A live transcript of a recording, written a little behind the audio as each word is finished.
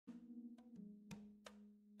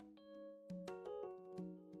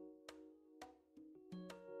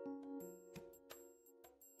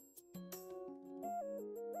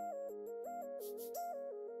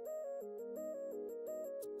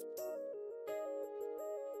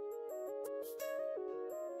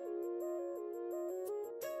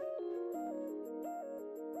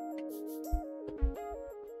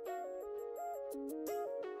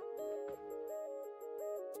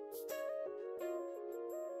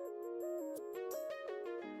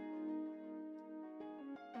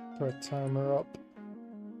Put a timer up.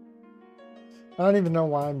 I don't even know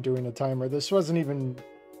why I'm doing a timer. This wasn't even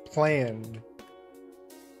planned.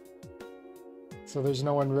 So there's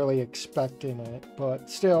no one really expecting it, but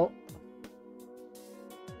still.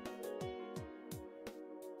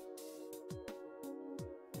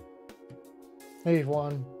 Hey,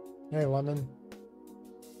 Juan. Hey, Lemon.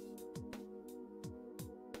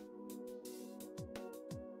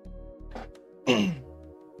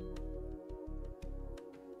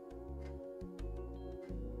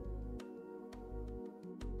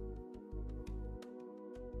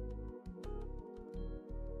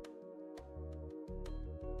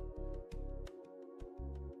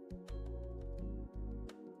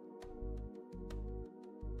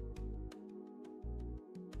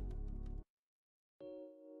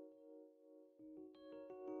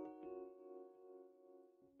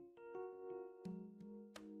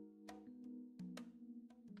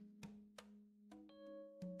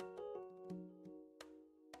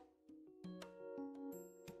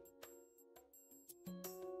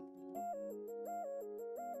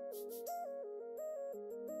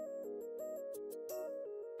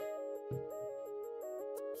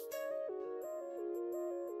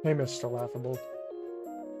 Hey, Mr. Laughable.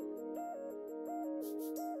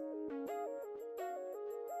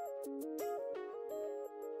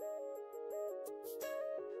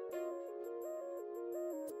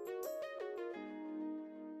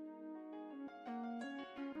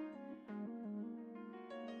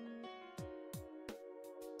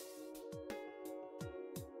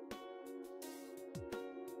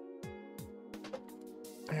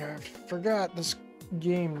 I forgot this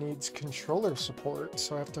game needs controller support,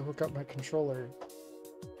 so I have to hook up my controller.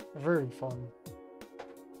 Very fun.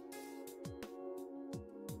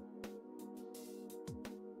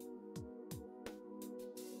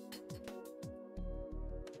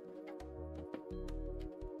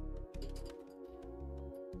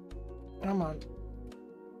 Come on.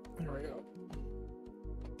 There we go.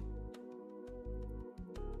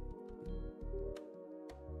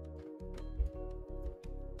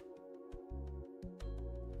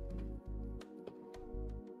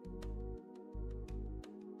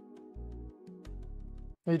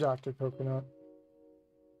 Hey, Dr. Coconut.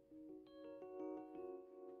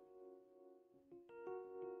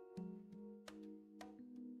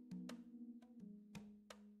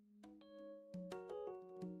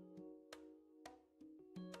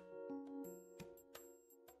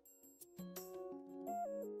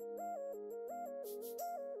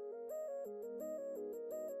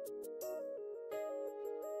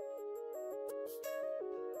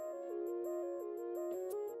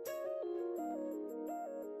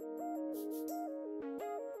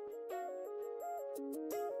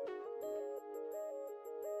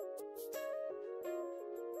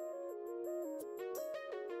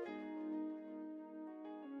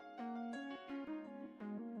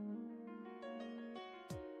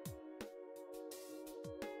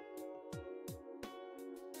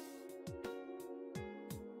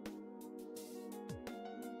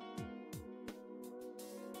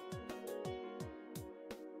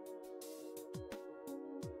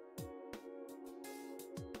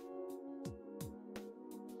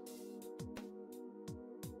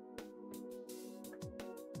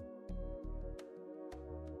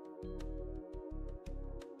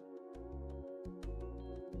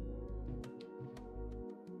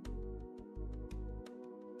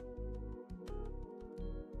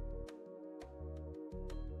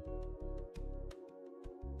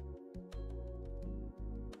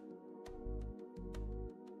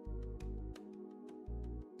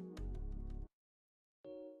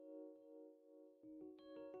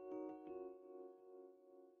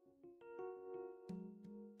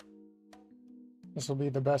 This will be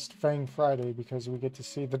the best Fang Friday because we get to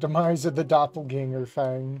see the demise of the doppelganger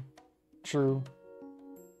Fang. True.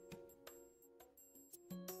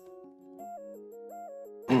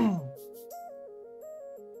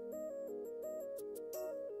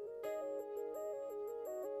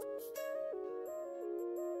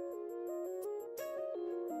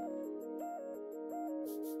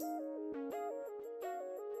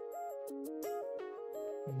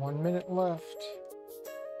 One minute left.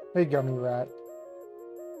 Hey, Gummy Rat.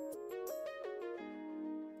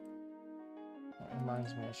 That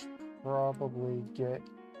reminds me, I should probably get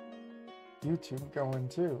YouTube going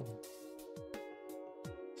too.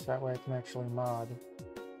 So that way I can actually mod.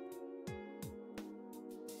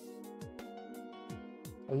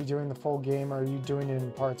 Are you doing the full game or are you doing it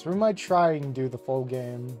in parts? We might try and do the full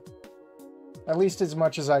game. At least as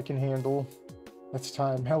much as I can handle. It's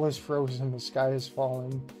time. Hell is frozen. The sky is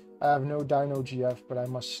falling. I have no Dino GF, but I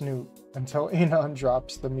must snoot until Anon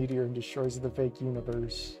drops the meteor and destroys the fake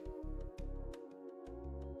universe.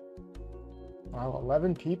 Wow,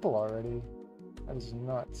 11 people already. That is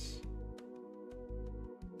nuts.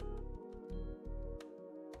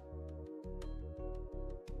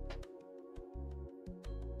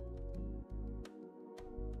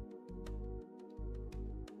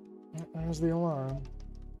 There's the alarm.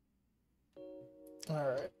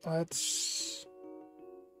 Alright, let's...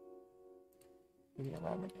 give me a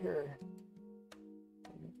moment here.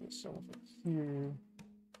 Move this over here.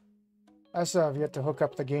 I still have yet to hook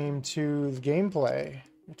up the game to the gameplay,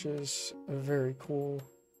 which is very cool.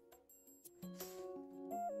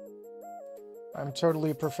 I'm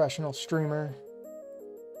totally a professional streamer.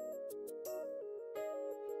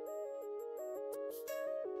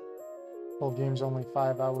 Full game's only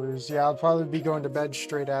 5 hours. Yeah, I'll probably be going to bed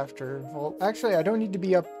straight after. Well, actually, I don't need to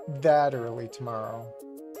be up that early tomorrow.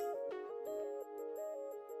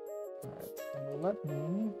 Alright, let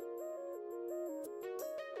me...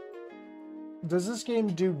 Does this game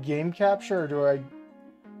do game capture, or do I...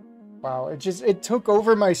 Wow, it took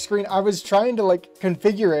over my screen. I was trying to, like,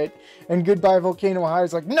 configure it, and Goodbye Volcano High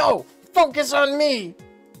is like, no! Focus on me!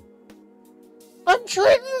 I'm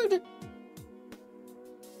triggered!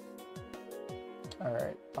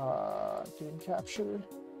 Alright, game capture,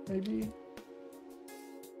 maybe?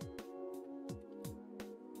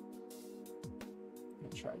 Let me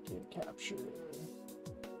try game capture.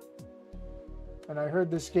 And I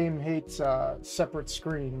heard this game hates separate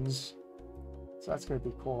screens, so that's gonna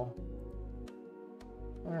be cool.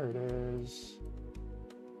 There it is.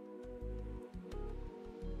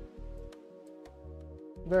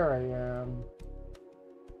 There I am.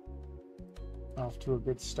 Off to a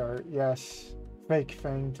good start. Yes. Fake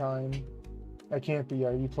Fang time. I can't be.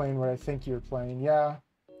 Are you playing what I think you're playing? Yeah.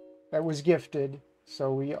 That was gifted,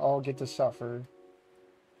 so we all get to suffer.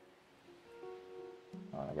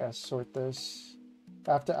 I gotta sort this.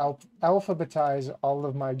 I have to alphabetize all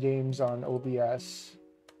of my games on OBS.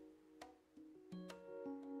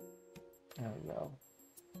 There we go.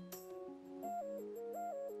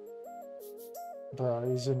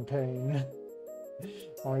 Bro, he's in pain.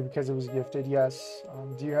 Only because it was gifted, yes.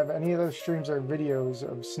 Do you have any of those streams or videos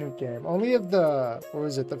of Snootgamo? Only of the, what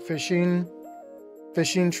was it, the fishing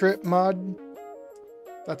trip mod?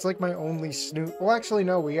 That's like my only Snoot. Well, actually,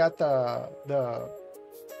 no, we got the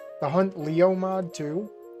Hunt Leo mod too.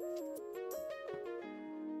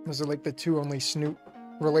 Those are like the two only Snoot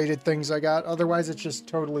related things I got. Otherwise, it's just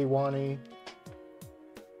totally Wani.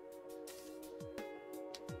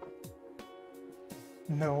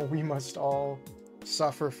 No, we must all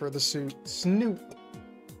suffer for the suit. Snoot.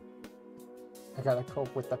 I gotta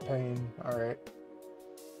cope with the pain. Alright.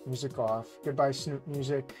 Music off. Goodbye, Snoot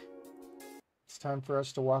music. It's time for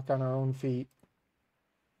us to walk on our own feet.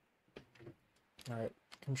 Alright.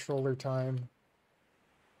 Controller time.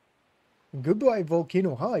 Goodbye,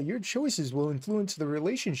 Volcano High. Your choices will influence the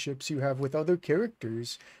relationships you have with other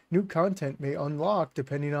characters. New content may unlock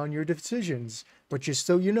depending on your decisions, but just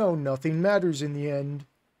so you know, nothing matters in the end.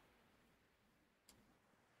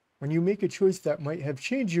 When you make a choice that might have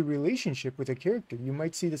changed your relationship with a character, you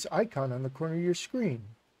might see this icon on the corner of your screen.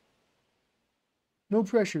 No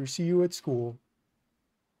pressure, see you at school.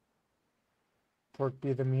 Pork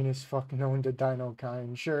be the meanest fuck known to Dino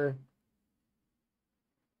kind, sure.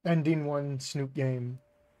 Ending one Snoot game,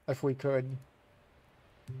 if we could.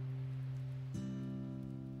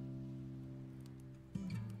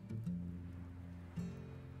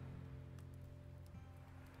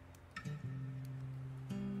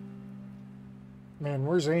 Man,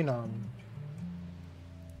 where's Anon?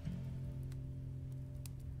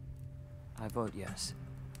 I vote yes.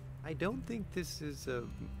 I don't think this is a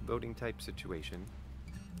voting type situation.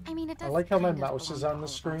 I mean, it does. I like how my kind of mouse is belong on to the all of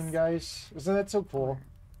screen, us. guys. Isn't that so cool?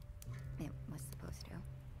 It was supposed to.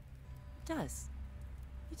 It does.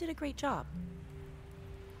 You did a great job.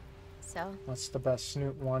 So, That's the best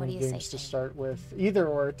Snoot What Wani do you say, games to Shane? start with. Either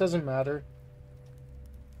or, it doesn't matter.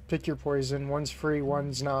 Pick your poison. One's free,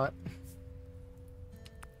 one's not.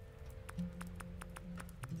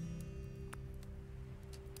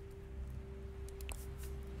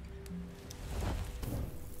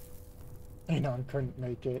 Anon couldn't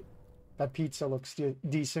make it. That pizza looks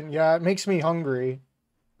decent. Yeah, it makes me hungry.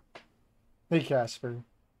 Hey, Casper.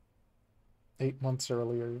 8 months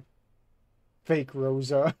earlier. Fake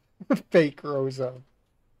Rosa. Fake Rosa.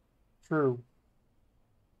 True.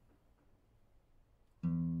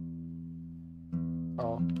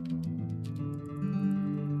 Oh.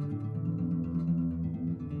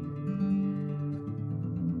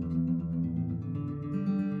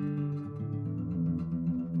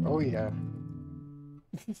 Oh, yeah.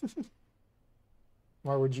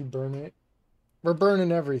 Why would you burn it? We're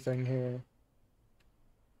burning everything here.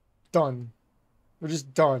 Done. We're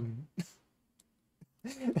just done.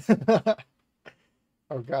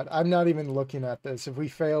 Oh, God. I'm not even looking at this. If we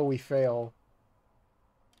fail, we fail.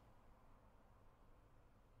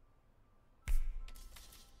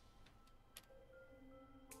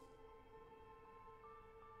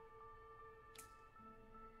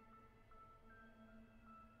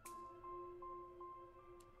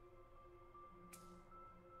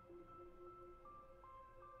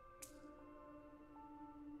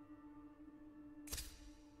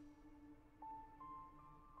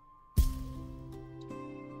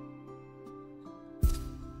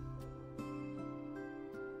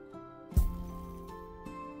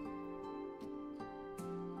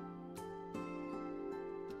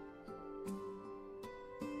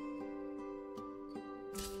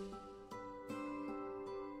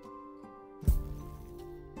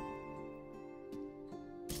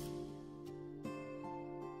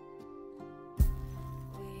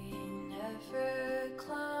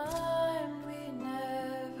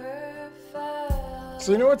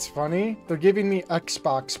 So you know what's funny? They're giving me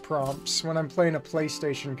Xbox prompts when I'm playing a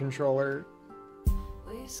PlayStation controller.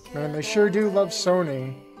 Man, they sure do love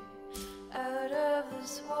Sony.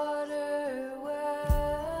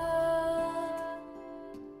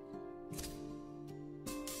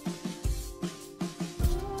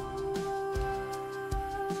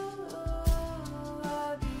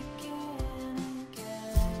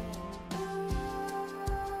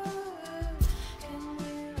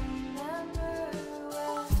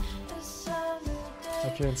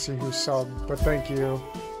 I can't see who subbed, but thank you.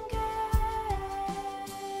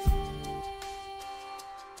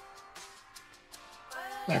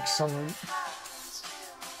 Excellent.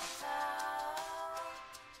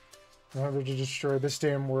 In order to destroy this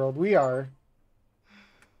damn world, we are.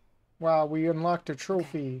 Wow, we unlocked a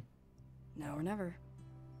trophy. Now or never.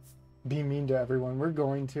 Be mean to everyone. We're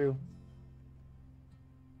going to.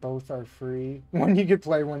 Both are free. One you can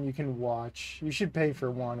play, one you can watch. You should pay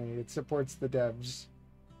for one. It supports the devs.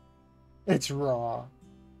 It's raw.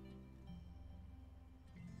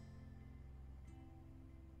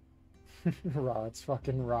 Raw, it's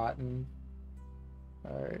fucking rotten.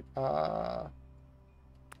 Alright,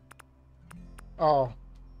 oh.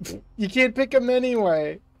 You can't pick them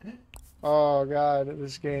anyway! Oh god,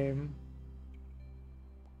 this game.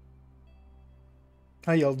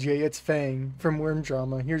 Hi LJ, it's Fang from Worm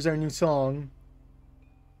Drama. Here's our new song.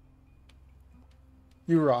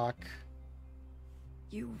 You rock.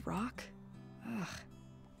 You rock? Ugh.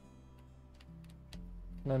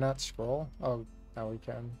 Can I not scroll? Oh, now we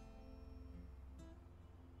can.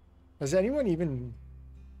 Has anyone even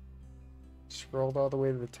scrolled all the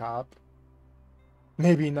way to the top?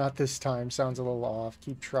 Maybe not this time. Sounds a little off.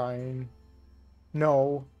 Keep trying.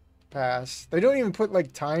 No. Pass. They don't even put,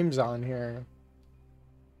 like, times on here.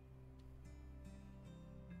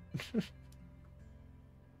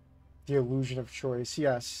 The illusion of choice.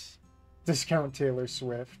 Yes. Discount Taylor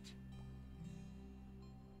Swift.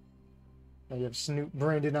 Now you have Snoot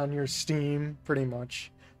branded on your Steam, pretty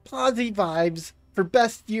much. Posy vibes for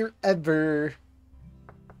best year ever.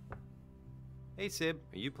 Hey, Sib,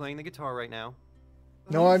 are you playing the guitar right now?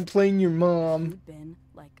 No, I'm playing your If mom. you'd been,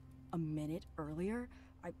 like, a minute earlier,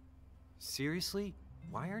 Seriously?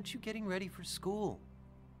 Why aren't you getting ready for school?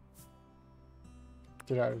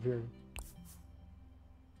 Get out of here.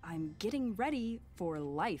 I'm getting ready for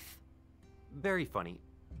life. Very funny.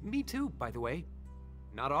 Me too, by the way.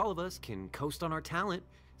 Not all of us can coast on our talent.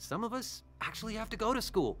 Some of us actually have to go to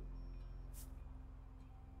school.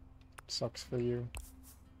 Sucks for you.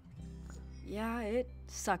 Yeah, it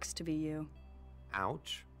sucks to be you.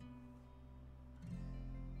 Ouch.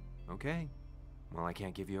 Okay. Well, I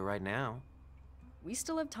can't give you a ride now. We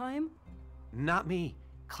still have time? Not me.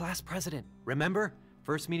 Class president. Remember?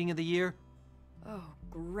 First meeting of the year? Oh,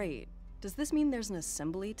 great. Does this mean there's an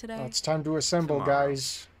assembly today? Well, it's time to assemble, Tomorrow.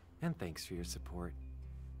 guys. And thanks for your support.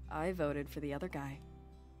 I voted for the other guy.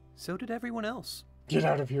 So did everyone else. Get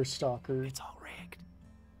out of here, stalker. It's all rigged.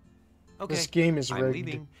 Okay. This game is I'm rigged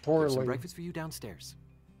leaving. There's poorly. some breakfast for you downstairs.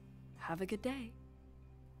 Have a good day.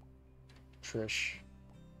 Trish.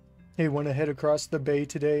 Hey, wanna head across the bay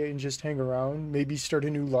today and just hang around? Maybe start a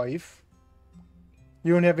new life?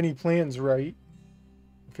 You don't have any plans, right?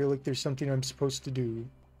 I feel like there's something I'm supposed to do.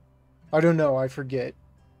 I don't know, I forget.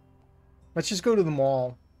 Let's just go to the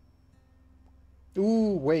mall.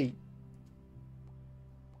 Ooh, wait.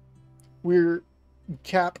 We're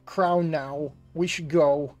Cap Crown now. We should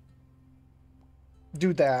go.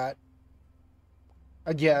 Do that.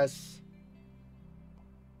 I guess.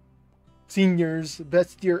 Seniors,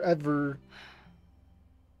 best year ever.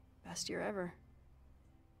 Best year ever.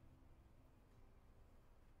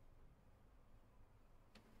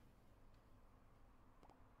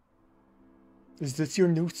 Is this your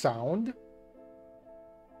new sound?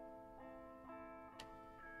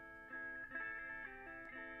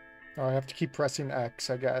 Oh, I have to keep pressing X,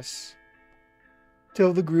 I guess.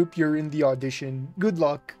 Tell the group you're in the audition. Good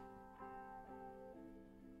luck.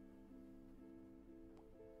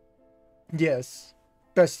 Yes.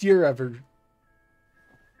 Best year ever.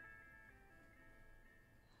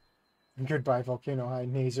 Goodbye, Volcano High.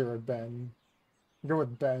 Nazer or Ben? Go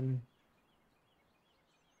with Ben.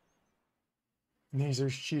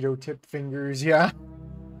 Nazer's Cheeto tip fingers, yeah.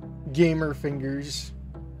 Gamer fingers.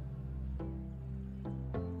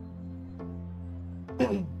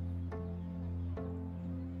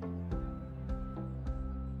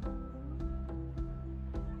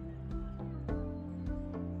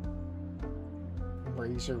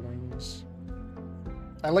 Razor wings.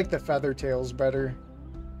 I like the feather tails better.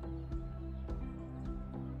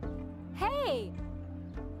 Hey!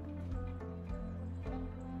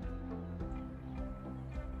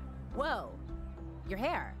 Whoa. Your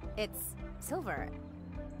hair. It's silver.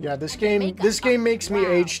 Yeah, this And game makeup. makes me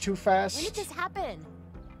Wow. age too When did fast. this happen?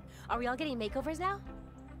 Are we all getting makeovers now?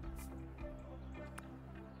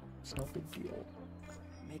 It's no big deal.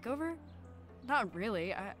 Makeover? Not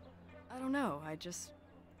really. I don't know.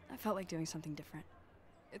 I felt like doing something different.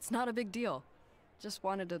 It's not a big deal. Just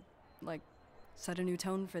wanted to, like, set a new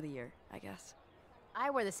tone for the year, I guess. I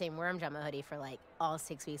wore the same worm drama hoodie for like all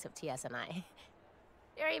 6 weeks of TSNI.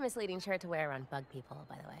 Very misleading shirt to wear around bug people,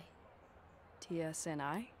 by the way.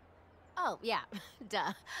 TSNI? Oh, yeah,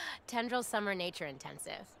 duh. Tendril Summer Nature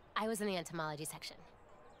Intensive. I was in the entomology section.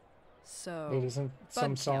 So, Wait, isn't some bug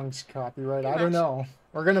camp. songs copyright? Pretty I don't much. know.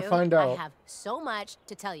 We're gonna Dude, find out. I have so much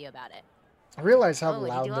to tell you about it. I realize how Oh, what'd you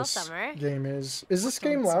loud do all this summer? game is. Is this Worked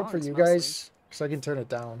on game loud for songs you mostly. guys? Because I can turn it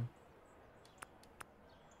down.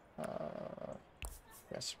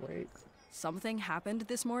 Yes, wait. Something happened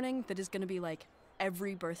this morning that is gonna be like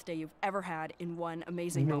every birthday you've ever had in one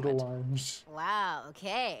amazing Noodle moment. arms. Wow,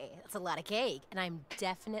 okay. That's a lot of cake, and I'm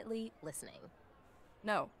definitely listening.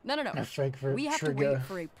 No. A fake We have to trigger. wait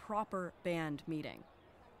for a proper band meeting.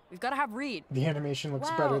 We've got to have Reed. The animation looks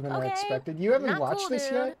Wow, better than I okay. expected. You haven't Not watched cool, this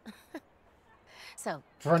dude. yet? So,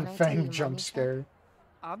 Front can I tell you Fang my jump new stuff? scare.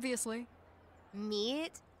 Obviously.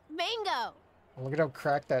 Meet Mango. Look at how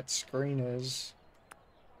cracked that screen is.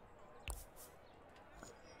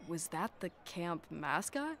 Was that the camp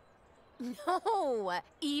mascot? No,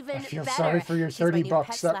 even I feel better. sorry for your She's my 30 new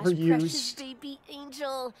bucks pet that were slash precious used. baby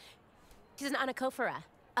angel. She's an anacophora,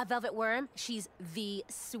 a velvet worm. She's the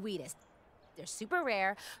sweetest. They're super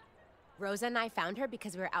rare. Rosa and I found her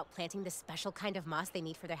because we were out planting this special kind of moss they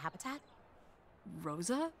need for their habitat.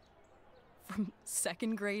 Rosa? From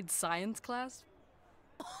 2nd grade science class?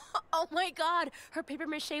 Oh my god, her paper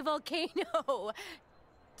mache volcano.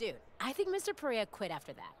 Dude, I think Mr. Perea quit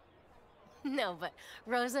after that. No, but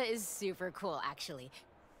Rosa is super cool, actually.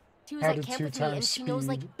 She was How at did camp 2 with me, and times she knows,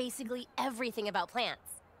 like, speed? basically everything about plants.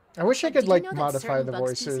 I wish I Like, could, do you like, know that modify certain the bug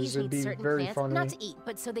voices. species It'd need be certain very plants, funny. not to eat,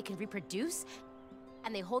 but so they can reproduce?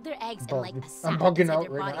 And they hold their eggs in, like, Bug. a I'm sack bugging inside out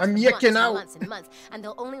their right now. bodies I'm for yicking months out. and months and months, and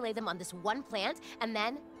they'll only lay them on this one plant, and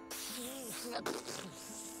then...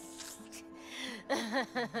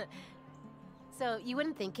 So, you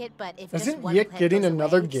wouldn't think it, but if this Isn't one Yik plant getting goes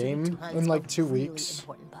another away, so do game tons in, like, of 2 really weeks?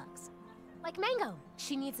 important bugs. Like Mango.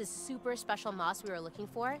 She needs this super special moss we were looking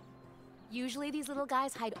for. Usually these little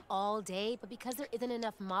guys hide all day, but because there isn't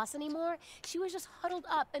enough moss anymore, she was just huddled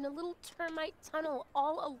up in a little termite tunnel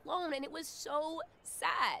all alone, and it was so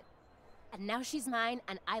sad. And now she's mine,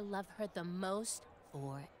 and I love her the most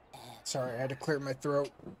forever. Sorry, I had to clear my throat.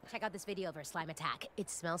 Check out this video of her slime attack. It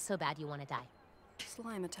smells so bad you want to die.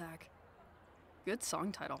 Slime Attack. Good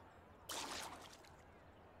song title.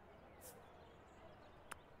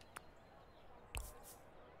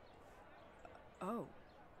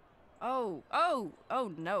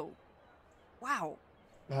 Oh no. Wow.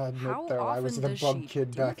 I'll admit, How though, I was often the does bug she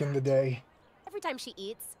kid do back in the day. Every time she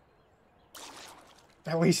eats,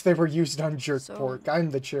 At least they were used on jerk So- pork. I'm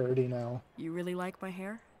the charity now. You really like my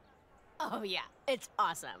hair? oh yeah, it's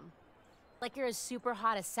awesome. Like you're a super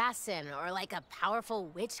hot assassin or like a powerful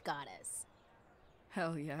witch goddess.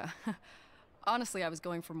 Hell yeah. Honestly, I was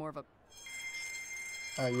going for more of a...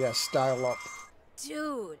 Yes, dial up.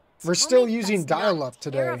 Dude, We're tell still me using that's not dial-up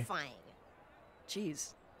today. Terrifying.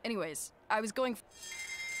 Jeez. Anyways, I was going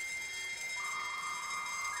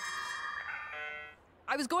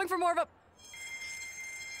for more of a...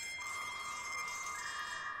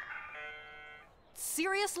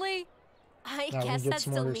 Seriously? I Now guess he that gets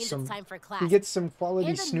still more means some. it's time for class. He gets some quality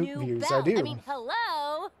and a Snoop new views. bell. I do. I mean,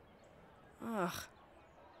 hello. Ugh.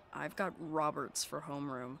 I've got Roberts for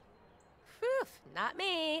homeroom. Phew, not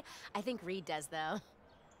me. I think Reed does, though.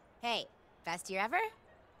 Hey, best year ever?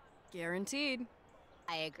 Guaranteed.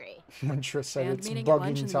 I agree. When Trish said Band it's meeting at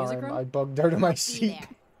lunch bugging in the music time, room? I bugged out of my I'll be seat.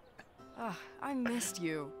 there. Ugh, I missed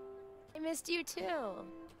you. I missed you too,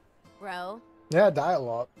 bro, Yeah,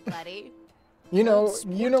 dial-up. buddy. You know, Old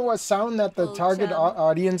sport. you know a sound that the Old target chum.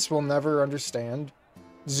 audience will never understand?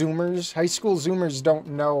 Zoomers. High school Zoomers don't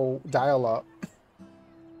know dial-up.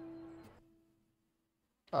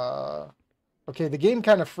 Okay, the game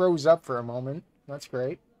kind of froze up for a moment. That's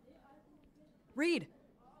great. Reed,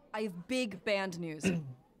 I have big band news.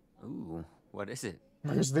 Ooh, what is it?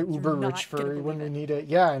 Where's the uber not rich gonna furry when believe we it. need it?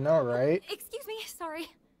 Yeah, I know, right? Excuse me, sorry.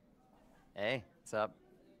 Hey, what's up?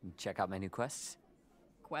 Check out my new quests?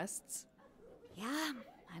 Quests? Yeah,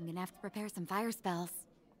 I'm gonna have to prepare some fire spells.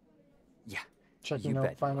 Yeah. Checking you out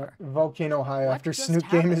bet you final are. Volcano High What after just Snoot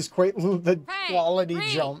Game happened? is quite the Hey, quality Reed!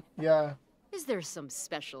 jump. Yeah. Is there some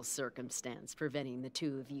special circumstance preventing the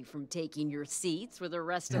two of you from taking your seats with the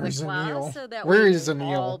rest of Where's the class Anil? so that Where we is can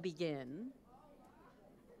Anil? all begin?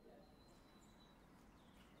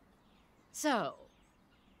 So,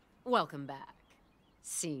 welcome back,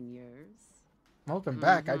 seniors. Welcome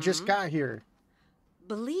back. I just got here.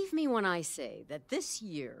 Believe me when I say that this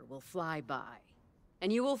year will fly by,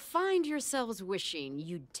 and you will find yourselves wishing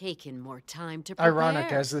you'd taken more time to prepare.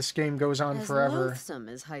 Ironic as this game goes on As forever. loathsome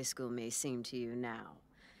as high school may seem to you now,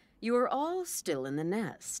 you are all still in the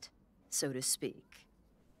nest, so to speak.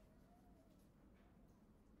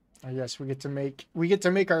 I guess we get to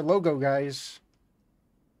make our logo, guys.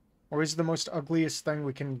 Always the most ugliest thing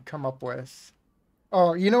we can come up with.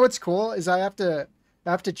 Oh, you know what's cool is I have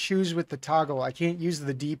to choose with the toggle. I can't use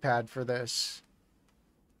the D-pad for this.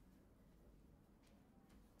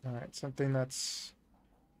 All right, something that's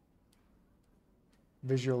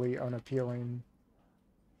visually unappealing.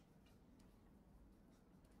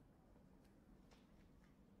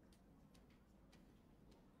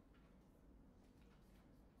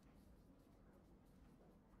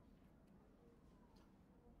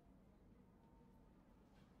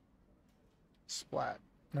 Splat.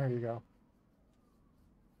 There you go.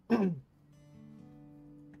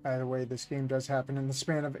 By the way, this game does happen in the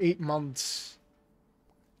span of 8 months.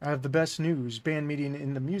 I have the best news. Band meeting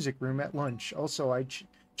in the music room at lunch. Also,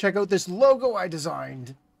 check out this logo I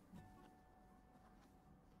designed.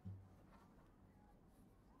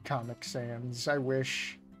 Comic Sans. I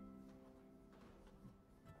wish.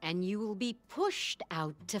 And you will be pushed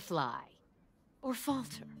out to fly, or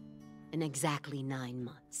falter, in exactly 9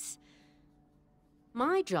 months.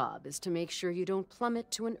 My job is to make sure you don't plummet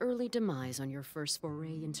to an early demise on your first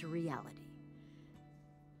foray into reality.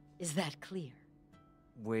 Is that clear?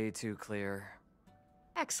 Way too clear.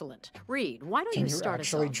 Excellent. Reed, why don't Can you you start us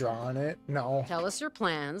actually off? draw on it? No. Tell us your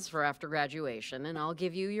plans for after graduation, and I'll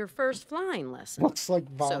give you your first flying lesson. Looks like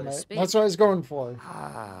So to vomit. speak. That's what I was going for.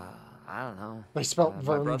 I don't know. They spelt My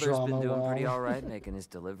verm brother's drama been doing pretty wrong. all right making his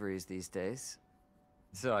deliveries these days.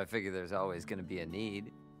 So I figure there's always going to be a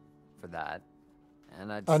need for that.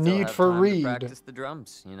 And I'd A still need have for time to Reed. practice the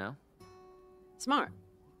drums, you know? Smart.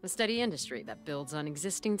 A steady industry that builds on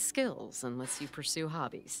existing skills and lets you pursue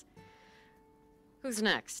hobbies. Who's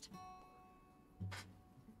next?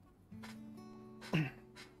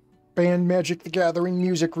 Band Magic the Gathering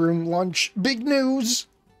music room lunch. Big news!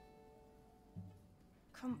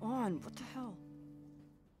 Come on, what the hell?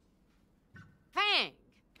 Fang!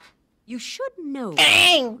 You should know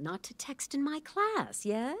not to text in my class,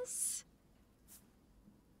 yes?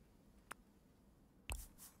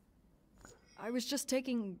 I was just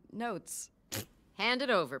taking notes. Hand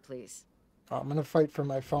it over, please. Oh, I'm gonna fight for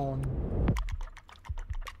my phone.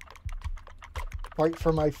 Fight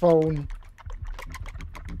for my phone.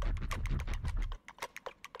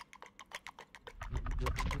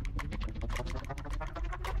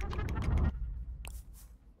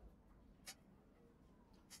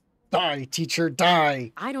 Die, teacher,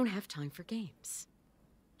 die! I don't have time for games.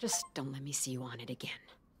 Just don't let me see you on it again.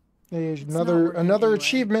 There's not working another anyway.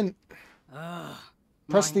 achievement. Ugh.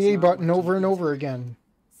 Press the mine's A not button over working and either. over again.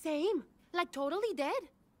 Same. Like totally dead.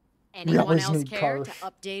 Anyone always else need care to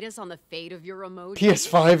Carf. update us on the fate of your emoji?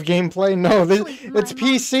 PS5 gameplay? No, Actually, my it's mom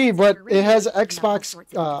PC, uses but her it has radio to know all Xbox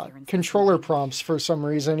sorts of interference controller between prompts for some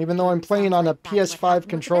reason, even though I'm playing Sounds on a like that's what PS5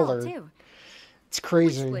 happened with the bill, controller. too. It's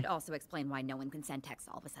crazy. Which would also explain why no one can send texts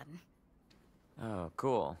all of a sudden. Oh,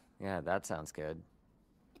 cool. Yeah, that sounds good.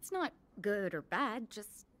 It's not good or bad,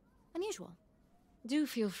 just unusual. Do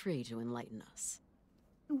feel free to enlighten us.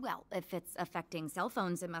 Well, if it's affecting cell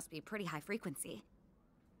phones, it must be pretty high frequency.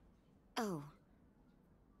 Oh.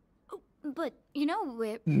 Oh, but, you know,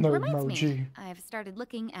 it reminds me. Nerdmoji. I've started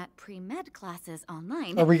looking at pre-med classes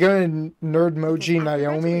online. Are we going Because Nerdmoji after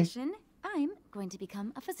Naomi? graduation, I'm going to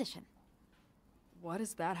become a physician. What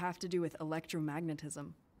does that have to do with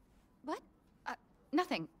electromagnetism? What?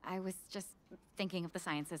 Nothing. I was just thinking of the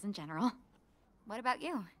sciences in general. What about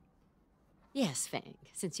you? Yes, Fang,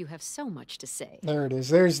 since you have so much to say. There it is.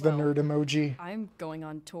 There's the Well, nerd emoji. I'm going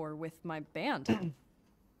on tour with my band.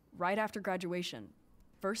 Right after graduation.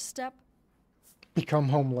 First step, Become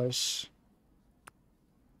homeless.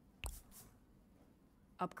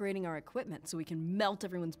 upgrading our equipment so we can melt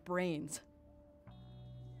everyone's brains.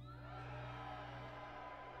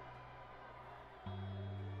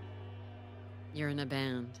 You're in a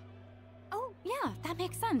band. Oh, yeah, that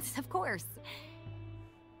makes sense, of course.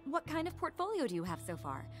 What kind of portfolio do you have so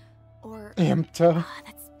far? Or... Ampta.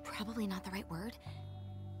 that's probably not the right word.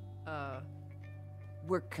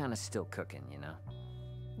 We're kind of still cooking, you know?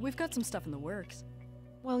 We've got some stuff in the works.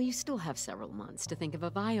 Well, you still have several months to think of a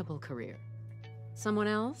viable career. Someone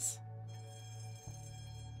else?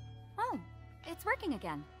 Oh, it's working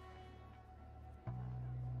again.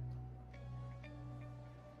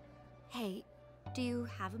 Hey, do you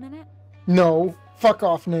have a minute? No. Fuck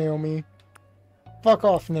off, Naomi. Fuck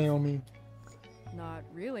off, Naomi. Not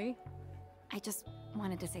really. I just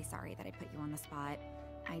wanted to say sorry that I put you on the spot.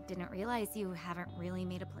 I didn't realize you haven't really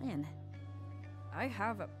made a plan. I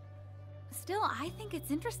have a... Still, I think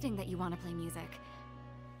it's interesting that you want to play music.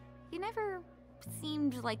 You never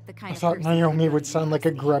seemed like the kind I of thought person who Naomi really would sound like a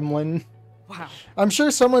likes me. gremlin. Wow. I'm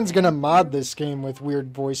sure someone's gonna mod this game with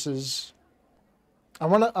weird voices. I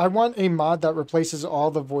want a mod that replaces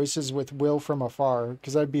all the voices with Will from afar,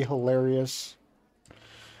 because that'd be hilarious.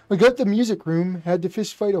 We got the music room, had to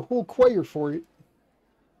fist fight a whole choir for it.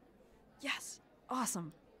 Yes.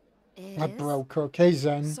 Awesome. That Is? bro cook. Hey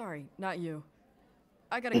Zen. Sorry, not you.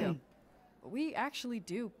 I gotta go. We actually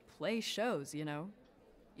do play shows, you know?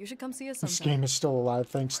 You should come see us This sometime. game is still alive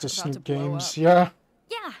thanks to About to Snoot blow Games. up. Yeah.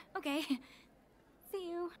 Yeah, okay. See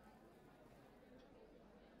you.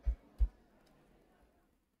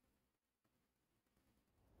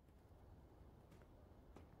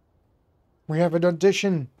 We have an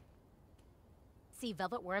audition. See,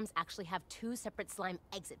 velvet worms actually have 2 separate slime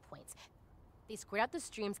exit points. They squirt out the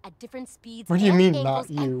streams at different speeds What do you and mean, angles,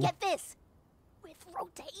 not you? and get this! With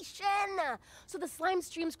rotation! So the slime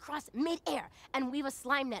streams cross mid-air and weave a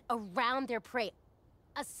slime net around their prey.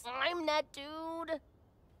 A slime net, dude!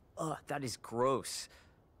 Ugh, that is gross.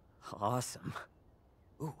 Awesome.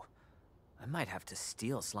 Ooh, I might have to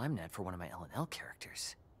steal SlimeNet for one of my L&L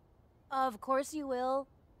characters. Of course you will.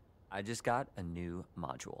 I just got a new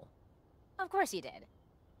module. Of course you did.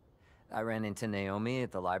 I ran into Naomi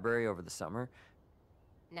at the library over the summer.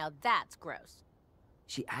 Now that's gross.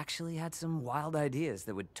 She actually had some wild ideas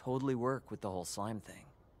that would totally work with the whole slime thing.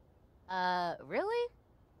 Really?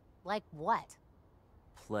 Like what?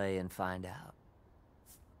 Play and find out.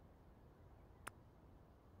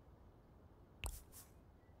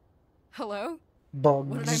 Hello? Bugs.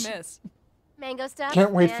 What did I miss? Mango stuff?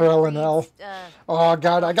 Can't wait for and L&L. reads, Oh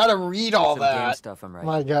god, I gotta read all Some game that. stuff I'm right.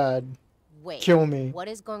 My god. Wait. Kill me. What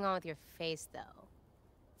is going on with your face, though?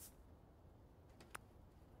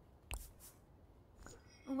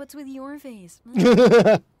 What's with your face?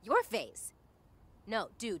 Your face? No,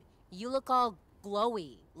 dude, you look all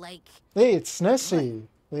glowy, like... Hey, it's Nessie.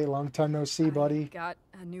 Hey, long time no see, buddy. Got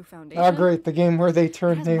a new foundation? Oh, great. The game where they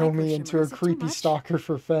turned has Naomi micro into a shimmers. Is it too creepy much? stalker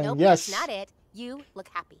for Fang. Nope, Yes. that's not it. You look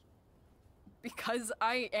happy. Because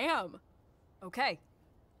I am. Okay.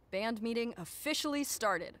 Band meeting officially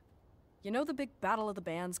started. You know the big battle of the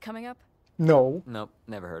bands coming up? No. Nope,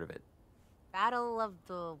 never heard of it. Battle of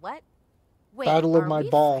the what? Wait, Battle of are my we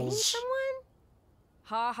fighting balls. someone?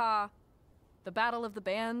 Ha ha. The battle of the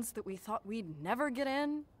bands that we thought we'd never get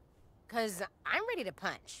in? 'Cause I'm ready to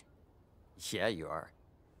punch. Yeah, you are.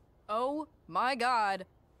 Oh my god.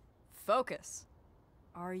 Focus.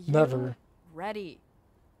 Are you Never. ready?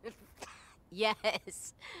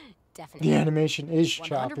 Yes, definitely. The animation is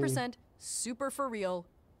choppy. 100% super for real.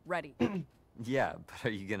 Ready. Yeah, but are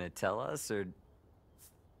you gonna tell us, or...?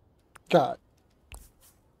 God.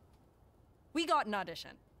 We got an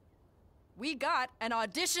audition. We got an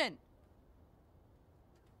audition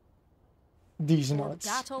These for nuts.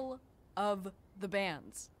 Battle of the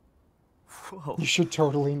Bands. Whoa. You should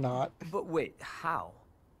totally not. But wait, how?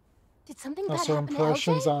 Did something bad Also, happen to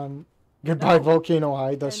impressions LJ? on Goodbye No. Volcano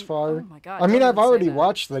High thus And- far. oh my God, I mean, don't I've even say already that.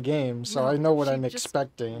 watched the game, so No, I know what she I'm just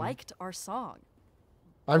expecting. Liked our song.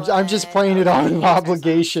 I'm just But playing it LJ out of hates our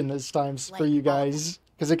obligation this time for Like you all of them. guys.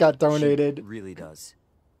 Because it got donated. She really does.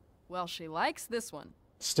 Well, she likes this one.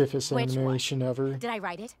 Stiffest Which one? animation ever. Did I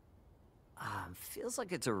write it? Feels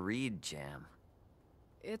like it's a read jam.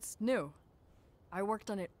 It's new. I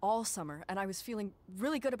worked on it all summer, and I was feeling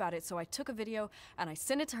really good about it, so I took a video, and I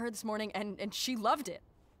sent it to her this morning, and she loved it.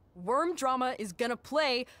 Worm Drama is gonna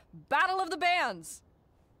play Battle of the Bands!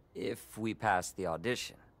 If we pass the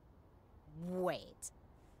audition. Wait.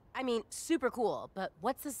 I mean, super cool, but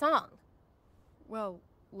what's the song? Well,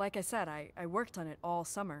 like I said, I worked on it all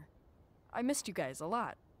summer. I missed you guys a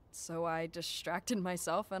lot, so I distracted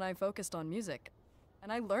myself and I focused on music.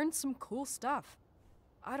 And I learned some cool stuff.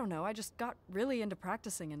 I don't know, I just got really into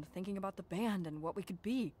practicing and thinking about the band and what we could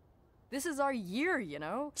be. This is our year, you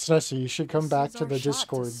know? Ceci, you should come back to the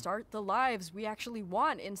Discord. To start the lives we actually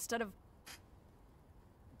want instead of...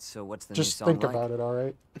 So what's the Just new song think like? about it,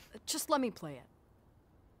 alright? Just let me play it.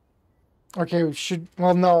 Okay, we should...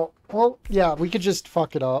 Well, no. Well, yeah, we could just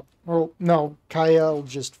fuck it up. Well, no, Kyle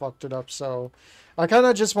just fucked it up, so... I kind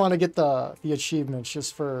of just want to get the achievements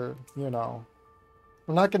just for, you know...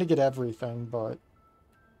 We're not going to get everything, but...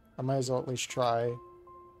 I might as well at least try.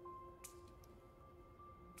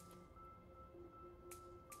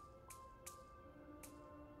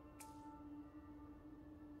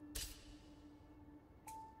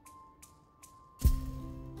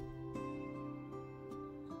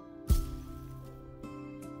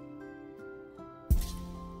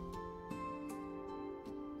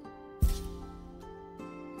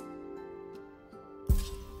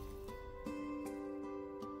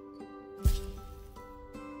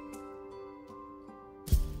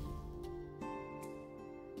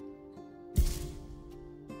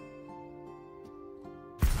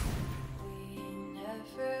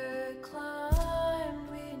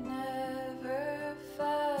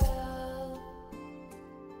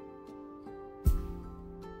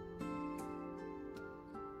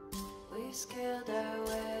 Scaled our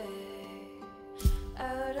way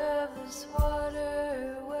out of this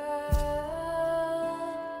water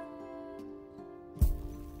well.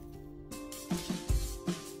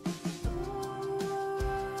 Ooh,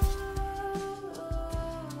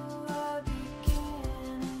 I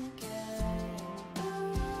begin again.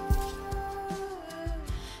 Ooh,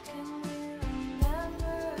 can we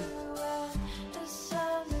remember when the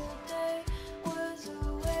summer day was a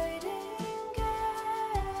waiting game?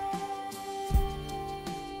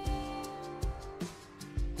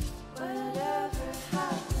 Whatever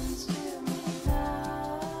happens to me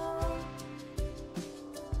now,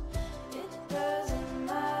 it doesn't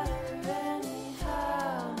matter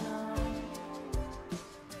anyhow, no.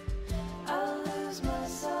 I'll lose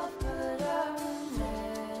myself, but I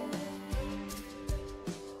remain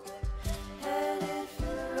headed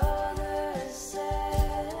for all the same.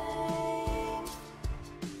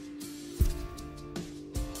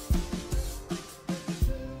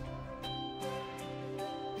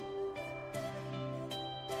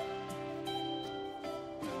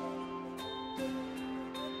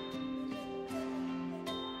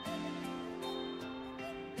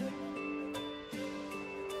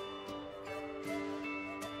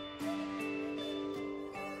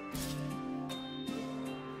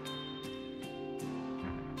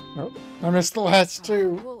 Oh, I missed the last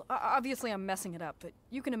two. Well, obviously I'm messing it up, but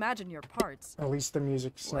you can imagine your parts. At least the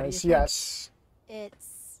music's What do you nice. think? Yes.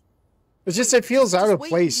 It's... It's just, it feels out Just of wait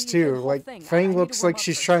place, until you hear too. the whole Like, thing. I Fang need to looks warm like up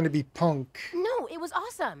she's first. trying to be punk. No, it was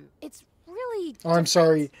awesome. It's really I'm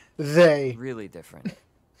sorry, they. Really different.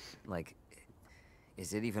 Like,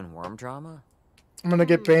 is it even worm drama? I'm gonna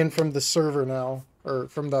get banned from the server now. Or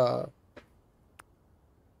from the... I'm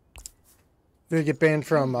gonna get banned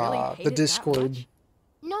from really hate the it that Discord. much?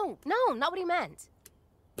 No, not what he meant.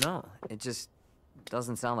 No, it just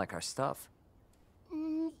doesn't sound like our stuff.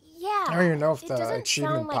 Yeah. I don't even know if it the doesn't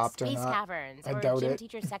achievement sound like popped or Space not. Caverns I or doubt Gym it.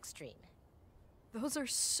 Teacher Sex Dream. Those are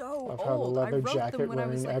so I've had a old. I leather wrote jacket them when I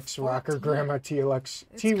was wearing like ex-rocker 14. grandma T-Rex.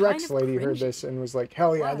 It's T-Rex kind of lady heard cringy. this and was like,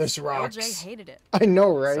 hell yeah, Plus, this LJ rocks. hated it. I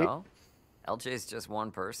know, right? So, LJ's just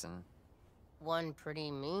one person. One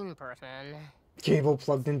pretty mean person. Cable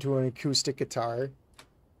plugged into an acoustic guitar.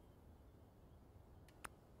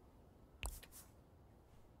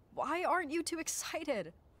 Why aren't you too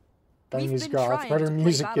excited? Thing We've is been goth, trying but to her play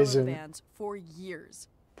music Battle of the isn't. Bands for years.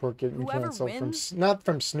 Poor getting Whoever canceled from wins- not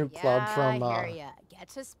from Snoop Club, Yeah, from I hear ya. Get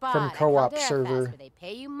to spot from at co-op Caldera server. Fest where they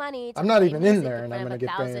pay you money to I'm not play even in music there and I'm front gonna of get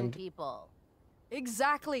 1,000 banned. people.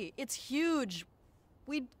 Exactly. It's huge.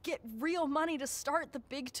 We'd get real money to start the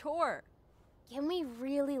big tour. Can we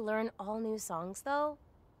really learn all new songs, though?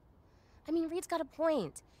 I mean, Reed's got a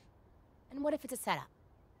point. And what if it's a setup?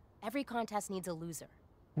 Every contest needs a loser.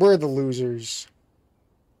 We're the losers.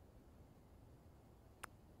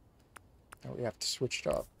 Oh, we have to switch it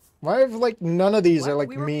up. Why have, like, none of these what are, like,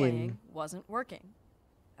 we were mean? playing wasn't working.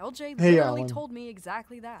 LJ Hey, literally Alan. told me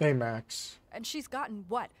exactly that. Hey, Max. And she's gotten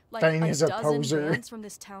what? Like Fang a is a dozen poser. bands from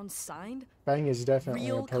this town signed? Fang is definitely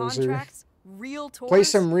Real a poser. contracts? Real tours? Play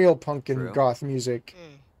some real pumpkin True. goth music.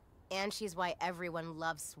 And she's why everyone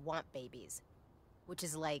loves swamp babies. Which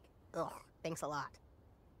is like, ugh, thanks a lot.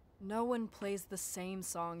 No one plays the same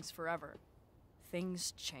songs forever.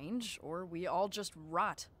 Things change, or we all just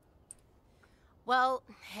rot. Well,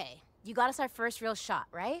 hey, you got us our first real shot,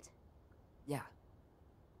 right? Yeah.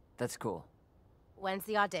 That's cool. When's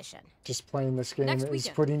the audition? Just playing this game Next is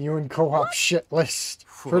weekend. putting you in co-op shit list.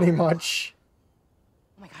 Pretty Whoa. much.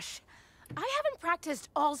 Oh my gosh. I haven't practiced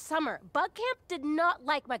all summer. Bug Camp did not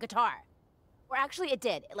like my guitar. Or actually, it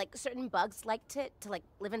did. Like, certain bugs liked it to, like,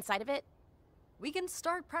 live inside of it. We can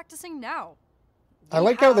start practicing now. I We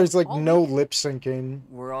like how have there's, like, all no week. lip syncing.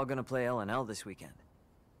 We're all gonna play L&L this weekend.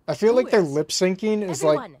 I feel Who like their is? lip syncing is,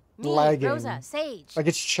 Everyone. like, Me, lagging. Rosa, Sage. Like,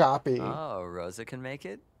 it's choppy. Oh, Rosa can make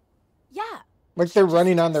it? Yeah. Like, they're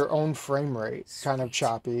running on their own frame rate. Kind of Sweet.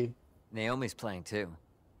 choppy. Naomi's playing too.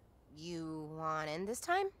 You want in this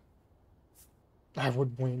time? I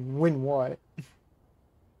would win. Win what?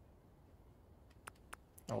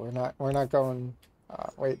 No, we're not going...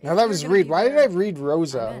 wait, no, that was gonna Reed. be Why did there, I read I'm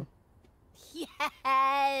Rosa? in.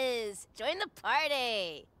 Yes! Join the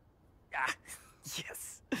party! Ah,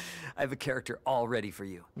 yes. I have a character all ready for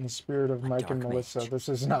you. In the spirit of A Mike and dark Melissa, mage. this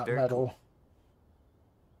is not Very metal.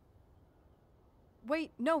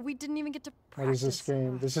 Wait, no, we didn't even get to What practice. is this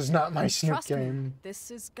game? This is not my Snoop Trust me, game.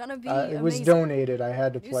 this is gonna be It was amazing. donated. I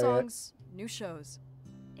had to New play it. songs, new shows.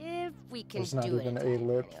 If we can There's not do it even in a time,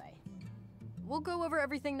 lip. anyway. We'll go over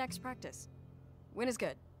everything next practice. When is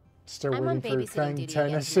good? Still I'm on waiting for babysitting Fang duty 10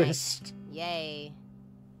 again tonight. assist. Yay.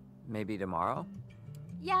 Maybe tomorrow?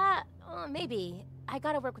 Yeah, maybe. I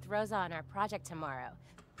gotta work with Rosa on our project tomorrow.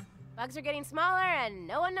 Bugs are getting smaller and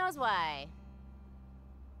no one knows why.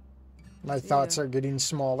 My See thoughts ya. are getting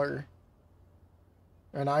smaller.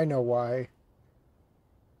 And I know why.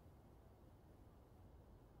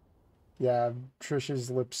 Yeah, Trish's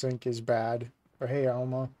lip sync is bad. But hey,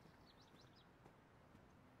 Alma.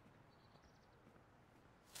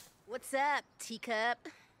 What's up, teacup?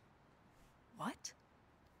 What?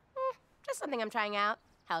 Just something I'm trying out.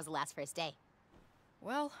 How's the last first day?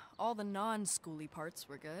 Well, all the non-schooly parts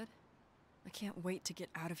were good. I can't wait to get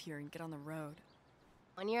out of here and get on the road.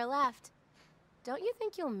 1 year left. Don't you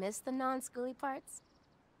think you'll miss the non-schooly parts?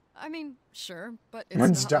 I mean, sure, but it's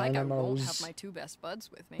When's not like I won't Dynamos? have my two best buds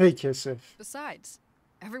with me. Hey, Kissif. Besides,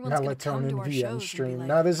 everyone's gonna come to Melatonin our VM shows stream. and be like,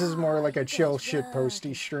 Now this is more "Oh, like a you chill guys shit rock."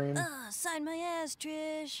 posty stream. Sign my ass,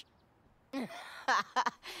 Trish. You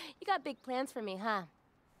got big plans for me, huh?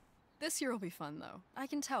 This year will be fun, though. I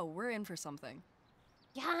can tell we're in for something.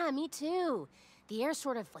 Yeah, me too. The air's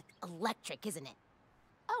sort of like electric, isn't it?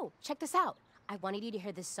 Oh, check this out. I wanted you to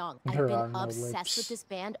hear this song. There I've are been no obsessed lips. with this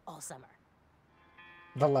band all summer.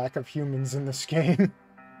 The lack of humans in this game.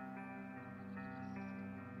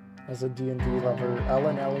 As a D&D lover,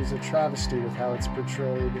 L&L is a travesty with how it's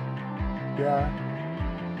portrayed. Yeah.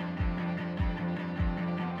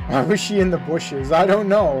 Why was she in the bushes? I don't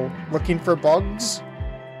know. Looking for bugs?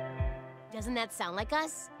 Doesn't that sound like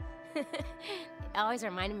us? It always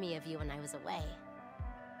reminded me of you when I was away.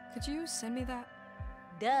 Could you send me that?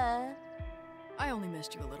 Duh. I only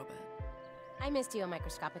missed you a little bit. I missed you a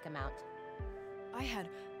microscopic amount. I had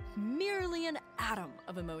merely an atom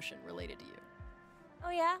of emotion related to you. Oh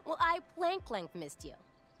yeah? Well, I blank missed you.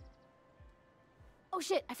 Oh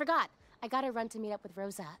shit, I forgot. I gotta run to meet up with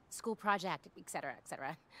Rosa. School project, etc.,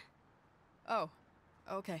 etc. Oh,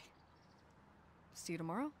 okay. See you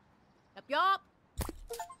tomorrow? Yup, yup.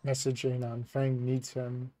 Messaging on Fang needs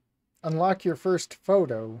him. Unlock your first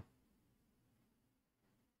photo.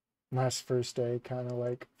 Last first day, kind of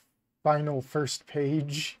like final first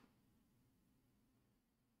page.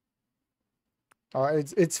 Oh,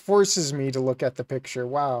 it forces me to look at the picture.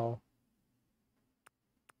 Wow.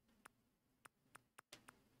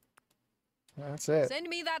 That's it. Send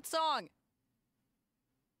me that song!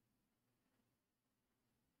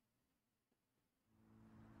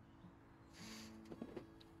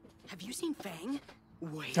 Have you seen Fang?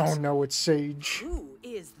 Wait. Oh no, it's Sage. Who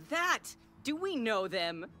is that? Do we know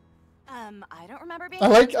them? I don't remember being. I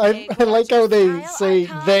like how they style say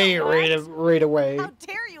icon, they what? right away. How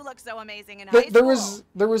dare you look so amazing in high There school?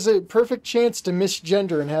 there was a perfect chance to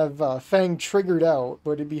misgender and have Fang triggered out,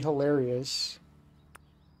 but it'd be hilarious.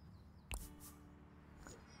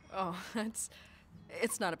 Oh,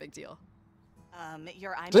 it's not a big deal.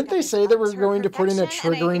 Your eye Didn't they makeup say is they up were to going to put in a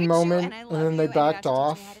perfection, and I triggering hate you, moment, I and love then they you, and you backed have to teach me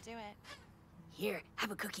off? how to do it. Here,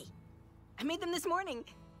 have a cookie. I made them this morning.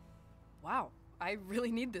 Wow, I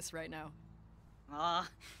really need this right now. Aw,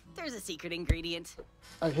 there's a secret ingredient.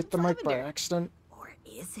 I hit the mic by Lavender. accident. Or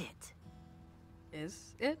is it?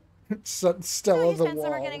 Is it? Stella So you the spent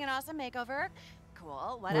summer wall. getting an awesome makeover.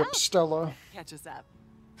 Cool. What Rip else? Stella. Catch us up.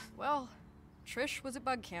 Well, Trish was at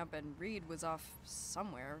bug camp and Reed was off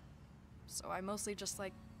somewhere. So I mostly just,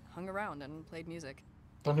 like, hung around and played music.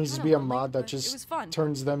 There needs to Kinda be a lonely, mod that but it was just fun.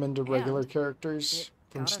 turns them into regular And characters It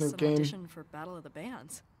from got us an Snootgamo. audition for Battle of the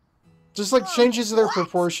Bands. Just like changes their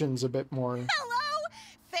proportions a bit more. Hello,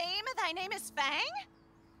 Fame. Thy name is Fang.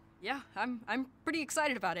 Yeah, I'm pretty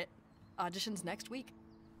excited about it. Auditions next week.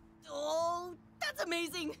 Oh, that's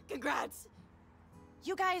amazing. Congrats.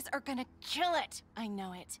 You guys are gonna kill it. I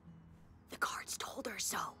know it. The cards told her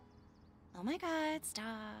so. Oh my God! Stop.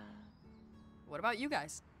 What about you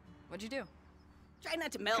guys? What'd you do? Try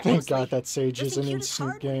not to melt. Thank mostly. God that Sage Just isn't in cute as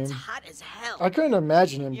hard when it's Snootgame. hot as hell. I couldn't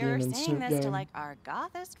imagine him You're being in saying this to Snootgame. like our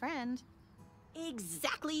gothest friend.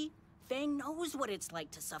 Exactly. Fang knows what it's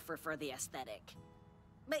like to suffer for the aesthetic.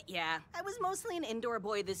 But yeah, I was mostly an indoor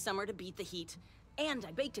boy this summer to beat the heat. And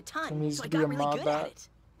I baked a There ton, needs so I to be got a really mod good that- at it.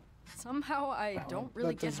 Somehow I don't really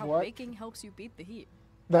that get does how what? baking helps you beat the heat.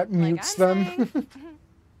 That mutes I'm them. saying.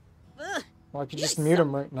 Ugh, Well, I could Yes, just mute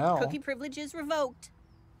them right now. cookie privileges revoked.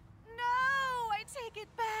 No, I take it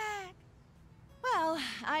back. Well,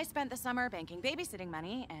 I spent the summer banking babysitting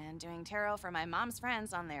money and doing tarot for my mom's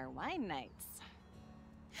friends on their wine nights.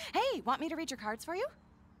 Hey, want me to read your cards for you?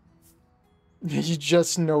 You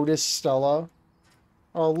just noticed Stella.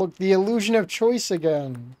 Oh, look, the illusion of choice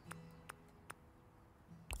again.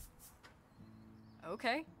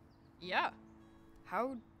 Okay. Yeah.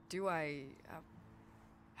 How do I...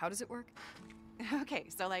 how does it work? Okay,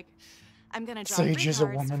 so like, I'm gonna draw Sage 3 is a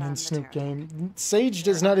cards woman from in the tarot. Snootgame. Sage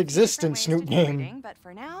does There not are exist in different ways to do Snootgame. reading, but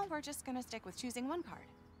for now, we're just gonna stick with choosing one card.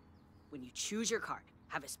 When you choose your card,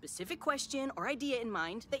 have a specific question or idea in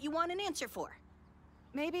mind that you want an answer for.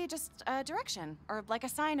 Maybe just a direction, or like a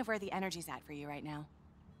sign of where the energy's at for you right now.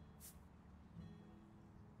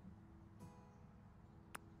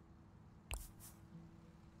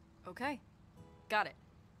 Okay. Got it.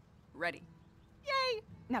 Ready. Yay!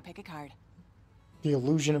 Now pick a card. The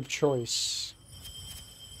illusion of choice.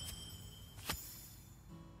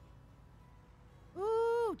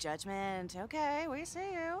 Ooh, judgment. Okay, we see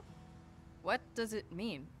you. What does it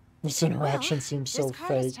mean? This interaction Well, seems this so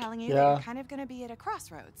card is fake. telling you that Yeah. you're kind of gonna be at a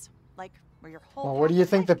crossroads, like where your whole Well, what do path you of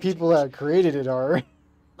think life the could people change. that created it are?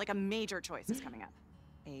 Like a major choice is coming up.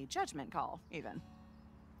 A judgment call, even.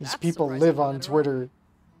 These That's people surprising live not on at all. Twitter.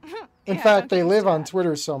 In Yeah, fact, don't they get used live to on that.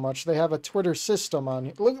 Twitter so much. They have a Twitter system on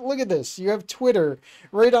here. Look at this. You have Twitter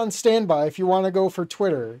right on standby if you want to go for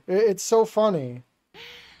Twitter. It's so funny.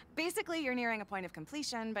 Basically, you're nearing a point of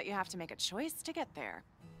completion, but you have to make a choice to get there.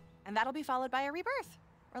 And that'll be followed by a rebirth,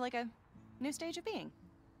 or like a new stage of being.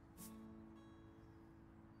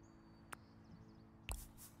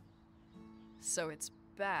 So it's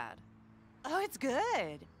bad. Oh, it's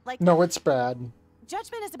good. Like, No, it's bad.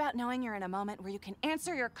 judgment is about knowing you're in a moment where you can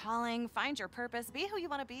answer your calling, find your purpose, be who you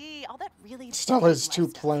want to be, all that really Stella's big too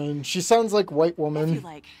life stuff. plain. She sounds like white If you woman.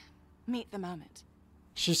 like, meet the moment.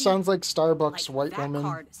 She sounds like Starbucks Like, white that woman.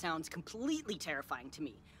 card sounds completely terrifying to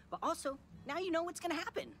me. But also, now you know what's gonna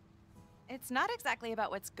happen. It's not exactly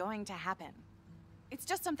about what's going to happen. It's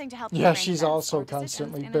just something to help you Yeah, frame she's events also or decisions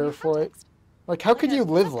constantly in a new barefoot. context. Like, how could a you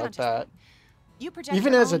live like subconscious that? thing. You project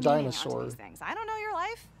Even your as a own meaning onto dinosaur. these things. I don't know your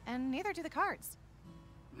life, and neither do the cards.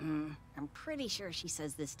 I'm pretty sure she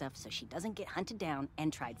says this stuff so she doesn't get hunted down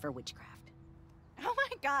and tried for witchcraft. Oh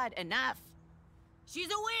my God, enough. She's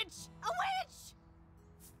a witch! A witch!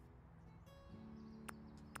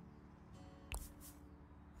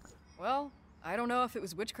 Well, I don't know if it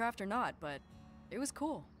was witchcraft or not, but it was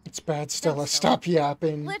cool. It's bad, Stella. Stella. Stop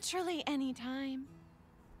yapping. Literally any time.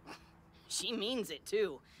 She means it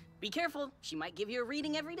too. Be careful, she might give you a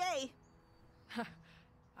reading every day.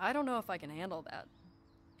 I don't know if I can handle that.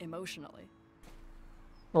 Emotionally.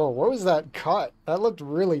 Oh, what was that cut? That looked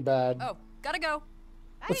really bad. Oh, gotta go.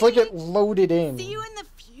 It's like it loaded in. See you in the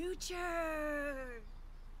future.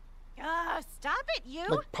 Stop it, you!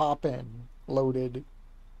 Like pop in. Loaded.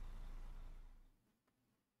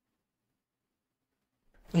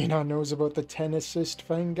 Ina knows about the 10 assist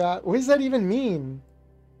Fang got. What does that even mean?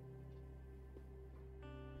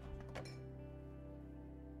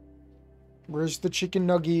 Where's the chicken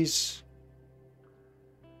nuggies?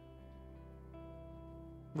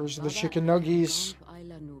 Where's the chicken nuggies?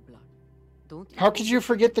 How could you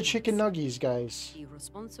forget the chicken nuggies, guys?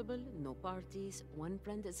 Irresponsible, no parties, one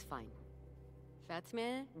friend is fine.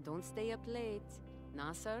 Fatme, don't stay up late.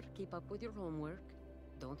 Nasser, keep up with your homework.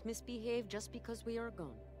 Don't misbehave just because we are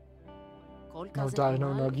gone. Call No cousin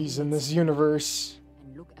Dino Amal Nuggies and in let's this universe.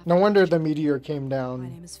 look after No wonder the children. meteor came My down.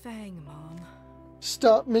 name is Fang, Mom.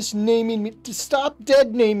 Stop misnaming me. Stop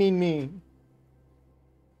dead naming me.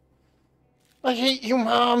 I hate you,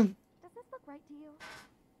 Mom. Does this look right to you?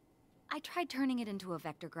 I tried turning it into a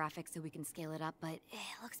vector graphic so we can scale it up, but it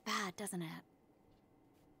looks bad, doesn't it?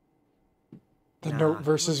 The Nah, note it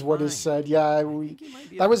versus looks what is fine. said. Yeah, I we. think you might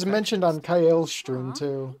be a That was mentioned on perfectionist. Kyle's stream Aw,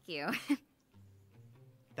 too. Thank you.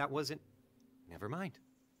 That wasn't... Never mind.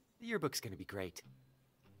 The yearbook's gonna be great.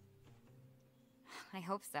 I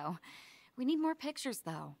hope so. We need more pictures,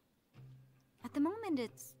 though. At the moment,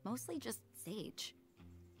 it's mostly just Sage.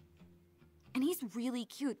 And he's really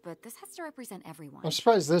cute, but this has to represent everyone. I'm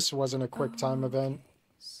surprised this wasn't a quick time event.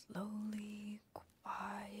 Slowly,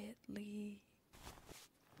 quietly.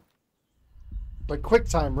 Like quick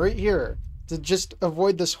time right here to just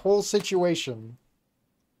avoid this whole situation.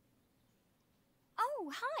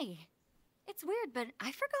 Oh, hi. It's weird, but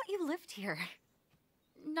I forgot you lived here.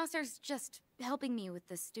 Nasser's just helping me with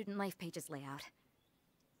the student life pages layout.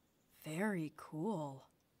 Very cool.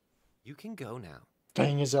 You can go now.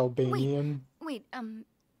 Dang is Albanian. Wait,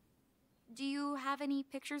 do you have any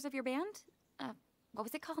pictures of your band? What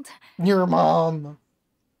was it called? Your mom.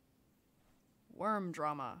 Worm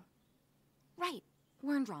drama. Right,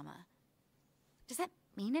 Worm Drama. Does that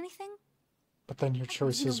mean anything? But then your You know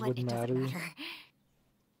choices what? would It matter. doesn't matter.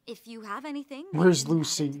 If you have anything, Where's then add it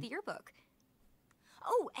Lucy? to the yearbook.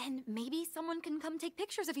 Oh, and maybe someone can come take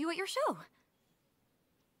pictures of you at your show.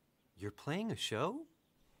 You're playing a show?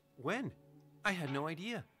 When? I had no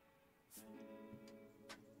idea.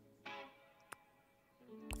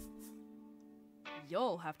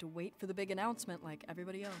 You'll have to wait for the big announcement like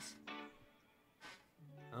everybody else.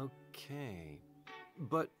 Okay.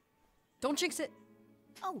 But Don't jinx it.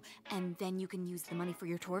 Oh, and then you can use the money for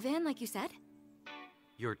your tour van, like you said.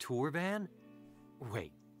 your tour van?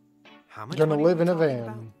 Wait. How much Gonna money live are in we a talking van.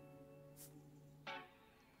 about?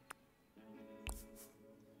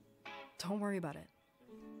 Don't worry about it.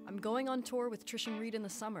 I'm going on tour with Trish and Reed in the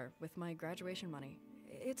summer with my graduation money.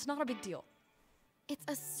 It's not a big deal. It's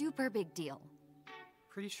a super big deal.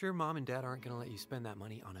 Pretty sure Mom and Dad aren't gonna let you spend that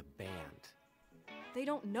money on a band. They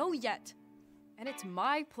don't know yet. And it's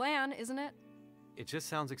my plan, isn't it? It just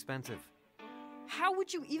sounds expensive. How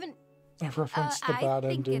would you even... I referenced the I bad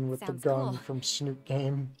think ending it with the sounds gun cool. from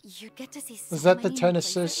Snootgamo. You get to see so Is that the many 10 new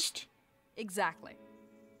places. assist? Exactly.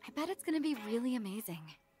 I bet it's gonna be really amazing.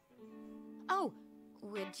 Oh,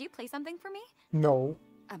 would you play something for me? No,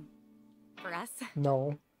 For us?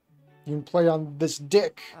 no. You can play on this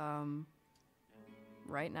dick.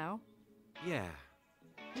 Right now? Yeah.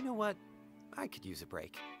 You know what? I could use a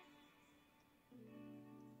break.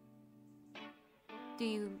 Do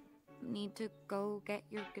you need to go get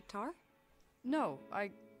your guitar? No,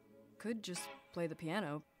 I could just play the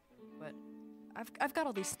piano, but I've got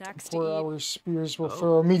all these snacks to 4 eat. hour spears will Oh,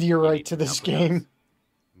 throw a you meteorite need to some this help with those. game.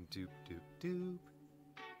 Doop, doop, doop.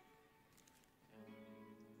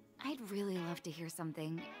 I'd really love to hear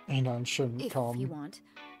something, Anon shouldn't if come. you want.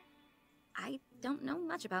 I don't know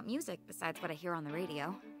much about music besides what I hear on the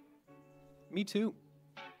radio. Me too.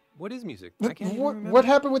 What is music? I What, can't even remember. what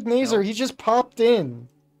happened with Nazer? No. He just popped in.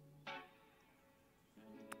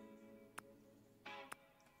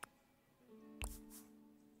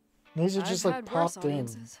 Nazer just I've like had worse popped in.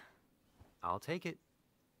 audiences. I'll take it.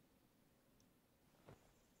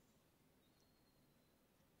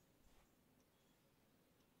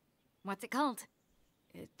 What's it called?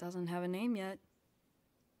 It doesn't have a name yet.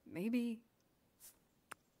 Maybe.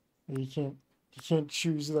 You can't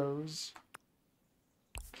choose those.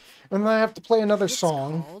 And then I have to play another It's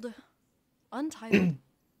song. called Untitled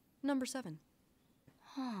Number 7.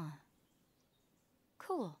 Huh.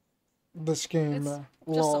 Cool. This game, It's just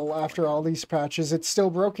lol, something after like all these patches, it's still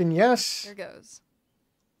broken, yes. Here goes.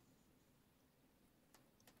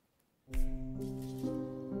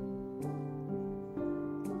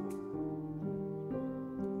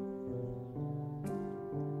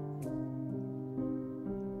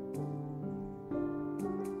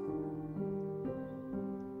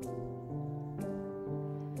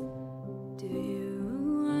 Do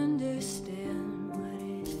you understand what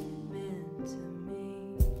it meant to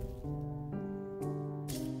me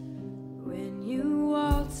when you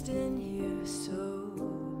waltzed in here so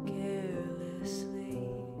carelessly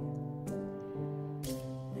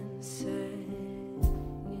and said,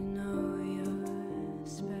 you know you're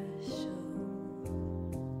special,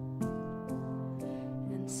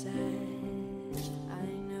 and said, I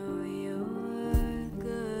know you're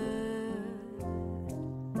good.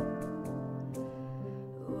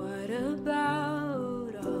 What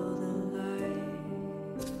about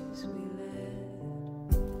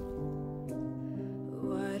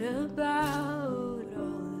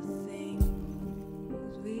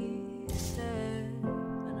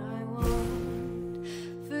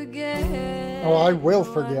I will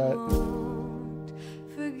forget.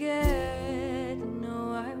 Forget,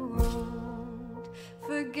 no, I won't.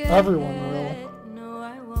 Forget, Everyone will. no,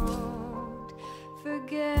 I won't.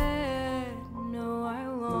 Forget, no, I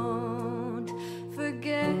won't.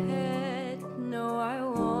 Forget, no, I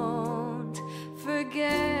won't.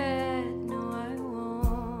 Forget, no, I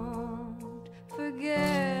won't.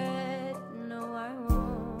 Forget, no, I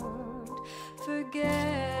won't.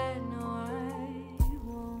 Forget, no, I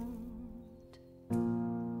won't.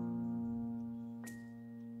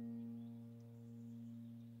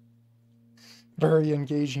 Very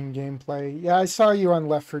engaging gameplay. Yeah, I saw you on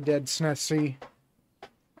Left 4 Dead, Snessie.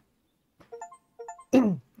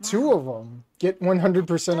 2 of them. Get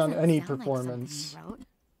 100% on any performance.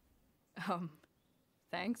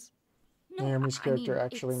 Thanks. Naomi's character it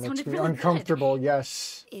actually makes sounded me really good. uncomfortable,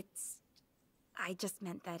 yes. I just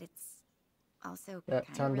meant that it's also Yeah,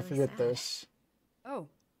 kinda time to really forget sad. this. Oh,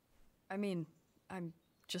 I mean, I'm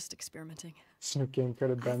just experimenting. Snoop Game could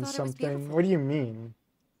have I been thought it was something. beautiful. What do you mean?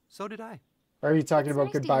 So did I. Or are you talking It's about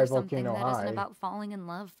nice to Goodbye hear something Volcano that isn't High? about falling in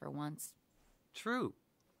love for once. True.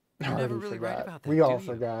 I You never already really write forgot. about that, We all do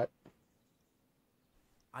you? forgot.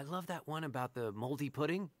 I love that one about the moldy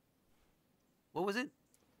pudding. What was it?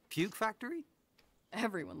 Puke Factory?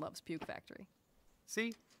 Everyone loves Puke Factory.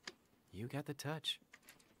 See? You got the touch.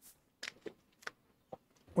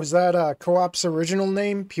 Was that Co-op's original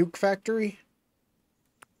name, Puke Factory?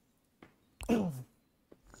 You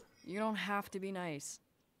don't have to be nice.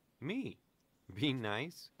 Me? Be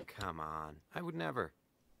nice? Come on. I would never.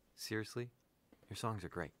 Seriously? Your songs are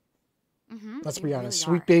great. Let's they be really honest.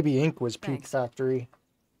 Sweet are. Baby Inc. was Puke Thanks. Factory.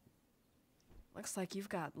 Looks like you've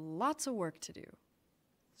got lots of work to do.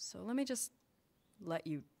 So let me just let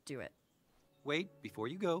you do it. Wait, before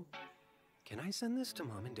you go. Can I send this to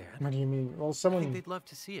Mom and Dad? What do you mean? Well, I someone... think they'd love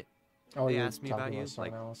to see it. Oh, They you're ask me talking about you,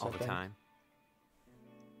 someone like, else, all I the think. time.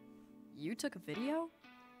 You took a video?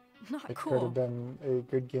 Not It could cool. have been a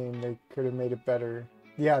good game. They could have made it better.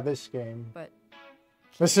 Yeah, this game. But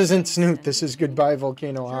This isn't Snoot. This is Goodbye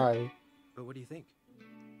Volcano High. But what do you think?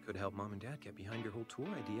 Could help Mom and Dad get behind your whole tour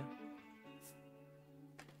idea.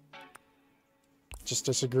 Just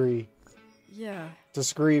disagree. yeah,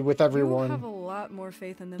 Disagree with you have a everyone. lot more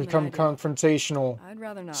faith in them Become than I do. confrontational. I'd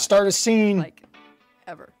rather not. Start a scene. Like,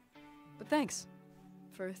 ever. But thanks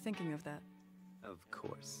for thinking of that. Of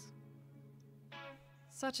course.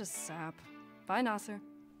 Such a sap. Bye, Nasser.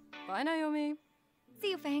 Bye, Naomi.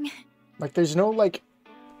 See you, Fang. Like, there's no, like,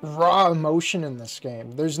 raw emotion in this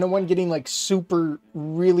game. There's no one getting, like, super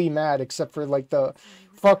really mad except for, like, the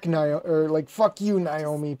fuck Naomi, or, like, fuck you,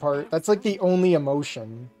 Naomi part. That's, like, the only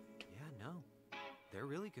emotion. Yeah, no. They're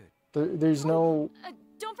really good. There's no...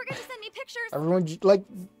 Don't forget to send me pictures. Everyone, like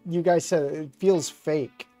you guys said, it feels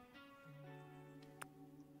fake.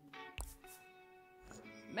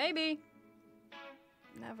 Maybe.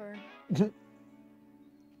 Never.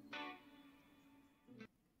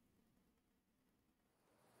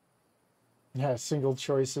 Yeah, single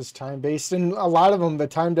choice is time-based, and a lot of them, the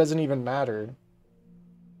time doesn't even matter.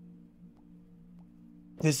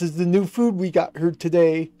 This is the new food we got her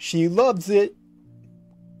today. She loves it.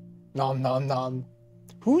 Nom nom nom.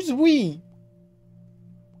 Who's we?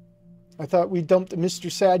 I thought we dumped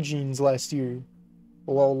Mr. Sad Jeans last year.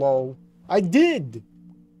 Lol lol. I did.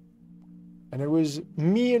 And it was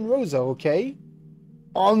me and Rosa, okay?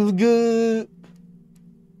 On good.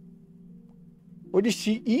 What is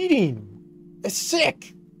she eating? It's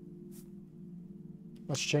sick.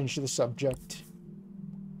 Let's change the subject.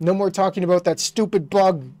 No more talking about that stupid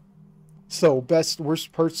bug. So, best,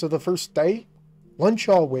 worst parts of the first day? Lunch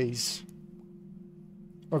always.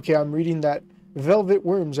 Okay, I'm reading that velvet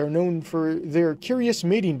worms are known for their curious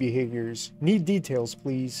mating behaviors. Need details,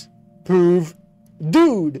 please. Prove.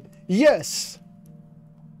 Dude, yes.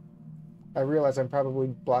 I realize I'm probably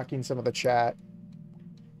blocking some of the chat.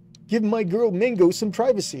 Give my girl Mango some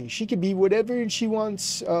privacy. She can be whatever she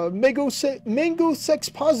wants. Mango sex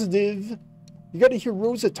positive. You gotta hear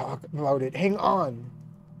Rosa talk about it. Hang on.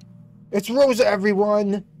 It's Rosa,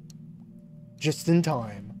 everyone. Just in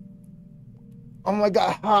time. Oh my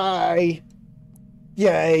god, hi.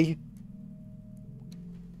 Yay.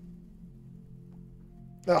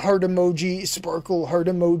 The heart emoji, sparkle heart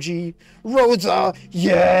emoji. Rosa,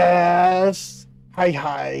 yes.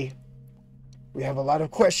 Hi. We have a lot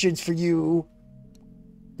of questions for you.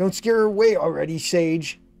 Don't scare her away already,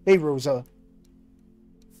 Sage. Hey, Rosa.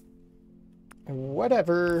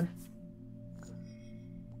 Whatever.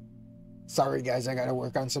 Sorry, guys, I gotta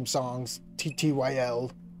work on some songs.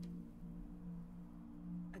 TTYL.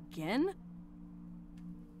 Again?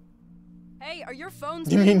 Hey, are your phones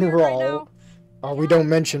You being mean weird right raw? now? Oh, we don't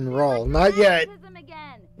mention Rawl. Not yet.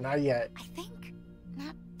 Again. Not yet. I think.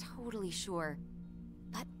 Not totally sure.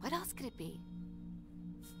 But what else could it be?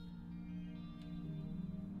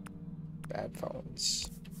 Bad phones.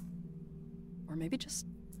 Or maybe just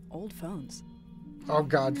old phones. Oh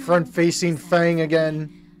god, front-facing Fang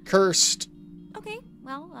again. Cursed. Okay,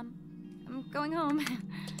 well, I'm going home.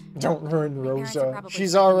 Don't ruin My parents are Rosa. probably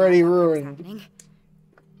She's freaking out already about what's ruined. happening.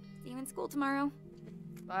 See you in school tomorrow.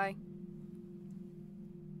 Bye.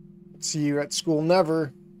 See you at school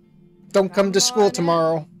never. Don't come to school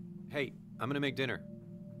tomorrow. Hey, I'm gonna make dinner.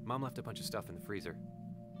 Mom left a bunch of stuff in the freezer.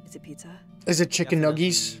 Is it pizza? Is it chicken Definitely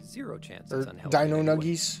nuggies? Zero chance Or it's unhealthy dino anyway.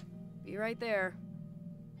 nuggies? Be right there.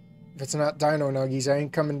 If it's not dino nuggies, I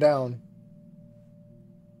ain't coming down.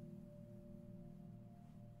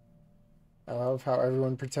 I love how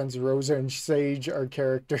everyone pretends Rosa and Sage are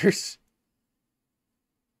characters.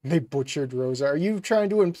 They butchered Rosa. Are you trying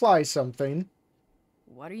to imply something?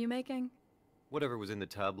 What are you making? Whatever was in the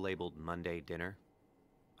tub labeled Monday dinner.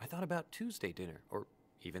 I thought about Tuesday dinner, or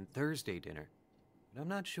even Thursday dinner. But I'm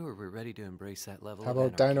not sure we're ready to embrace that level How of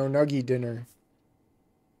about anarchy. Dino Nuggie dinner?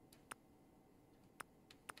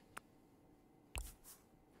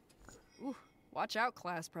 Ooh, watch out,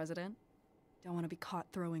 class president. Don't want to be caught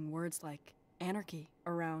throwing words like anarchy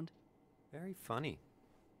around. Very funny.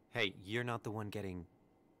 Hey, you're not the one getting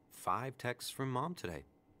 5 texts from Mom today.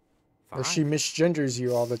 Or she misgenders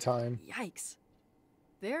you all the time. Yikes.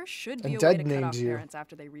 There should be And a way dead to cut names off you. parents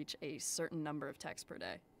after they reach a certain number of texts per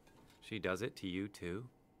day. She does it to you, too?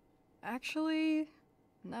 Actually,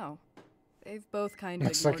 no. They've both kind of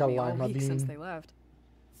Looks like ignored a me all lima week since bean. they left.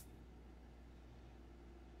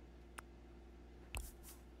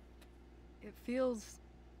 It feels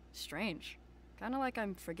strange. Kind of like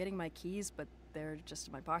I'm forgetting my keys, but they're just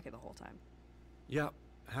in my pocket the whole time. Yep.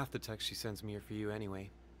 Half the texts she sends me are for you anyway.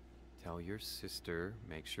 Tell your sister,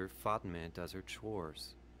 make sure Fatima does her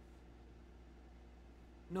chores.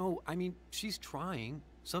 No, I mean, she's trying.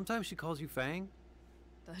 Sometimes she calls you Fang.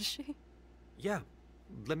 Does she? Yeah,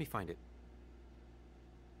 let me find it.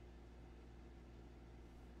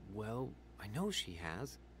 Well, I know she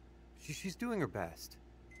has. She's doing her best.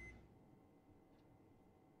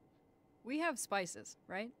 We have spices,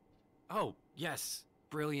 right? Oh, yes.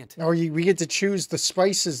 Brilliant. Oh, we get to choose the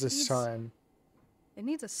spices this Needs- time. It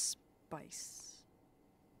needs a spice.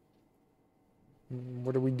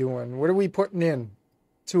 What are we doing? What are we putting in?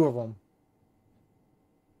 2 of them.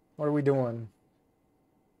 What are we doing?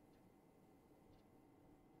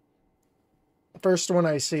 First one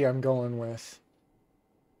I see, I'm going with.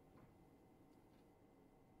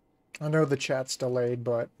 I know the chat's delayed,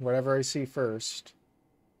 but whatever I see first.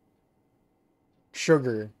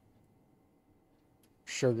 Sugar.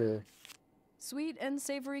 Sugar. Sweet and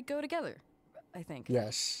savory go together, I think.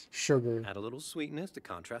 Yes, sugar. Add a little sweetness to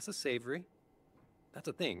contrast the savory. That's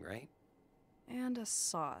a thing, right? And a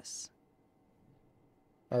sauce.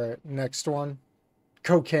 Alright, next one.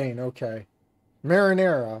 Cocaine, okay.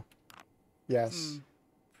 Marinara. Yes.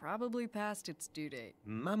 Probably past its due date.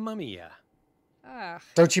 Mamma mia. Ah,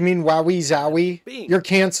 Don't you mean wowie zowie? Bing. You're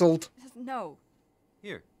canceled. no.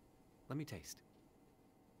 Here, let me taste.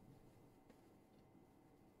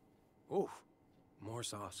 Oof, more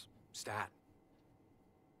sauce. Stat.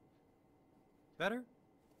 Better?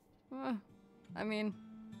 I mean,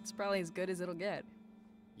 it's probably as good as it'll get.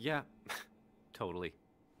 Yeah, totally.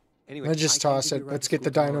 Anyway, Let's just I can't toss give it. you a ride Let's to get the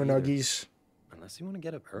school dino tomorrow either, nuggies. Unless you want to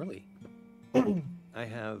get up early. I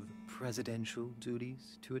have presidential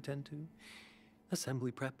duties to attend to.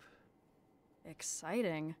 Assembly prep.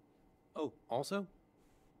 Exciting. Oh, also,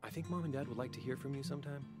 I think Mom and Dad would like to hear from you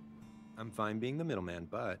sometime. I'm fine being the middleman,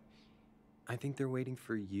 but I think they're waiting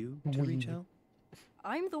for you to reach out.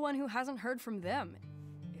 I'm the one who hasn't heard from them.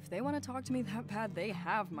 If they want to talk to me that bad, they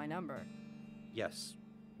have my number. Yes,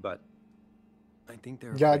 but I think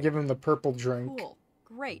they're You gotta afraid. give him the purple drink. Cool.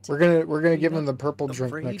 Great. We're gonna give Not him the purple drink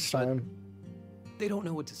afraid, next but time. They don't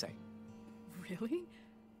know what to say. Really?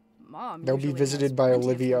 Mom They'll be usually visited has by plenty of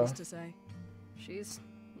Olivia. things to say. She's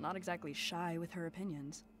not exactly shy with her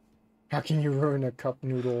opinions. How can you ruin a cup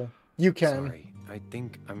noodle? You can. Sorry, I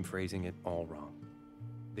think I'm phrasing it all wrong.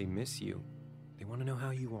 They miss you. They want to know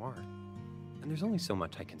how you are. And there's only so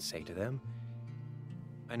much I can say to them.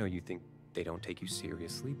 I know you think they don't take you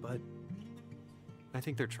seriously, but I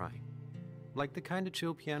think they're trying. Like the kind of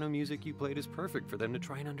chill piano music you played is perfect for them to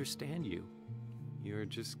try and understand you. You're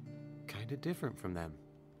just kind of different from them,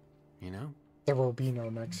 you know? There will be no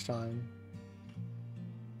next time.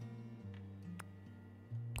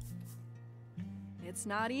 It's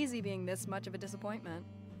not easy being this much of a disappointment.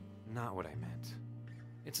 Not what I meant.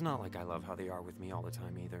 It's not like I love how they are with me all the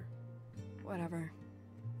time either. Whatever.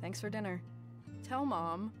 Thanks for dinner. Tell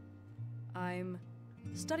Mom I'm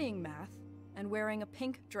studying math and wearing a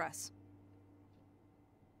pink dress.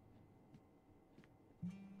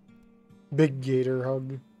 Big gator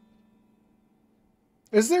hug.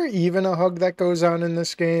 Is there even a hug that goes on in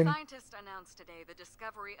this game? Scientists announced today the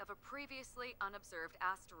discovery of a previously unobserved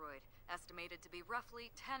asteroid, estimated to be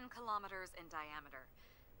roughly 10 kilometers in diameter.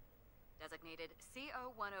 Designated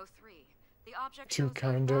CO-103, the object Two shows a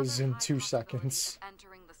kindas rather in high 2 possibility seconds. of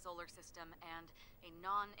entering the solar system and a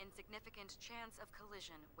non-insignificant chance of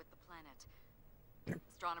collision with the planet.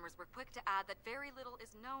 Astronomers were quick to add that very little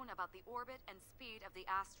is known about the orbit and speed of the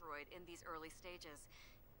asteroid in these early stages.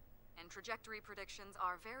 And trajectory predictions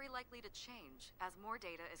are very likely to change as more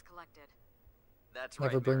data is collected. That's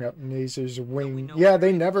Never right, bring Mary. up Naser's We wing. know Yeah, they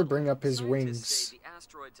very never little. bring up his Scientists wings. say the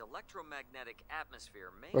asteroid's electromagnetic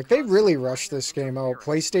atmosphere may Like, they cause really some rushed minor this game out. interference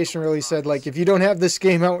with PlayStation really said, like, electronics. if you don't have this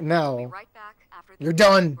game out We'll be now, right back after the you're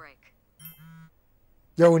commercial done. break.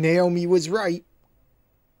 Yo, Naomi was right.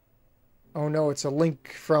 Oh no, it's a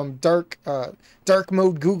link from dark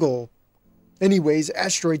mode Google. Anyways,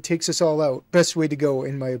 asteroid takes us all out. Best way to go,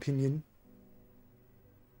 in my opinion.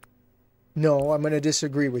 No, I'm gonna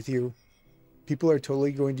disagree with you. People are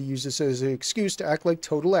totally going to use this as an excuse to act like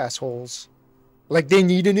total assholes. Like they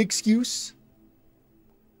need an excuse?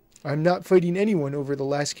 I'm not fighting anyone over the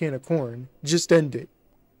last can of corn. Just end it.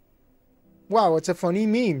 Wow, it's a funny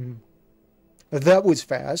meme. That was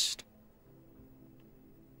fast.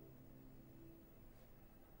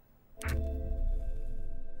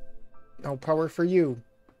 No power for you.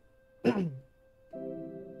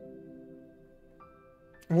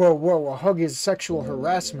 Whoa, a hug is sexual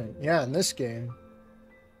harassment. Yeah, in this game.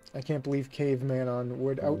 I can't believe Caveman on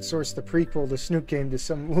would outsource the prequel to Snootgame to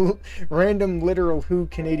some random literal Who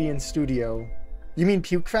Canadian studio. You mean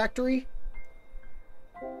Puke Factory?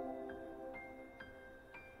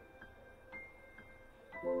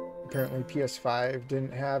 Apparently PS5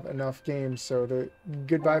 didn't have enough games, so the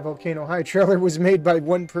Goodbye Volcano High trailer was made by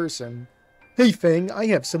one person. Hey Fang, I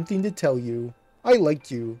have something to tell you. I like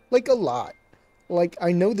you. Like a lot. Like,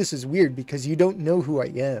 I know this is weird because you don't know who I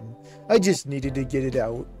am. I just needed to get it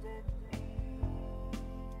out.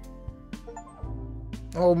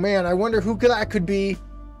 Oh man, I wonder who that could be.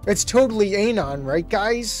 It's totally Anon, right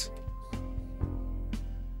guys?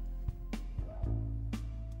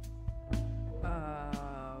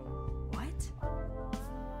 What?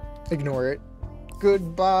 Ignore it.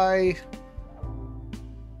 Goodbye.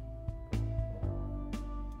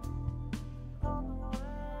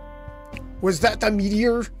 Was that the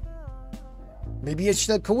meteor? Maybe it's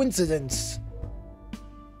a coincidence.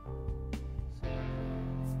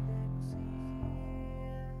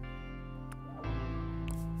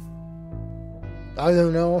 I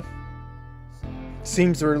don't know.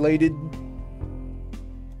 Seems related.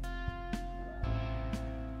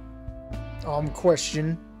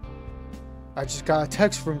 Question. I just got a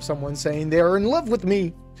text from someone saying they are in love with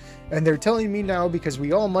me. And they're telling me now because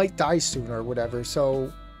we all might die soon or whatever,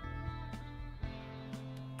 so...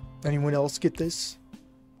 Anyone else get this?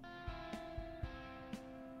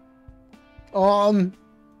 No!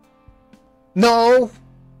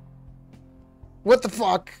 What the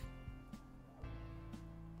fuck?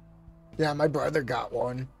 Yeah, my brother got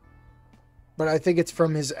one. But I think it's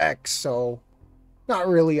from his ex, so... Not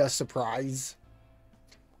really a surprise.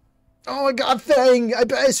 Oh my god, Fang! I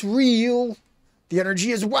bet it's real! The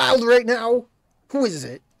energy is wild right now! Who is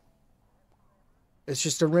it? It's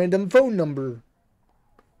just a random phone number.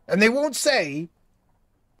 And they won't say.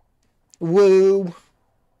 Woo.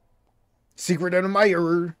 Secret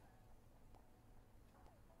admirer.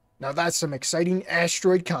 Now that's some exciting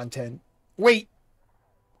asteroid content. Wait.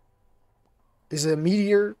 Is it a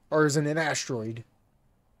meteor or is it an asteroid?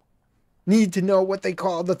 Need to know what they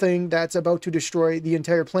call the thing that's about to destroy the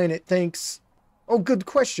entire planet. Thanks. Oh, good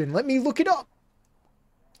question. Let me look it up.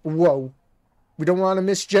 Whoa. We don't want to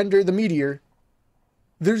misgender the meteor.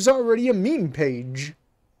 There's already a meme page.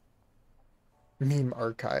 Meme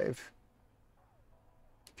archive.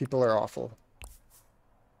 People are awful.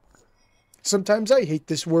 Sometimes I hate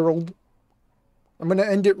this world. I'm gonna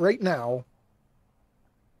end it right now.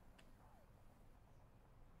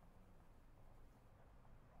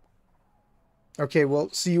 Okay, well,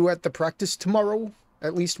 see you at the practice tomorrow.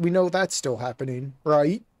 At least we know that's still happening,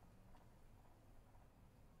 right?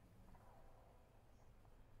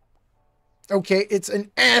 Okay, it's an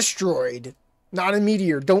asteroid, not a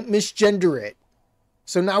meteor. Don't misgender it.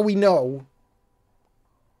 So now we know.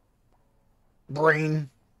 Brain.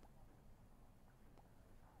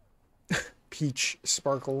 Peach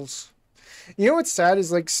sparkles. You know what's sad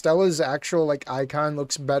is like Stella's actual like icon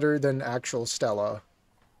looks better than actual Stella.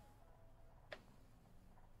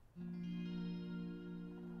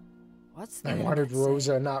 What's I the wanted internet say?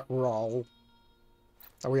 Rosa, not Rawl.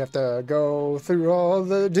 Oh, we have to go through all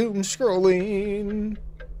the doom scrolling.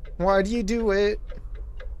 Why do you do it?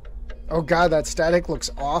 Oh god, that static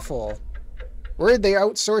looks awful. Where did they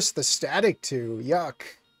outsource the static to? Yuck.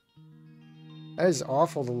 That is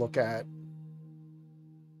awful to look at.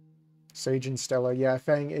 Sage and Stella. Yeah,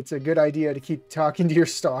 Fang, it's a good idea to keep talking to your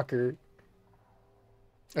stalker.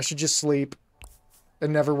 I should just sleep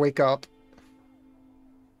and never wake up.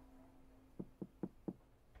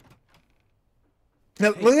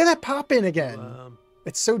 Now, Hey. look at that pop in again. Um,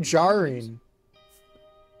 It's so jarring.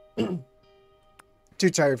 Too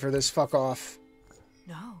tired for this. Fuck off.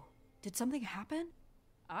 No. Did something happen?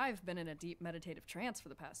 I've been in a deep meditative trance for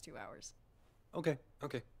the past 2 hours. okay.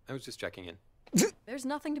 I was just checking in. There's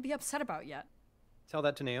nothing to be upset about yet. Tell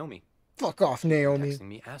that to Naomi. Fuck off, Naomi. Texting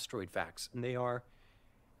me asteroid facts, and they are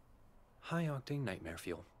high-octane nightmare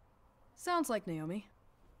fuel. Sounds like Naomi.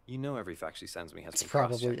 You know every fact she sends me has It's been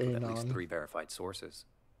probably cross-checked with at least Anon. 3 verified sources.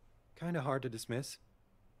 Kinda hard to dismiss.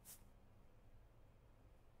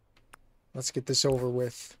 Let's get this over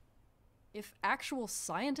with. If actual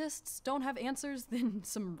scientists don't have answers, then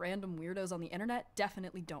some random weirdos on the internet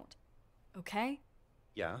definitely don't. Okay?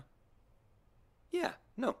 Yeah? Yeah,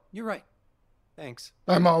 no, you're right. Thanks.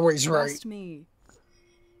 I'm always right. Trust me.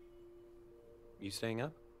 You staying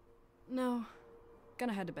up? No.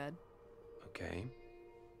 Gonna head to bed. Okay.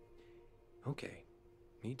 Okay.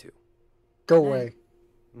 Me too. Go away.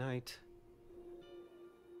 Night.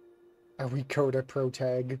 Are we Coda Pro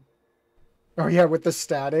Tag? Oh yeah, with the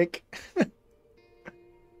static.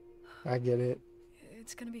 I get it.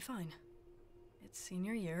 It's gonna be fine. It's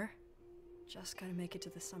senior year. Just gotta make it to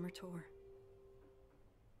the summer tour.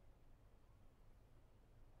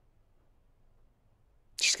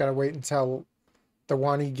 Just gotta wait until the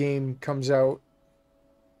Wani game comes out.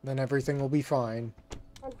 Then everything will be fine.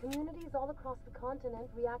 And communities all across the continent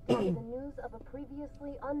reacted to the news of a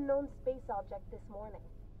previously unknown space object this morning.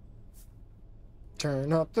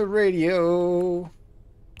 Turn up the radio.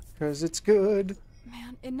 'Cause it's good.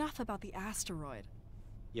 Man, enough about the asteroid.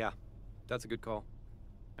 Yeah, that's a good call.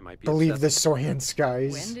 I might be Believe the obsessed. Soyan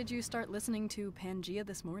skies. When did you start listening to Pangea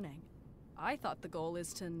this morning? I thought the goal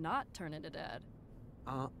is to not turn into dead.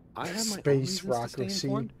 I have my own Space reasons to stay Rockosy.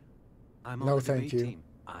 informed. I'm on No, the thank debate you. team.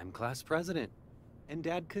 I'm class president. And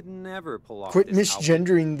Dad could never pull off Quit this outfit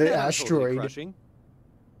misgendering the that I'm totally asteroid. crushing.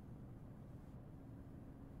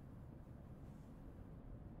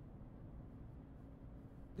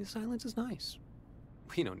 The silence is nice.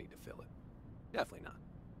 We don't need to fill it. Definitely not.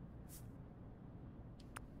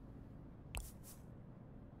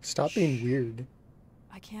 Stop being weird.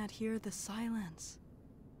 I can't hear the silence.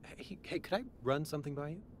 Hey, could I run something by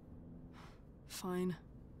you? Fine.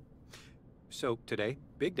 So today,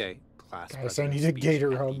 big day, class Guys, I president need a speech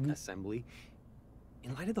gator at the hug. assembly.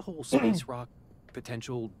 In light of the whole space rock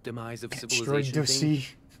potential demise of Asteroid civilization thing,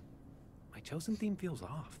 Dosey. my chosen theme feels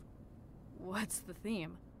off. What's the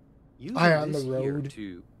theme? Using Eye on the this year road.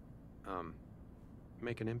 to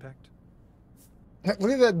make an impact.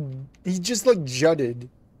 Look at that. He just like jutted.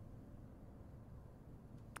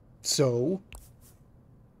 So?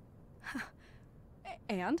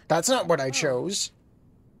 And? That's not what I chose.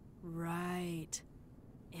 Right.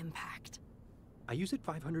 Impact. I used it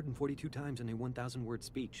 542 times in a 1,000-word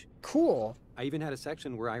speech. Cool. I even had a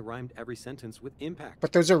section where I rhymed every sentence with impact.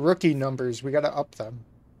 But those are rookie numbers. We gotta up them.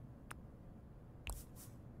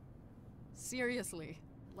 Seriously.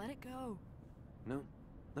 Let it go. No,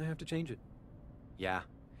 I have to change it. Yeah,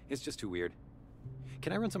 it's just too weird.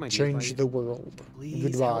 Can I run some ideas by Change you? the world.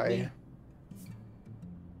 Please help me. Goodbye.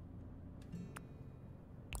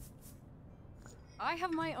 I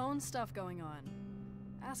have my own stuff going on.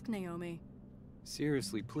 Ask Naomi.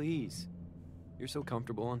 Seriously, please. You're so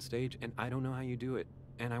comfortable on stage, and I don't know how you do it,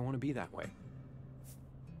 and I want to be that way.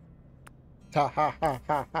 Ha ha ha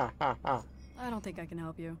ha ha ha ha. I don't think I can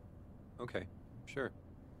help you. Okay, sure.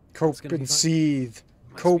 Cope gonna be and fine. seethe.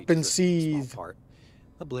 My Cope speech and is a small seethe. part.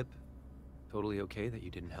 A blip. Totally okay that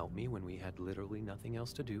you didn't help me when we had literally nothing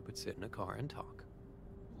else to do but sit in a car and talk.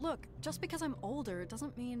 Look, just because I'm older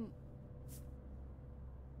doesn't mean...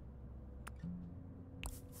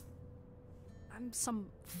 I'm some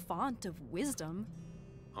font of wisdom.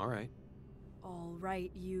 All right. All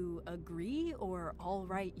right, you agree? Or all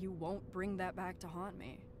right, you won't bring that back to haunt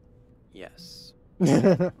me? Yes.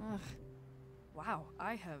 Ugh. Wow,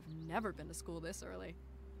 I have never been to school this early.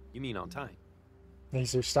 You mean on time?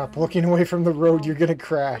 Nazer, stop looking away from the road. You're gonna Good luck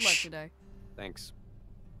crash. today. Thanks.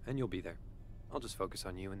 and you'll be there. I'll just focus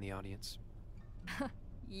on you in the audience.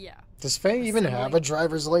 Yeah. Does Fang even have a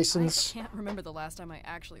driver's license? I can't remember the last time I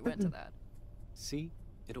actually went to that. See?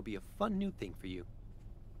 It'll be a fun new thing for you.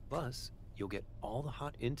 Plus, you'll get all the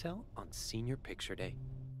hot intel on senior picture day.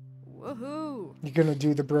 Woohoo! You're gonna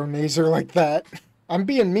do the bronazer like that? I'm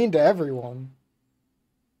being mean to everyone.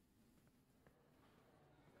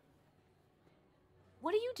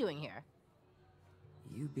 What are you doing here?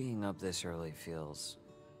 You being up this early feels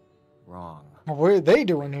wrong. What are they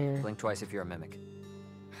doing here? Blink twice if you're a mimic.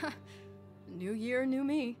 New year, new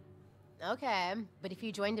me. Okay, but if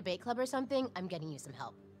you join debate club or something, I'm getting you some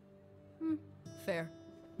help. Fair.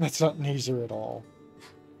 That's not Nazer at all.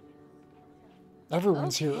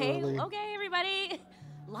 Everyone's here early. Okay, everybody.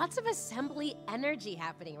 Lots of assembly energy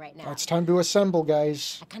happening right now. It's time to assemble,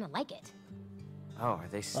 guys. I kind of like it. Oh, are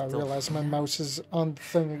they still... I realize my mouse is on the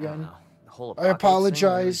thing again. The whole I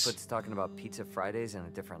apologize. Puts talking about Pizza Fridays in a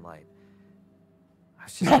different light. I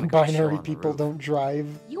was just gonna go chill Non-binary on the people roof. don't drive.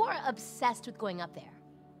 You are obsessed with going up there.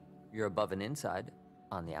 You're above and inside,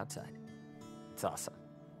 on the outside. It's awesome.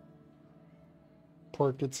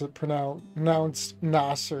 Pork gets it pronounced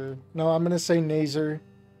Nasser. No, I'm gonna say Nazer.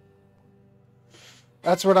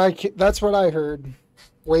 That's what I heard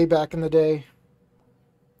way back in the day.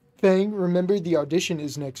 Thing, remember the audition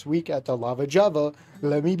is next week at the Lava Java.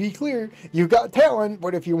 Let me be clear, you got talent,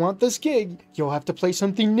 but if you want this gig, you'll have to play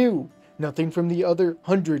something new. Nothing from the other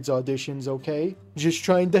hundreds auditions, okay? Just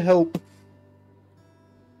trying to help.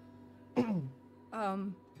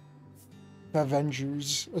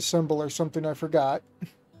 Avengers Assemble or something, I forgot.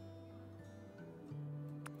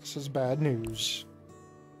 This is bad news.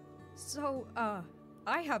 So,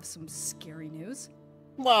 I have some scary news.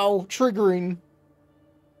 Wow, triggering.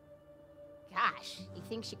 Gosh, you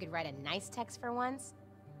think she could write a nice text for once?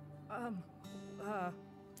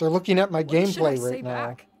 They're looking at my What should I gameplay say right now.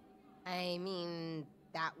 back? I mean,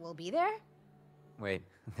 that will be there? Wait,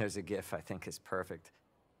 there's a GIF I think is perfect.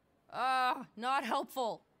 Not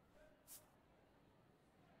helpful.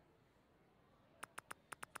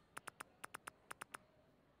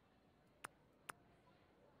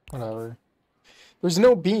 Whatever. There's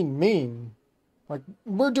no being mean. Like,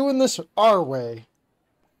 we're doing this our way.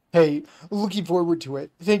 Hey, looking forward to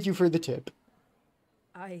it. Thank you for the tip.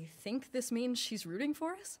 I think this means she's rooting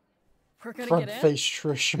for us? We're gonna Front get in? face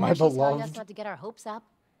Trish, my She's telling us beloved. not to get our hopes up.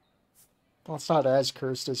 Well, it's not as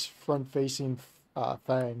cursed as front-facing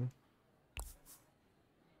Fang.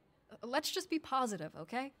 Let's just be positive,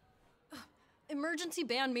 okay? Emergency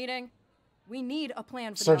band meeting. We need a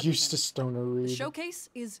plan for So the used to audition. Stoner The Reed. showcase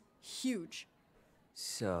is huge.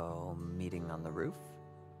 So, meeting on the roof?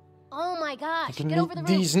 Oh my I gosh, can get over the meet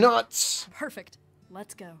roof. these nuts. Perfect.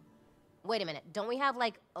 Let's go. Wait a minute, don't we have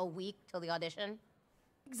like a week till the audition?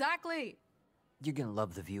 Exactly. You're gonna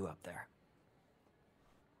love the view up there.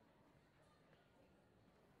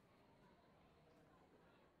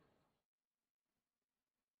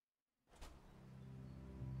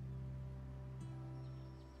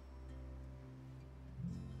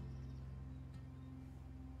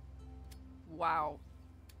 Wow.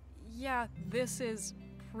 Yeah, this is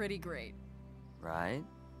pretty great. Right?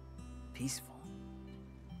 Peaceful.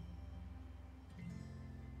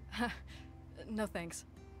 No thanks.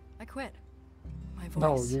 I quit. My voice.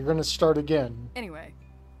 No, you're gonna start again. Anyway,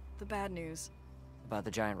 the bad news. About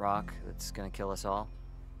the giant rock that's gonna kill us all?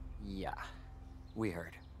 Yeah, we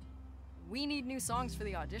heard. We need new songs for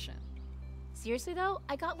the audition. Seriously though,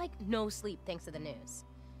 I got like no sleep thanks to the news.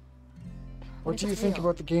 What do you think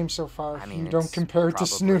about the game so far? I If mean, you don't it's compare it to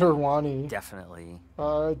probably Snooterwani. Definitely.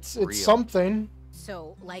 It's real. something.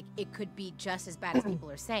 So, like, it could be just as bad as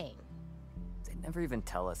people are saying. They'd never even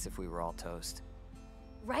tell us if we were all toast.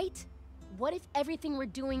 Right? What if everything we're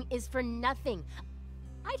doing is for nothing?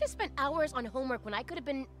 I just spent hours on homework when I could have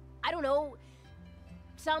been, I don't know,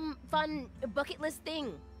 some fun bucket list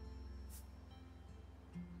thing.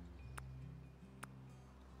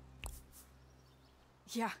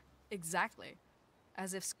 Yeah, exactly.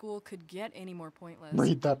 As if school could get any more pointless.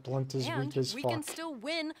 Read that blunt is and weak as we fuck. can still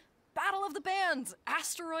win Battle of the Bands,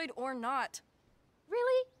 asteroid or not.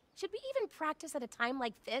 Really? Should we even practice at a time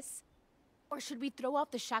like this? Or should we throw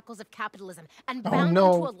off the shackles of capitalism and bound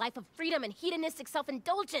no. into a life of freedom and hedonistic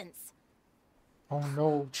self-indulgence? Oh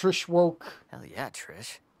no, Trish woke. Hell yeah,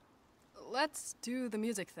 Trish. Let's do the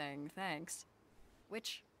music thing, thanks.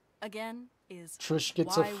 Which, again, is Trish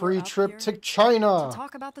gets why a we're free up trip here to China. to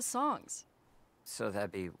talk about the songs. So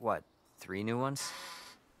that'd be, what, 3 new ones?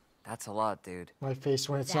 That's a lot, dude. My face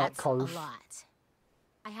when it's That's not Carf. a lot.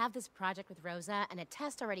 I have this project with Rosa and a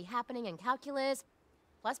test already happening in calculus,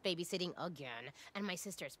 plus babysitting again, and my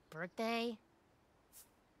sister's birthday.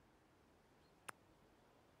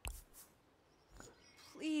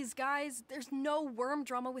 Please, guys, there's no worm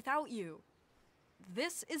drama without you.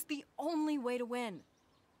 This is the only way to win.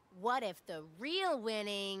 What if the real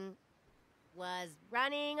winning was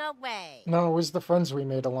running away? No, it was the friends we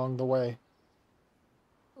made along the way.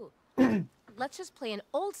 Ooh. Let's just play an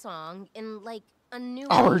old song in, like, a new...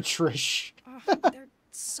 Our Trish. They're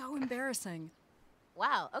so embarrassing.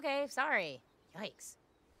 Wow, okay, sorry. Yikes.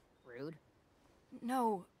 Rude.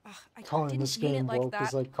 No, I Calling didn't this mean game it like woke that.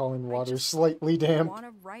 is like calling water just slightly damp. I want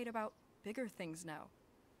to write about bigger things now.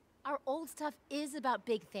 Our old stuff is about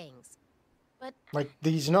big things. But Like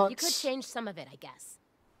these nuts. you could change some of it, I guess.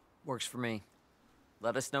 Works for me.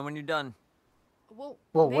 Let us know when you're done. Well,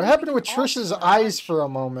 Whoa, maybe what we happened can with all Trish's sit on eyes lunch. for a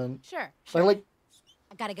moment? Sure. They like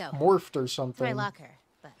I gotta go. morphed or To something. my locker,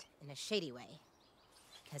 but in a shady way.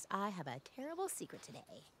 Because I have a terrible secret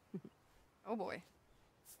today. Oh boy.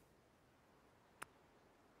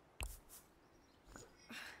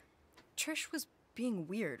 Trish was being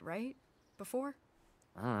weird, right? Before?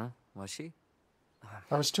 I don't know. Was she?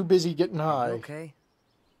 I was too busy getting You high. okay?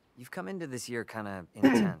 You've come into this year kind of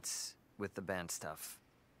intense with the band stuff.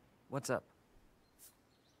 What's up?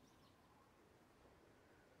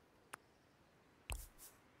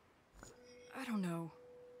 I don't know.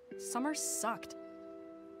 Summer sucked.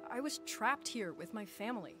 I was trapped here with my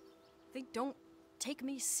family. They don't take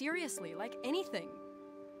me seriously like anything.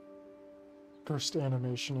 First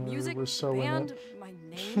animation era, Music, we're so band, in it. my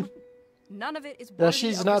name. None of it is Yeah, worthy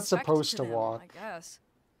she's of not respect supposed to them, walk. I guess.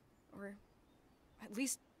 Or at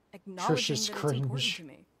least acknowledging is that it's important cringe. to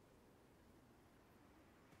me.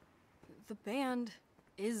 The band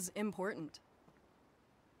is important.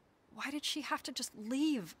 Why did she have to just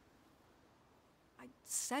leave? I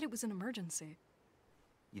said it was an emergency.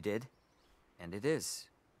 You did? And it is.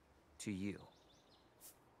 To you.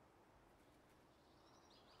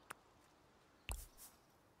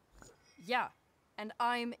 Yeah, and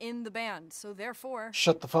I'm in the band, so therefore...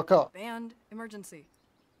 Shut the fuck up. Band emergency.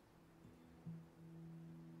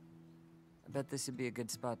 I bet this would be a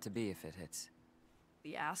good spot to be if it hits.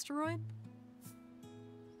 The asteroid?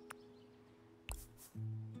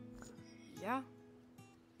 Yeah.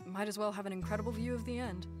 Might as well have an incredible view of the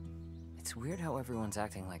end. It's weird how everyone's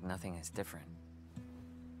acting like nothing is different.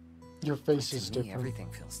 Your face To is me, different.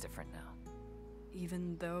 everything feels different now.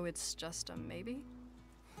 Even though it's just a maybe?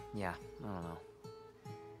 Yeah, I don't know.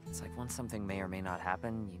 It's like once something may or may not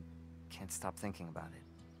happen, you can't stop thinking about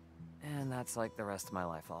it. And that's like the rest of my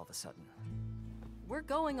life all of a sudden. We're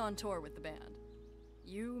going on tour with the band.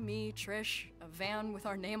 You, me, Trish, a van with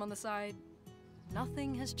our name on the side.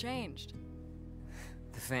 Nothing has changed.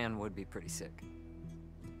 The fan would be pretty sick.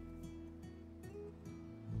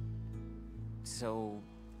 So,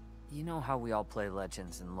 you know how we all play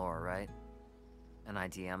Legends and Lore, right? An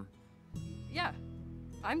ITM? Yeah.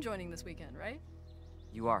 I'm joining this weekend, right?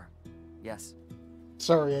 You are. Yes.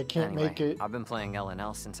 Sorry, I can't Anyway, make it. I've been playing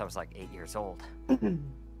LNL since I was like 8 years old.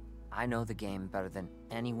 I know the game better than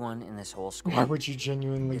anyone in this whole school. Why would you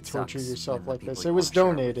genuinely It torture sucks yourself when the like people this? you It was wanna share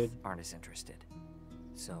with donated. Aren't as interested.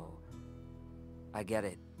 So, I get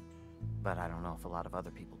it, but I don't know if a lot of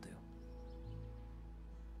other people do.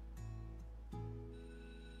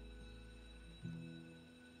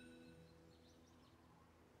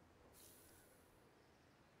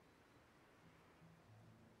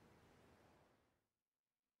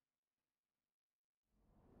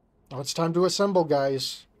 Oh, it's time to assemble,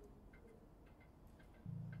 guys.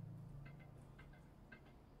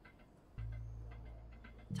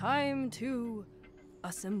 Time to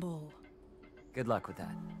assemble. Good luck with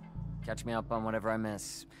that. Catch me up on whatever I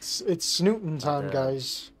miss. It's snootin' time, The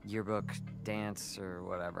guys. Yearbook, dance, or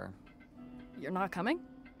whatever. You're not coming?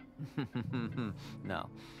 No.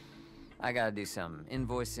 I gotta do some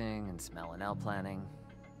invoicing and some L&L planning.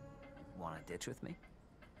 Wanna ditch with me?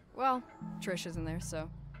 Well, Trish isn't there, so...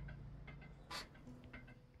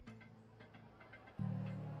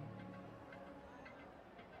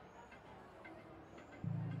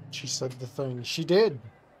 She said the thing. She did.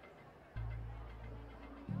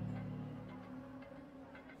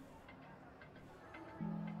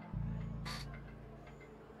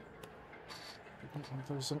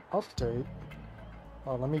 There's an update.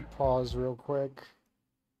 Oh, let me pause real quick.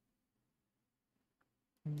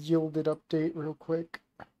 Yielded update real quick.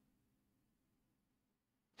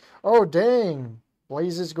 Oh, dang.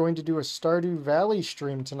 Blaze is going to do a Stardew Valley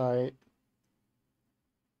stream tonight.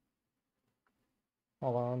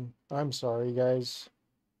 Hold on. I'm sorry, guys.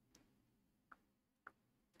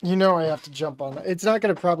 You know I have to jump on that. It's not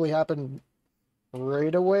going to probably happen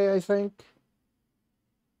right away, I think.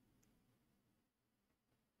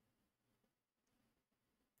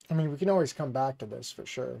 I mean, we can always come back to this for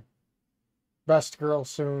sure. Best girl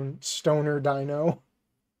soon. Stoner Dino.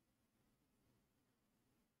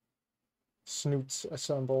 Snoots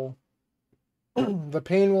assemble. The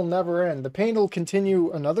pain will never end. The pain will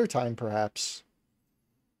continue another time, perhaps.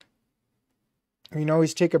 You can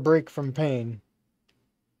always take a break from pain.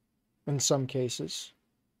 In some cases.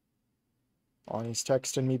 Oh, and he's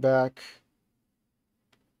texting me back.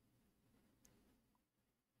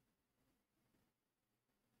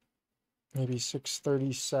 Maybe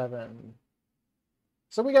 6:37.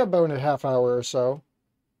 So we got about a half hour or so.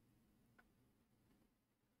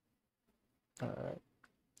 Alright.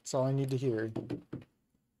 That's all I need to hear.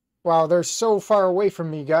 Wow, they're so far away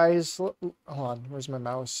from me, guys. Hold on, where's my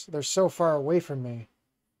mouse? They're so far away from me.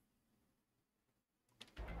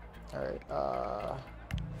 Alright,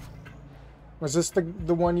 was this the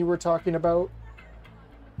one you were talking about?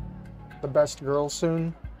 The best girl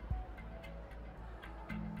soon?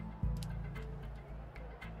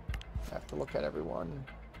 I have to look at everyone.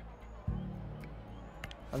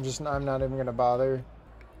 I'm not even gonna bother.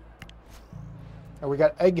 Oh, we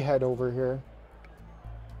got Egghead over here.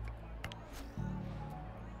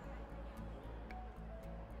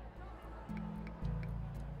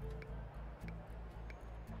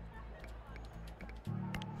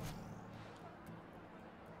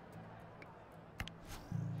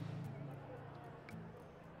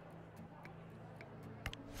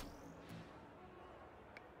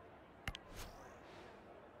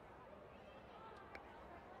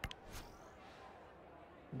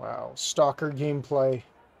 Wow, stalker gameplay.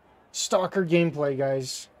 Stalker gameplay,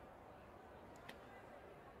 guys.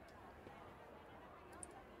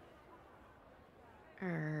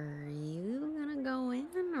 Are you gonna go in,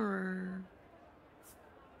 or...?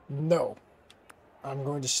 No. I'm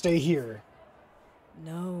going to stay here.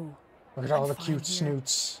 No. Look at all the cute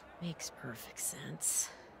snoots. Makes perfect sense.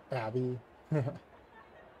 Abby.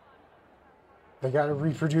 They gotta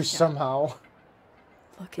reproduce somehow.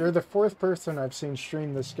 You're the fourth person I've seen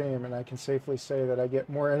stream this game, and I can safely say that I get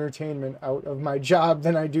more entertainment out of my job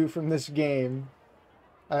than I do from this game.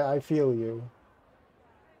 I feel you.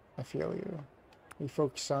 I feel you. We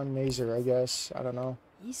focus on Mazer, I guess. I don't know.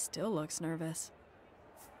 He still looks nervous.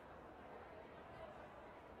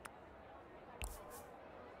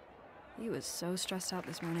 He was so stressed out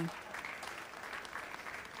this morning.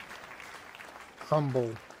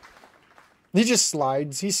 Crumble. He just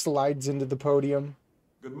slides. He slides into the podium.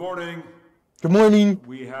 Good morning. Good morning.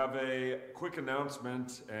 We have a quick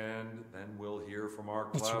announcement, and then we'll hear from our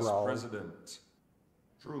It's class Raul. president.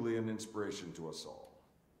 Truly an inspiration to us all.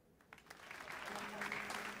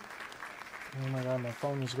 Oh my god, my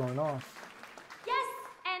phone is going off. Yes,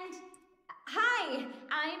 and hi,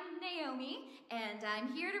 I'm Naomi, and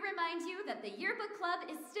I'm here to remind you that the yearbook club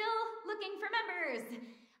is still looking for members.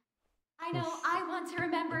 I know I want to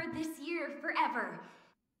remember this year forever.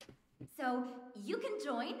 So you can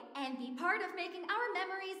join and be part of making our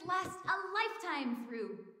memories last a lifetime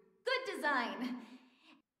through good design.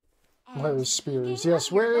 Where is Spears?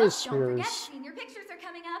 Yes, where is Don't forget, Spears? senior pictures are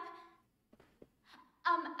coming up.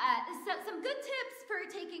 So some good tips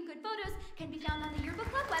for taking good photos can be found on the yearbook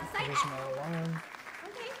club website. There's my alarm.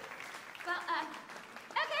 Okay. Well,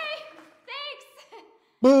 okay. Thanks.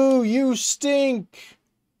 Boo, you stink!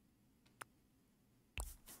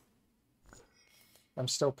 I'm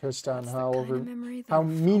still pissed on how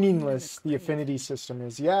meaningless the affinity system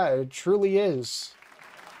is. Yeah, it truly is.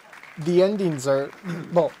 The endings are,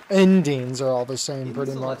 well, endings are all the same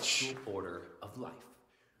pretty much. Order of life.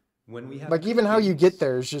 When we have Like even how you get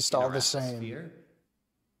there is just all the same.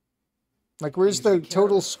 Like where's the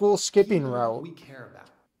total school skipping route? We care about.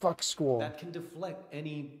 Fuck school. That can deflect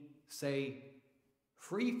any, say,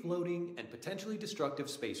 free-floating and potentially destructive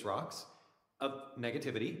space rocks of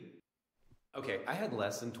negativity. Okay, I had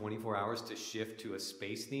less than 24 hours to shift to a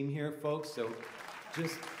space theme here, folks, so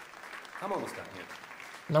I'm almost done here.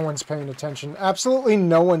 No one's paying attention. Absolutely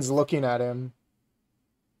no one's looking at him.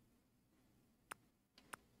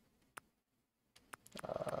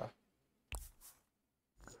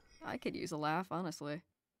 I could use a laugh, honestly.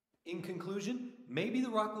 In conclusion, maybe the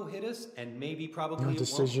rock will hit us, and maybe probably No it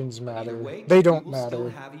decisions won't. Either matter. way, They don't we will still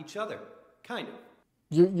matter. have each other. Kind of.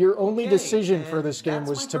 Your only Okay, decision for this game and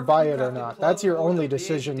was that's to my buy it or perfectly not. crafted That's your plug for only the big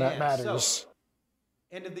decision that dance. matters. So,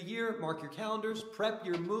 end of the year, mark your calendars, prep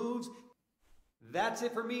your moves. That's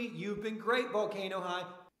it for me. You've been great, Volcano High.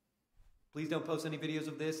 Please don't post any videos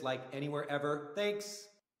of this, like, anywhere ever. Thanks.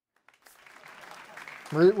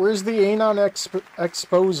 Where's the Anon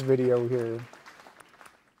Expose video here?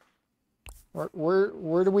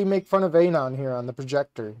 Where do we make fun of Anon here on the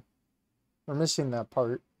projector? We're missing that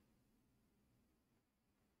part.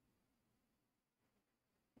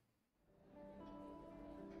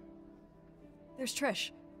 There's Trish.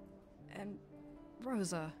 And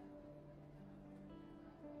Rosa.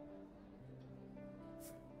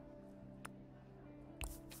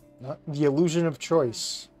 The illusion of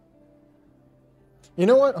choice. You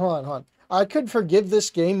know what? Hold on. I could forgive this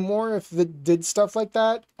game more if it did stuff like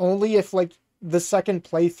that. Only if, like, the second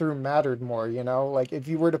playthrough mattered more, you know? Like, if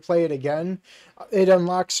you were to play it again, it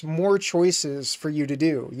unlocks more choices for you to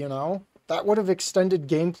do, you know? That would have extended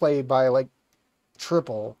gameplay by, like,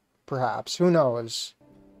 triple, perhaps. Who knows?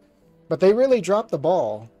 But they really dropped the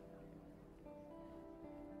ball.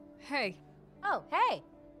 Hey. Oh, hey.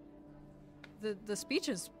 The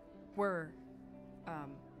speeches were,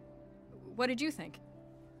 what did you think?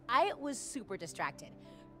 I was super distracted.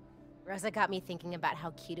 Rosa got me thinking about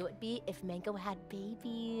how cute it would be if Mango had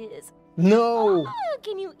babies. No! Oh,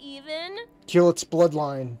 can you even? Kill its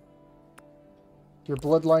bloodline. Your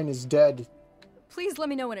bloodline is dead. Please let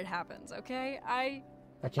me know when it happens, okay? I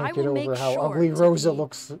can't will get make over how sure ugly to Rosa be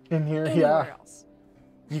looks in here. anywhere Yeah. else.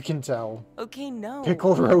 You can tell. Okay, no.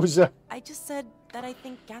 Pickle Rosa. I just said that I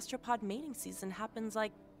think gastropod mating season happens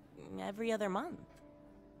like every other month.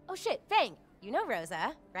 Oh shit, Fang, you know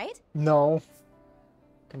Rosa, right? No.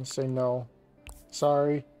 Gonna say no.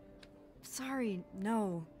 Sorry. Sorry,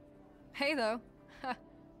 no. Hey, though.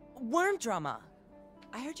 Worm drama.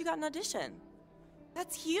 I heard you got an audition.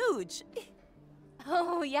 That's huge.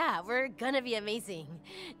 Oh yeah, we're gonna be amazing.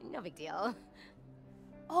 No big deal.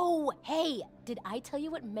 Oh, hey, did I tell you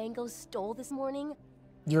what Mango stole this morning?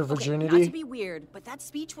 Your Okay, virginity? not to be weird, but that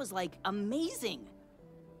speech was, like, amazing.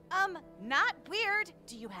 Not weird.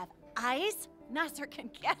 Do you have eyes? Nasser can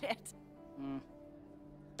get it.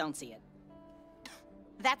 Don't see it.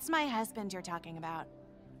 That's my husband you're talking about.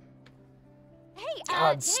 Hey,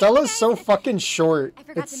 God, Stella's so fucking short. I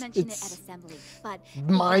forgot to mention it at assembly, but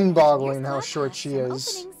mind-boggling how short she is.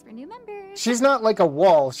 openings for new members. She's not like a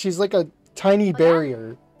wall. She's like a tiny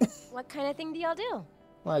barrier. What kind of thing do y'all do?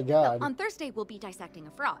 My God. On Thursday, we'll be dissecting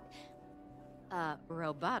a frog. A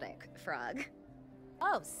robotic frog.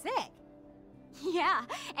 Oh, sick. Yeah,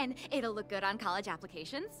 and it'll look good on college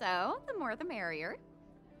applications, so the more the merrier.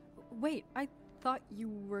 Wait, I thought you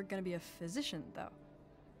were gonna be a physician, though.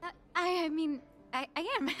 I mean, I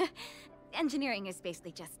am. Engineering is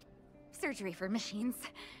basically just surgery for machines.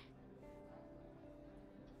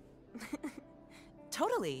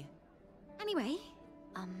 Totally. Anyway,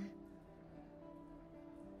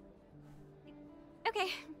 okay,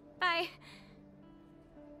 bye.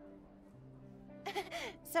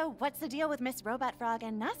 So what's the deal with Miss Robot Frog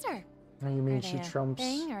and Nasser? Oh, you mean Are she they a trumps?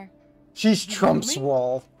 thing, or? She's Trump's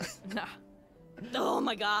wall. Nah. Oh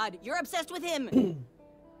my God, you're obsessed with him.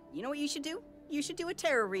 You know what you should do? You should do a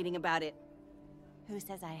tarot reading about it. Who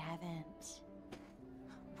says I haven't?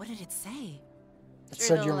 What did it say? It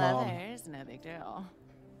said your mom. Lovers, no big deal.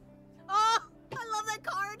 Oh, I love that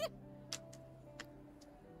card.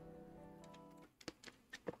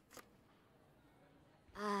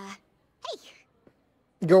 Hey.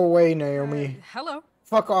 Go away, Naomi. Hello.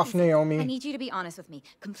 Fuck off, I Naomi. need you to be honest with me.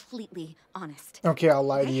 Completely honest. Okay, I'll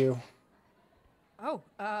lie to you. Oh,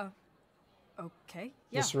 okay.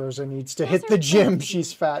 Yeah. Miss Rosa needs to hit the gym.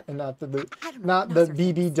 She's fat and not the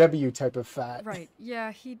BBW type of fat. Right.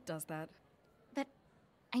 Yeah, he does that. But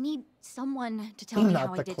I need someone to tell me Not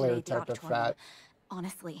how the I did Claire today at the type of auditorium. fat.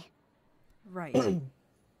 Honestly. Right.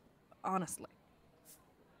 Honestly.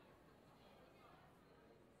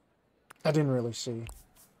 I didn't really see.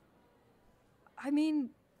 I mean,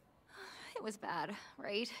 it was bad,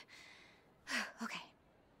 right? Okay,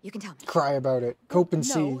 you can tell me. Cry about it. Cope and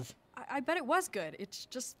no, seethe. I bet it was good. It's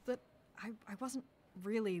just that I wasn't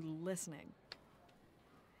really listening.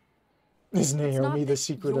 Is Naomi the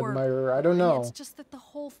secret admirer? I don't know. It's just that the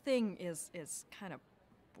whole thing is kind of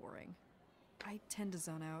boring. I tend to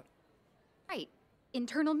zone out. Right.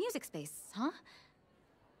 Internal music space, huh?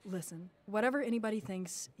 Listen, whatever anybody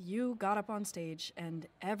thinks, you got up on stage and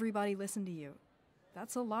everybody listened to you.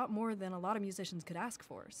 That's a lot more than a lot of musicians could ask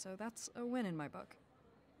for, so that's a win in my book.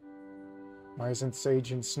 Why isn't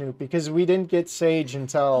Sage and Snoop? Because we didn't get Sage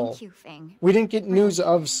until... Thank you, Fang. We didn't get news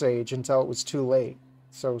of Sage until it was too late.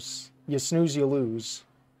 So you snooze, you lose.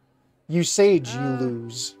 You Sage, you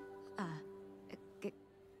lose.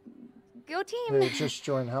 Go team! Hey, just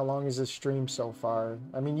join. How long is this stream so far?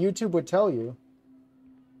 I mean, YouTube would tell you.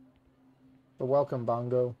 But welcome,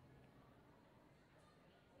 Bongo.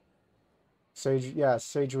 Sage, yeah,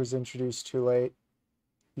 Sage was introduced too late.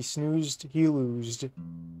 He snoozed, he loosed.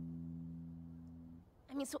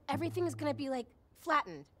 I mean, so everything's gonna be like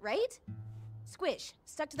flattened, right? Squish,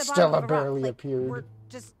 stuck to the Stella bottom of a rock, barely like appeared. we're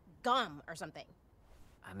just gum or something.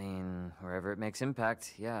 I mean, wherever it makes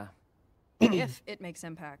impact, yeah. If it makes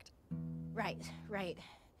impact. Right.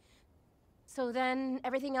 So then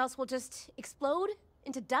everything else will just explode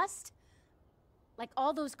into dust? Like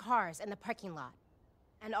all those cars in the parking lot.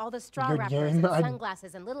 And all the straw Good wrappers game. and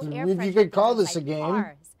sunglasses and little air If you fresheners could call this a inside game.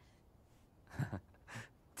 cars.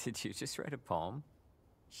 Did you just write a poem?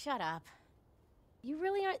 Shut up. You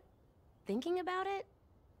really aren't thinking about it?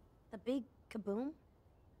 The big kaboom?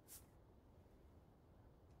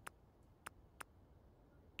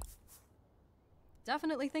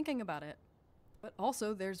 Definitely thinking about it. But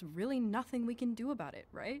also, there's really nothing we can do about it,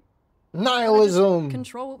 right? Nihilism. Just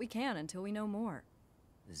control what we can until we know more.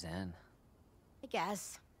 Zen. I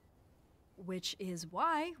guess. Which is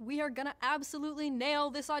why we are gonna absolutely nail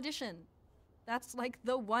this audition. That's like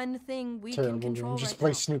the one thing we Terrible can control game. Just right play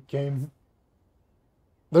now. Snootgame.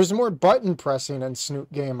 There's more button pressing in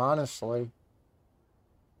Snootgame, honestly.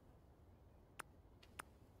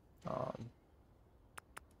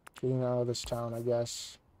 Getting out of this town, I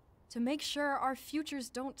guess. To make sure our futures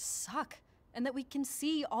don't suck, and that we can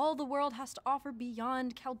see all the world has to offer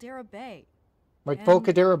beyond Caldera Bay. Like And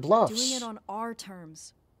Volcano Bluffs. doing it on our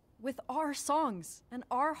terms, with our songs and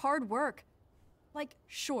our hard work. Like,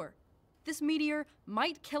 sure, this meteor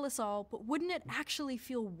might kill us all, but wouldn't it actually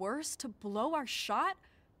feel worse to blow our shot?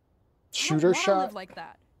 Shooter I don't wanna shot. live like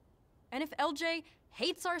that. And if LJ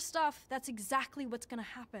hates our stuff, that's exactly what's gonna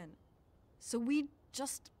happen. So we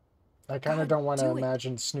just I kind of don't want to do it.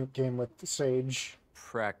 imagine Snootgame with the Sage.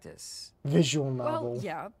 Practice. Visual novel. Well,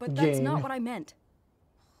 yeah, but that's game. not what I meant.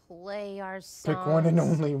 Play our songs. Pick one and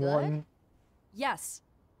only good? one. Yes,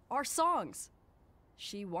 our songs.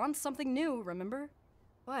 She wants something new, remember?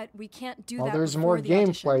 But we can't do Well, that. there's before more the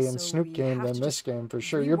gameplay audition, in so we Snootgame have than to this just game for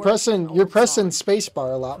sure. rework You're an pressing old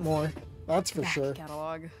spacebar a lot more. That's for Back sure.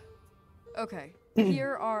 catalog. Okay,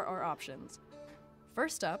 here are our options.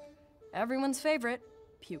 First up, everyone's favorite,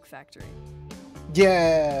 Puke Factory.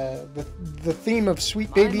 Yeah, the theme of Sweet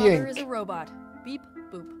My Baby mother is Inc. a robot. Beep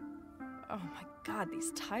boop. Oh my god,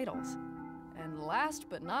 these titles. And last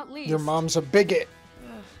but not least, Your mom's a bigot.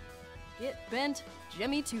 ugh, Get Bent,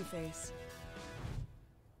 Jimmy Two-Face.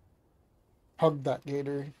 Hug that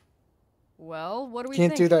gator. Well, what do we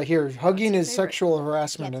Can't think? do that here. Hugging your is favorite? sexual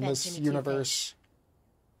harassment Get in Bent, this Jimmy Two-Face. universe.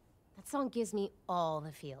 That song gives me all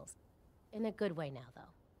the feels. In a good way now, though.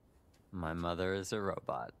 My mother is a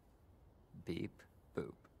robot. Beep,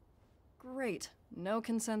 boop. Great. No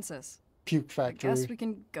consensus. Puke I Factory. guess we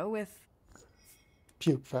can go with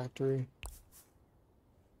Puke Factory.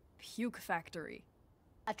 Puke Factory.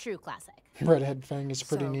 A true classic. Redhead Fang is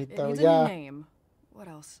pretty So, neat it though. needs a Yeah, new name. What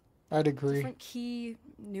else? I'd agree. Different key,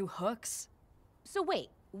 new hooks. So wait,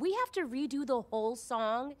 we have to redo the whole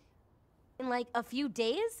song in like a few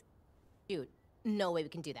days? Dude, no way we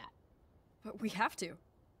can do that. But we have to.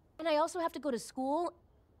 And I also have to go to school.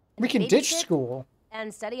 We can ditch babysit school.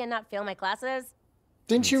 And study and not fail my classes.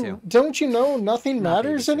 Didn't Me you? too. Don't you know nothing Not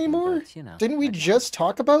matters babysitting, anymore? but, you know, Didn't we I guess. just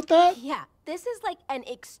talk about that? Yeah, this is like an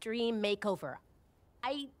extreme makeover.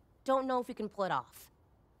 I don't know if we can pull it off.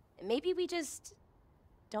 Maybe we just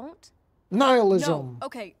don't? Nihilism. No,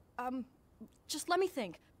 okay, just let me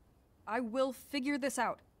think. I will figure this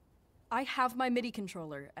out. I have my MIDI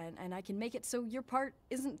controller, and I can make it so your part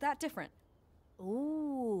isn't that different.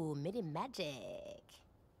 Ooh, MIDI magic.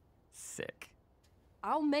 Sick.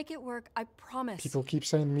 I'll make it work, I promise. People keep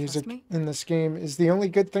saying music me? in this game is the only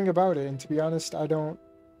good thing about it, and to be honest, I don't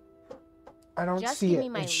Just see give it. me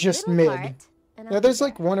my It's just little mid. part, and I'll Yeah, be there's there.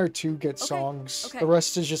 like one or two good Okay, songs. okay. The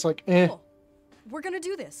rest is just like, eh. Cool. We're gonna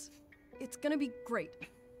do this. It's gonna be great.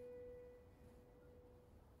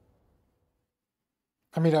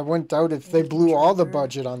 I mean, I wouldn't doubt if they blew all the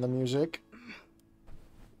budget on the music.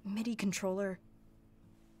 MIDI controller.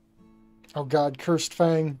 Oh god, Cursed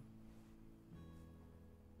Fang.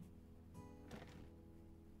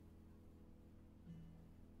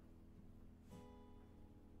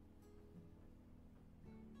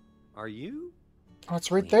 Are you? Oh,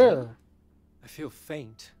 it's right bleeding? there. I feel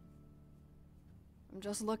faint. I'm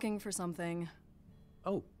just looking for something.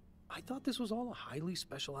 Oh, I thought this was all a highly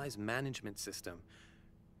specialized management system.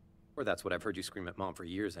 Or that's what I've heard you scream at Mom for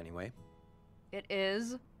years anyway. It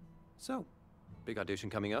is So, big audition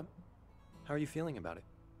coming up. How are you feeling about it?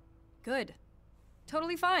 good.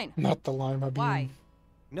 Totally fine. Not the Lima Beam. Why?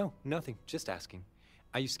 No, nothing. Just asking.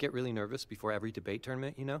 I used to get really nervous before every debate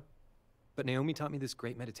tournament, you know? But Naomi taught me this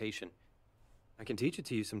great meditation. I can teach it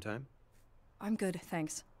to you sometime. I'm good,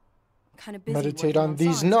 thanks. I'm kind of busy. Meditate working on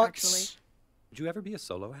these songs, nuts. Actually. Would you ever be a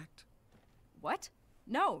solo act? What?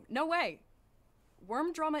 No, no way.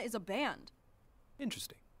 Worm Drama is a band.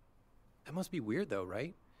 Interesting. That must be weird though,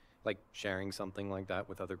 right? Like sharing something like that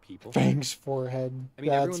with other people. Fang's forehead. I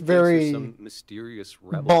mean, Yeah, everyone it's thinks very you're some mysterious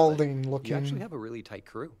rebel. balding but looking. You actually have a really tight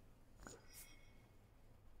crew.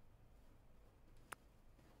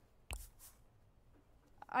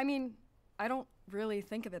 I mean, I don't really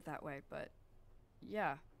think of it that way, but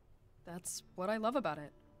yeah, that's what I love about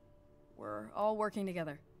it. We're all working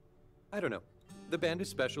together. I don't know. The band is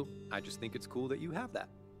special. I just think it's cool that you have that.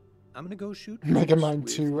 I'm gonna go shoot. Megamind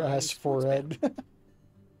with 2 my ass sports forehead. band.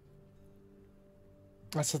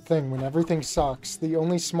 That's the thing, when everything sucks, the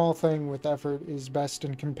only small thing with effort is best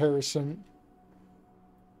in comparison.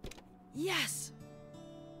 Yes!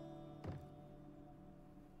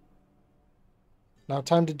 Now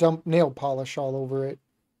time to dump nail polish all over it.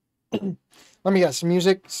 Let me guess,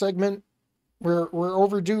 music segment? We're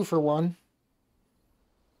overdue for one.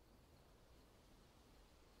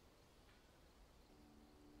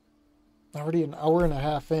 Already an hour and a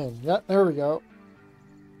half in. Yeah, there we go.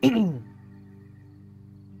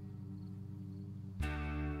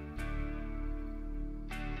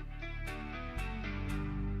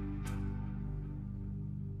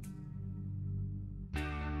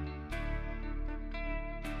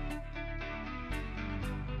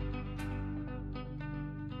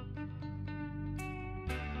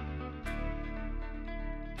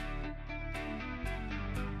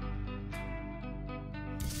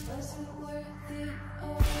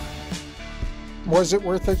 Was it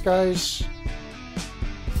worth it, guys?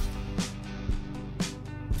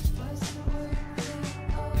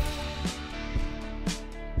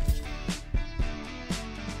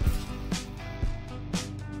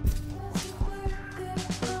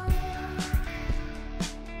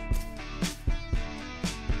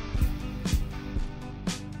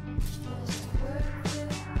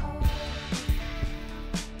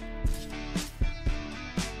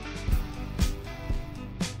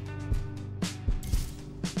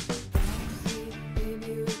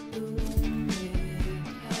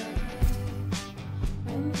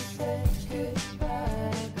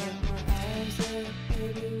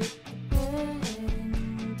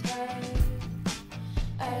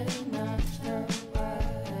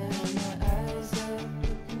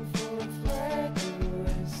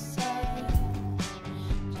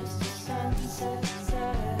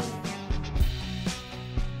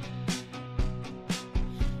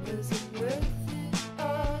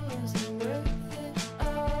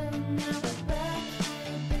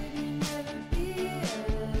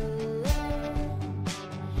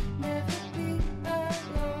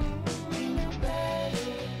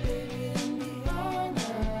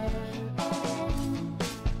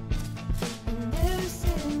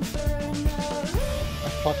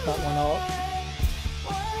 Fuck that one up.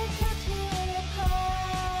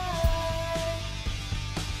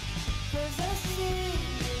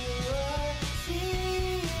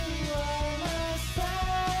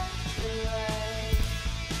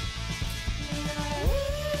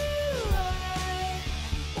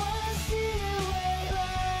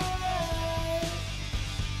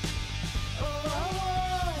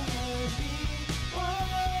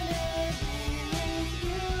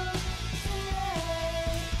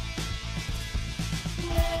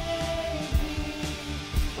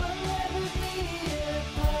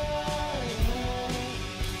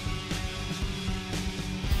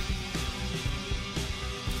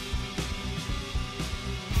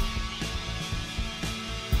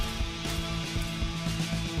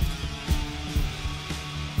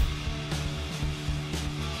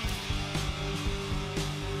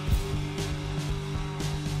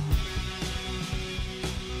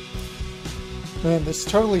 Man, this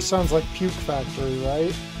totally sounds like Puke Factory,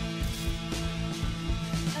 right?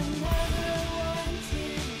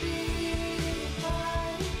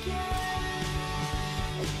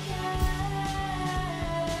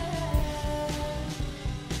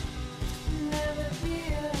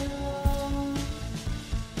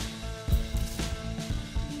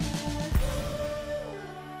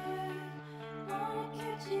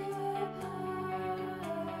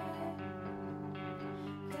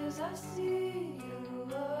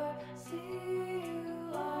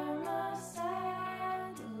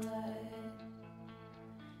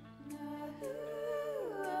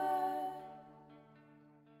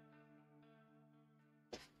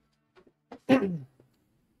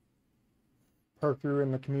 Parkour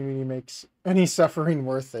in the community makes any suffering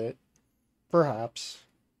worth it. Perhaps.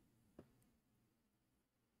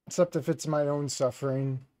 Except if it's my own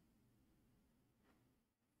suffering.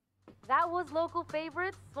 That was local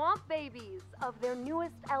favorite Swamp Babies of their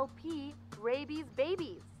newest LP, Rabies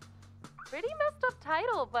Babies. Pretty messed up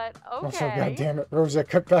title, but okay. Also, goddammit, Rosa,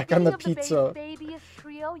 cut back on the pizza. Baby's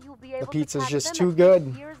trio, tomorrow you'll be able to pizza's catch just them too at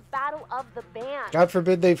good. this year's Battle of the Band. God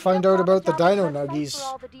forbid they find out about the Dino Nuggies. For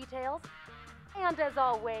all the details. And as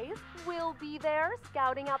always, we'll be there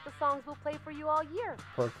scouting out the songs we'll play for you all year.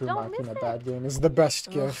 Parkour Don't miss Machina it. Bad Game is the best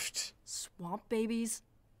gift. Swamp babies?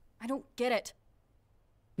 I don't get it.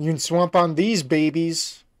 You can swamp on these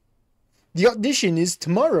babies. The audition is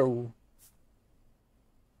tomorrow.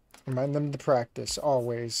 Remind them to practice,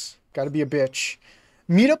 always. Gotta be a bitch.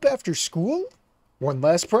 Meet up after school? One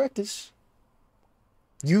last practice.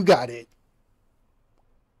 You got it.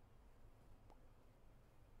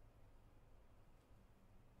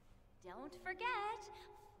 Don't forget,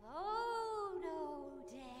 photo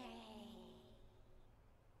day.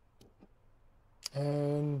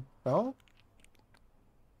 And, well.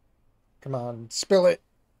 Come on, spill it.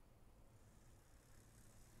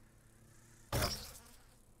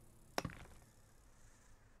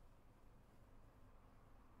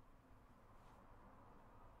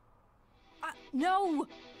 No!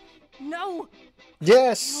 No!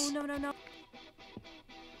 Yes! No, no, no, no.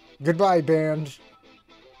 Goodbye, band.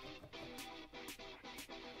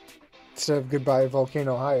 Instead of goodbye,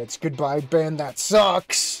 Volcano High, it's goodbye, band that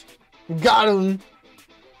sucks. Got him.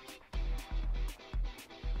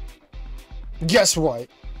 Guess what?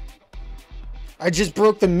 I just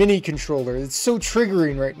broke the mini controller. It's so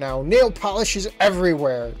triggering right now. Nail polish is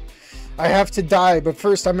everywhere. I have to die, but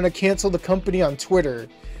first I'm gonna cancel the company on Twitter.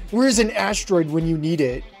 Where's an asteroid when you need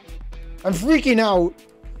it? I'm freaking out.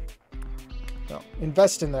 No,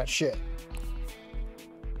 invest in that shit.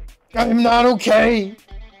 I'm not okay.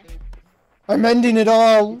 I'm ending it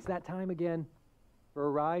all. It's that time again. For a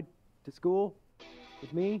ride to school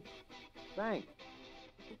with me? Thanks.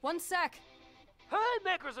 One sec. Hi,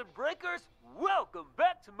 makers and breakers. Welcome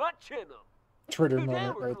back to my channel. Twitter Today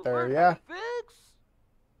moment we're right gonna there, learn yeah. how to fix.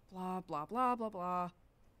 Blah, blah, blah, blah, blah.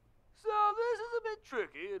 So this is a bit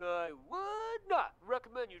tricky, and I would not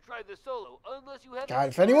recommend you try this solo unless you have. God,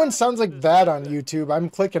 if anyone sounds like that on YouTube, I'm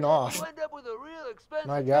clicking off. You end up with a real expensive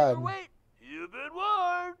My God. paperweight. You've been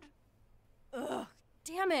warned. Ugh,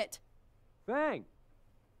 damn it. Fang,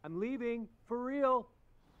 I'm leaving for real.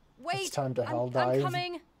 Wait, It's time to hell I'm dive.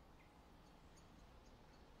 coming.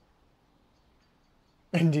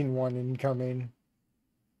 Ending one incoming.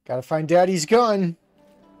 Gotta find Daddy's gun.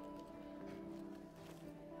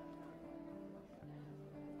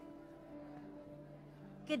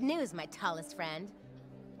 Good news, my tallest friend.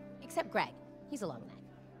 Except Greg. He's a long neck.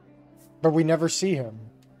 But we never see him.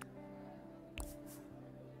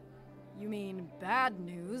 You mean bad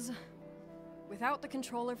news? Without the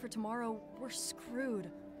controller for tomorrow, we're screwed.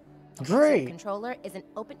 Great. So controller is an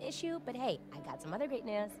open issue, but hey, I got some other great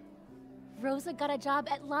news. Rosa got a job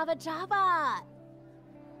at Lava Java.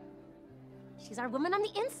 She's our woman on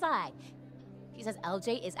the inside. She says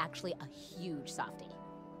LJ is actually a huge softie.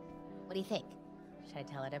 What do you think? Should I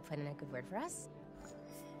tell her to put in a good word for us?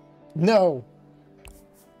 No.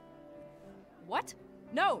 What?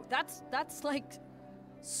 No, that's like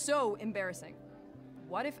so embarrassing.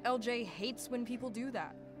 What if LJ hates when people do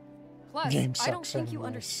that? Plus, Game I don't sucks think you anyways.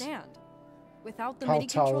 understand. Without the How MIDI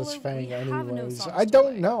tall controller, is Fang we have no anyways? songs I to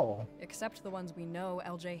don't play, know. except the ones we know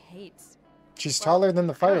LJ hates. She's taller than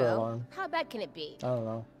the I fire don't know. alarm. How bad can it be? I don't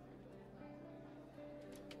know.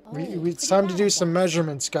 Oh, It's pretty time to bad, do I some guess.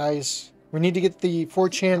 measurements, guys. We need to get the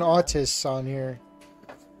 4chan autists on here.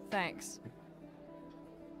 Thanks.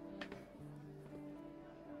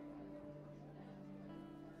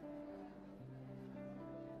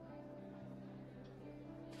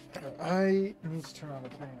 I need to turn on the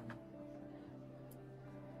fan.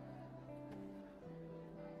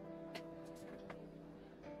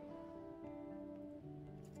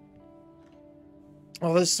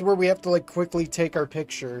 Well, this is where we have to like quickly take our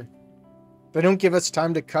picture. They don't give us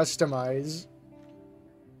time to customize.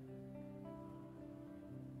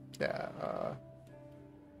 Yeah.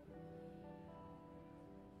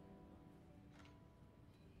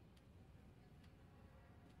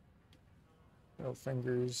 No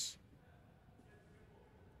fingers.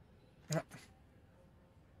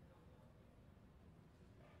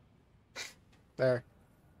 There.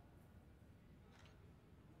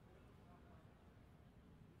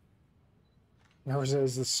 Yours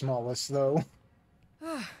is the smallest, though.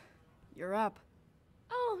 You're up.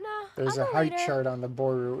 Oh, no. There's I'll a go height later. chart on the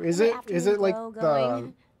Boru. Is My it afternoon like glow the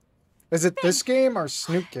going. is it this game or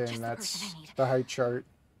Snoot Just game the that's person I need. the height chart?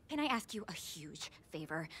 Can I ask you a huge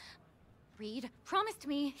favor? Reed promised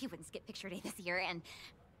me he wouldn't skip picture day this year, and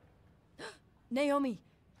Naomi,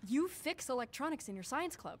 you fix electronics in your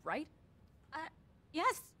science club, right?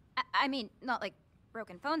 yes. I mean, not like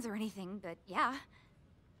broken phones or anything, but yeah.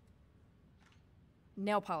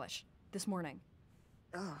 Nail polish, this morning.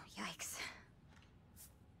 Oh, yikes.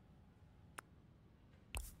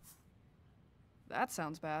 That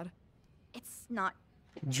sounds bad. It's not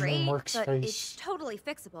Dream great, works but face. it's totally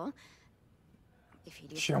fixable. If you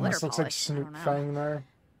do She the almost glitter looks like polish, I Snoot don't know. Fang there.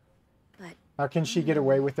 But How can she get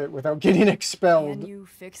away with it without getting expelled? Can you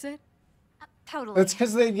fix it? totally. That's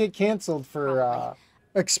because they get canceled for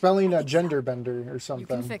expelling a gender bender or You something.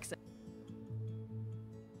 can fix it.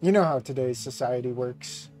 You know how today's society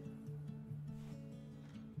works.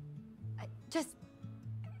 Just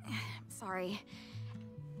sorry.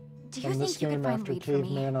 Do you From think this you could game find after Reed for me?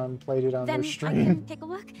 Caveman unplayed it on Then their I stream. can take a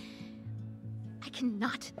look. I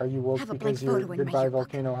cannot Are you woke have a blank because you're photo in my goodbye yearbook.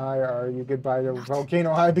 Volcano High, or are you goodbye to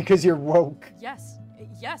Volcano High because you're woke? Yes.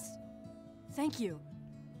 Yes. Thank you.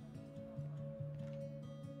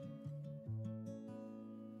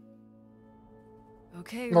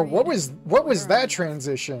 Okay. Well, what Reed, was where are that you?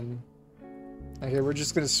 transition? Okay, we're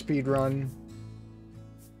just gonna speed run.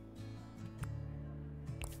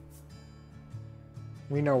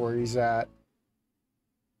 We know where he's at.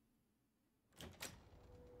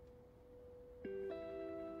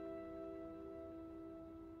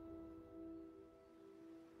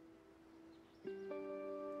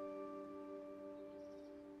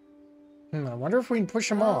 I wonder if we can push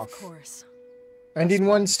him off. Of course. Ending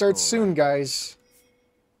one starts soon, guys.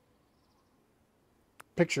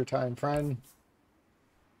 Picture time, friend.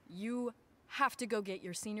 You have to go get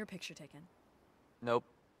your senior picture taken. Nope.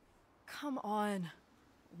 Come on.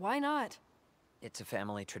 Why not? It's a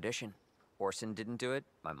family tradition. Orson didn't do it.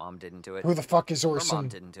 My mom didn't do it. Who the fuck is Her mom Orson?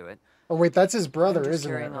 didn't do it. Oh wait, that's his brother, I'm just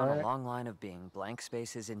isn't it? carrying on Right? a long line of being blank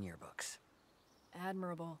spaces in yearbooks.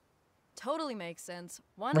 Admirable. Totally makes sense.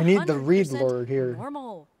 We need the Reed 100% lore here.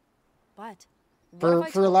 Normal. But what For if I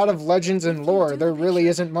a told lot you, of legends and lore, there really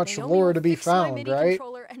isn't much Naomi lore will to be fix my found, MIDI right?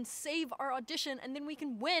 controller and save our audition, and then we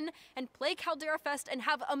can win and play Caldera Fest and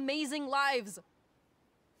have amazing lives.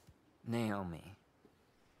 Naomi.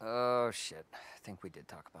 Oh shit. I think we did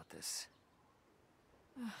talk about this.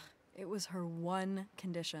 It was her one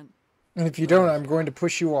condition. And if you don't, I'm going to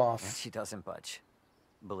push you And off. she doesn't budge.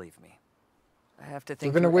 Believe me. I have to You're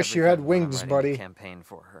think gonna through wish you had everything when I'm wings, writing buddy. the campaign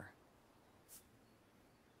for her.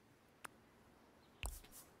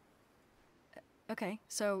 Okay,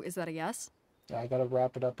 so is that a yes? Yeah, I gotta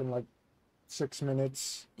wrap it up in like 6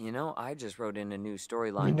 minutes. You know, I just wrote in a new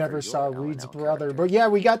storyline. We never for saw your Reed's L&L brother, character. but yeah,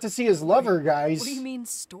 we got to see his lover, guys. What do you mean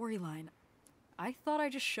storyline? I thought I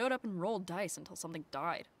just showed up and rolled dice until something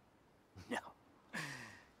died. No.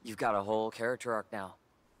 You've got a whole character arc now.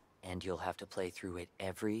 And you'll have to play through it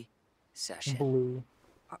every session. Blue.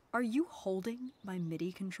 Are you holding my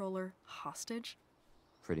MIDI controller hostage?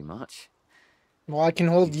 Pretty much. Well, I can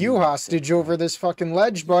hold you hostage over this fucking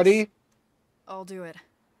ledge, buddy. I'll do it.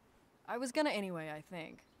 I was gonna anyway, I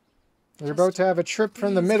think. We're about to have a trip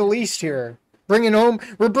from the Middle East here. We're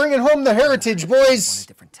bringing home the heritage, boys. A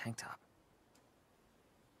different tank top.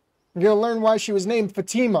 You're gonna learn why she was named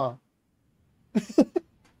Fatima.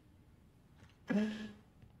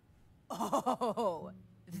 Oh,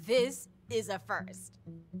 this is a first.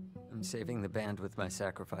 I'm saving the band with my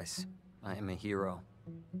sacrifice. I am a hero.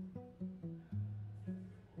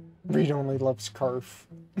 Reed only loves Carf.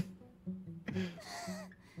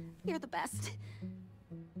 You're the best.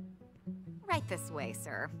 Right this way,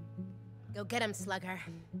 sir. Go get him, Slugger.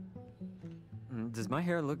 Does my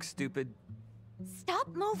hair look stupid? Stop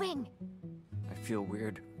moving! I feel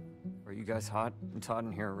weird. Are you guys hot? It's hot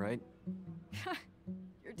in here, right?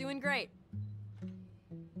 You're doing great.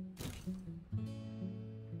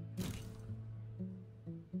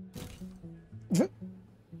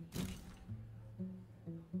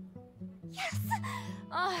 Yes!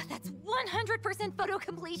 Oh, that's 100% photo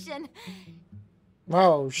completion.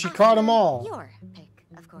 Wow, she caught them all. Your pick,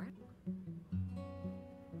 of course.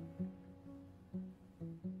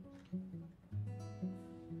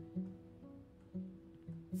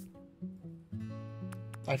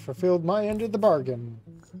 I fulfilled my end of the bargain.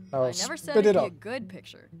 I'll I never said spit it'd it be a up. good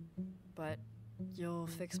picture. But you'll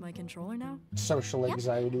fix my controller now? Social Yep.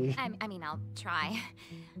 anxiety. I mean, I'll try.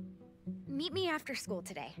 Meet me after school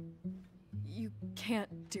today. You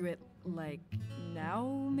can't do it, like,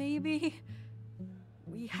 now, maybe?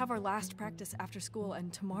 We have our last practice after school,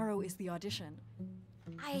 and tomorrow is the audition.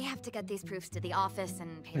 I have to get these proofs to the office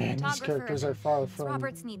and pay the Man, these photographer. characters are far Miss from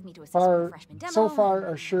Roberts needs me to assist with the freshman demo. so far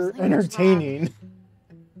are sure English lab. entertaining.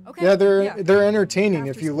 Okay, Yeah, they're entertaining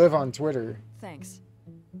After if you live on Twitter. Thanks.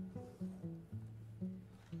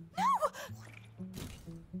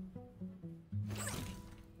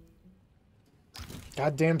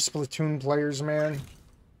 Goddamn Splatoon players, man.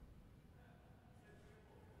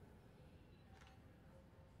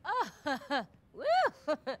 Oh, woo!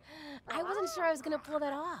 I wasn't sure I was gonna pull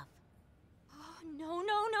that off. Oh, no.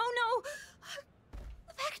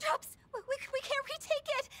 The backdrops! We can't retake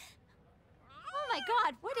it! Oh my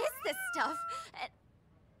god, what is this stuff?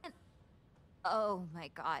 And oh my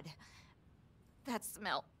god. That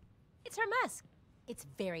smell. It's her mask. It's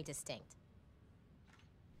very distinct.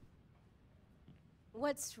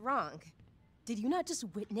 What's wrong? Did you not just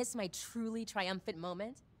witness my truly triumphant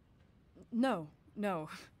moment? No,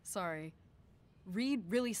 sorry. Reed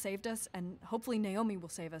really saved us, and hopefully Naomi will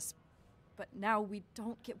save us. But now we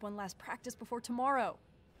don't get one last practice before tomorrow.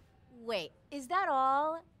 Wait, is that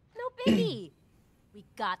all? No biggie. We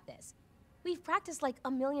got this. We've practiced like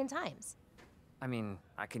 1,000,000 times. I mean,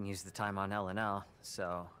 I can use the time on L&L,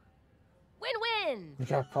 so... Win-win! We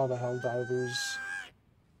gotta call the Helldivers.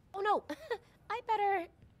 Oh no, I better...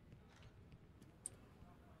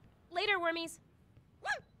 Later, wormies.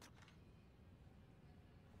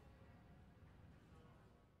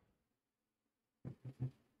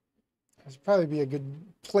 This would probably be a good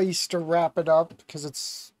place to wrap it up because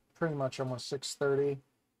it's pretty much almost 6:30.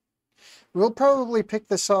 We'll probably pick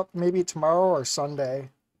this up maybe tomorrow or Sunday.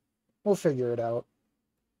 We'll figure it out.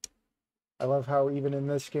 I love how even in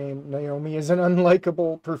this game, Naomi is an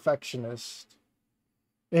unlikable perfectionist.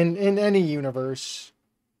 In any universe.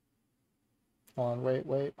 Hold on,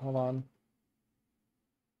 wait, hold on.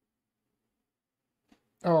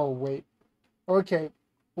 Oh, wait. Okay,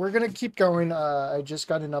 we're gonna keep going. I just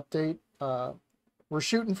got an update. We're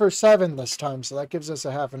shooting for 7 this time, so that gives us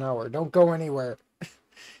a half an hour. Don't go anywhere.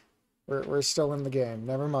 We're still in the game.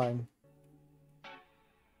 Never mind.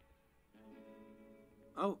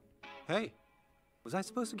 Oh, hey. Was I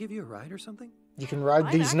supposed to give you a ride or something? You can ride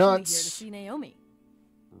I'm these actually nuts. here to see Naomi.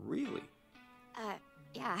 Really?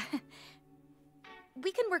 Yeah.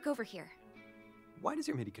 We can work over here. Why does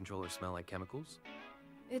your MIDI controller smell like chemicals?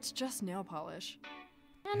 It's just nail polish.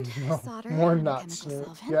 And No, solder more and not chemical Snoot.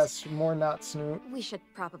 solvent. Yes, more not Snoot. We should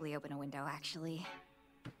probably open a window, actually.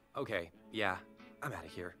 Okay, yeah, I'm out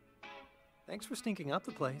of here. Thanks for stinking up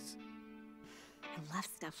the place. I love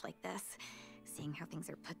stuff like this. Seeing how things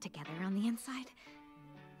are put together on the inside.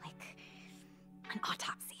 Like an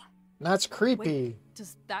autopsy. That's creepy. Wait,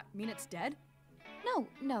 does that mean it's dead?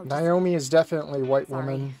 No. Naomi is definitely white Sorry.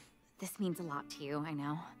 woman. This means a lot to you, I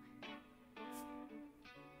know.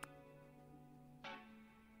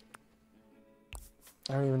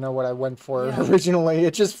 I don't even know what I went for Yeah. originally.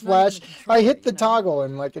 It just It's not even flashed. the I controller, hit the you know? toggle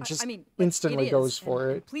and like it just I mean, like, instantly it is, goes for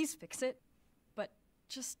and it. Please fix it. But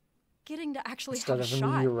just getting to actually Instead have a of a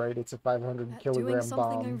shot meteorite, it's a 500 at kilogram doing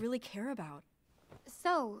something I bomb. really care about.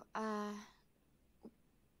 So,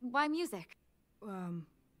 why music? Oh, what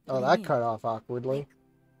do you that mean? cut off awkwardly.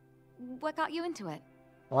 What got you into it?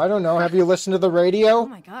 Well, I don't know. Have you listened to the radio? Oh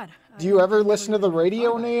my god. Do you ever I've listen to the never even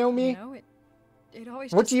radio, thought about it, Naomi? You know, it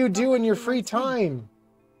always What just do you felt do like in your the free right thing. time?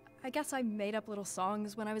 I guess I made up little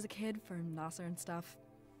songs when I was a kid for Nasser and stuff.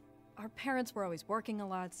 Our parents were always working a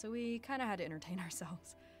lot, so we kind of had to entertain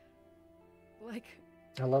ourselves. Like,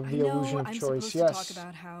 I love the I know illusion of I'm choice. supposed Yes. to talk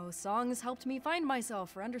about how songs helped me find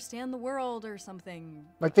myself or understand the world or something.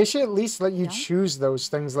 Like they should at least let you No? choose those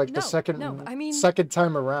things like the No, I mean, second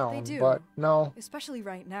time around. They do. But no. Especially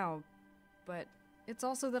right now. But it's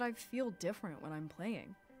also that I feel different when I'm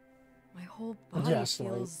playing. My whole body Yes, like-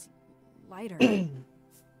 feels lighter.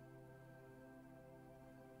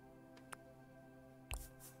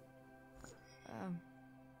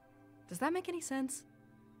 Does that make any sense?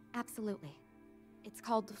 Absolutely. It's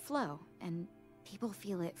called flow, and people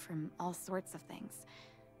feel it from all sorts of things.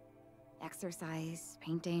 Exercise,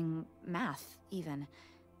 painting, math, even.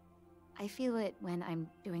 I feel it when I'm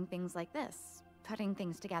doing things like this, putting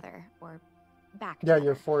things together, or back Yeah, together.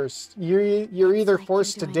 you're forced. You're either like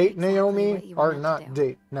forced to you're date doing exactly Naomi what you were or meant not to do.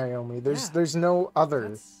 date Naomi. There's Yeah. there's no other.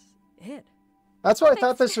 That's it. That's what I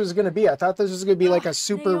thought this was gonna be. I thought this was gonna be like a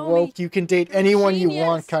super Naomi, woke, you can date you're anyone you genius.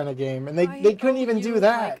 want kind of game, and they I couldn't owe even you, do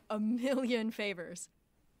that. Like a million favors.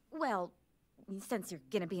 Well, since you're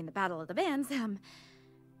gonna be in the Battle of the Bands,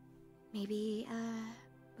 maybe,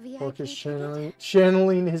 VIP Orc is ticket?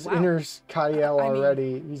 channeling his Wow. inner Kyle I mean,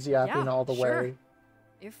 already. He's yapping yeah, all the sure. way.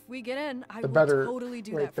 If we get in, I The will better, totally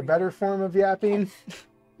do wait, that for the you. better form of yapping.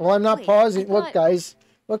 Well, I'm not Wait, pausing. I Look, thought-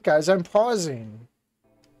 guys, I'm pausing.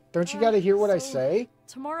 Don't you got to hear what I so- say?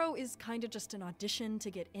 Tomorrow is kind of just an audition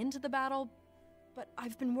to get into the battle, but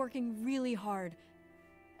I've been working really hard.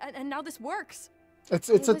 And now this works. It's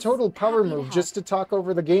I a was total power happy to move help. just to talk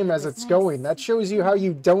over the game as was it's nice. going. That shows you how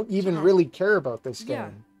you don't even Yeah. really care about this Yeah.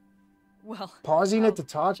 game. Well, Pausing I'll it to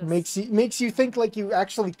talk just- makes you think like you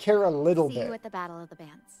actually care a little See you bit. at the Battle of the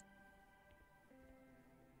Bands.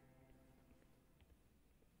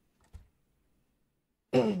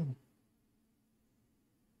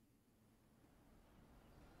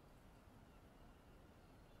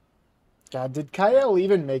 God, did Kyle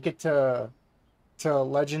even make it to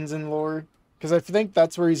Legends and Lore? Because I think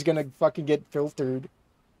that's where he's gonna fucking get filtered.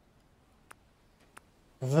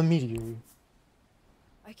 The meteor.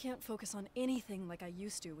 I can't focus on anything like I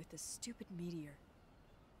used to with this stupid meteor.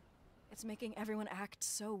 It's making everyone act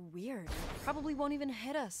so weird. Probably won't even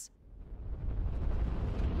hit us.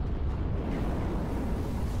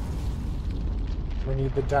 We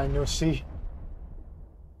need the Dino C.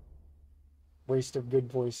 Waste of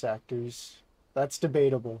good voice actors. That's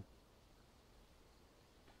debatable.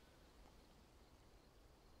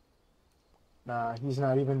 Nah, he's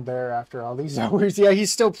not even there after all these hours. Yeah,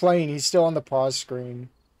 he's still playing. He's still on the pause screen.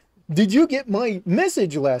 Did you get my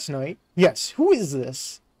message last night? Yes. Who is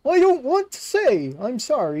this? I don't want to say. I'm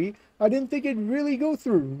sorry. I didn't think it'd really go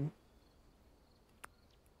through.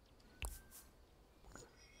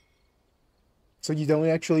 So you don't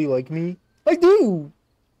actually like me? I do!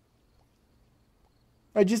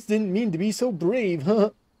 I just didn't mean to be so brave, huh?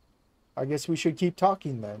 I guess we should keep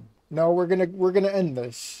talking then. No, we're gonna end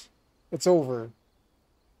this. It's over.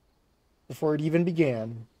 Before it even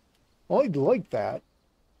began. I'd like that.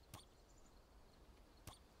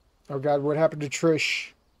 Oh god, what happened to Trish?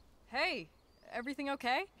 Hey, everything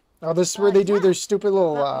okay? Oh, this is where they do their stupid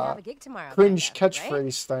little But we have a gig tomorrow, cringe kind of,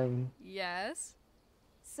 catchphrase thing. Yes.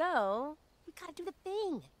 So, we gotta do the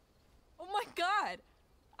thing. Oh my god!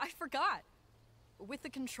 I forgot. With the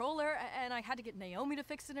controller, and I had to get Naomi to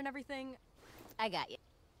fix it and everything. I got you.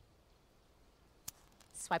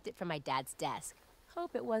 Swiped it from my dad's desk.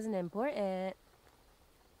 Hope it wasn't important.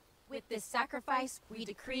 With this sacrifice, we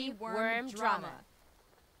decree worm drama.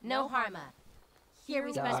 No harma. Here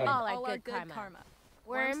we spend all our good karma.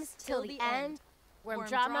 Worms till the end. Worm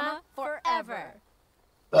drama forever.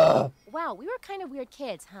 Wow, we were kind of weird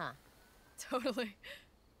kids, huh? Totally.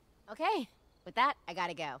 Okay, with that, I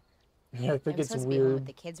gotta go. Yeah, I think I'm it's supposed to be home with weird.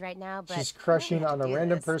 the kids right now, but She's crushing on a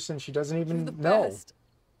random person she doesn't even know.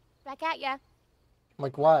 Back at ya.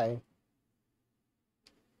 Like, why?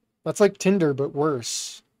 That's like Tinder, but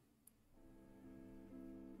worse.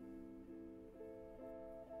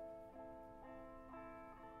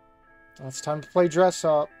 It's time to play dress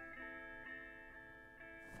up.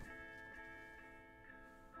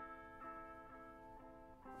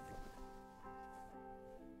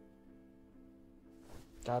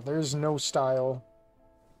 God, there's no style.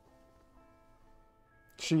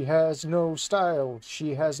 She has no style.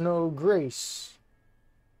 She has no grace.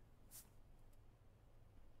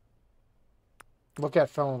 Look at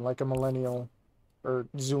phone like a millennial. Or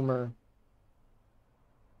zoomer.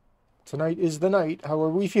 Tonight is the night. How are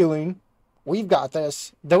we feeling? We've got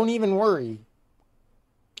this. Don't even worry.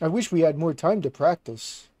 I wish we had more time to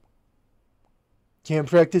practice. Can't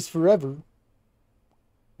practice forever.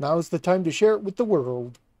 Now's the time to share it with the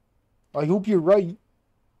world. I hope you're right.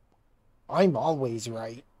 I'm always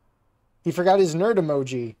right. He forgot his nerd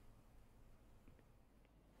emoji.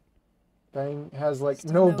 Bang has like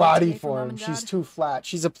Still no no body TA for Mom form. and She's Dad? too flat.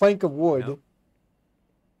 She's a plank of wood. No.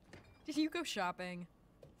 Did you go shopping?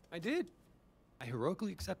 I did. I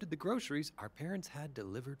heroically accepted the groceries our parents had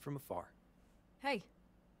delivered from afar. Hey,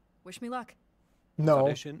 wish me luck. No.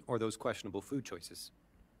 Audition or those questionable food choices?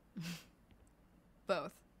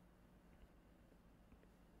 Both.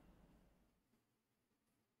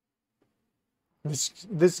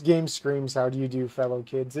 This game screams, how do you do, fellow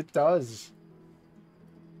kids? It does.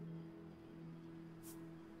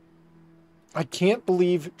 I can't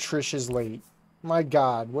believe Trish is late. My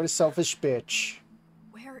god, what a selfish bitch.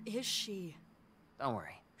 Where is she? Don't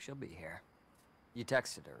worry, she'll be here. You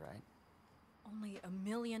texted her, right? Only a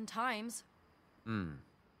million times.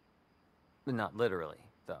 Not literally,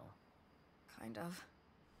 though. Kind of.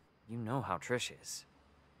 You know how Trish is.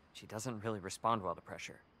 She doesn't really respond well to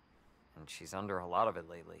pressure. And she's under a lot of it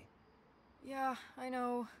lately. Yeah, I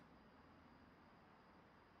know.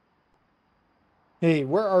 Hey,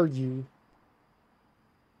 where are you?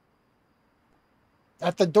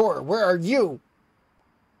 At the door, where are you?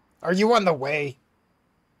 Are you on the way?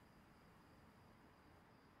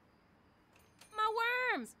 My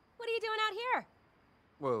worms! What are you doing out here?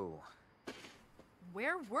 Whoa.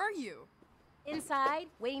 Where were you? Inside,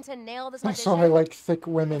 waiting to nail this That's audition. why I like thick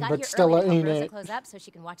women, Got but here Stella early to help ain't Rosa it. close up so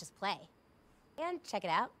she can watch us play. And check it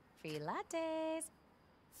out, free lattes.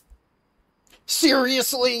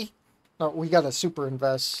 Seriously? No, we gotta super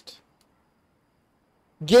invest.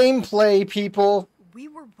 Gameplay, people. We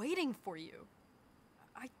were waiting for you.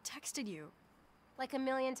 I texted you. Like a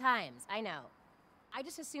million times, I know. I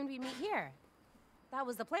just assumed we'd meet here. That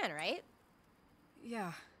was the plan, right?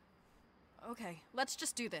 Yeah. Okay, let's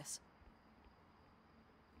just do this.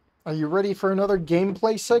 Are you ready for another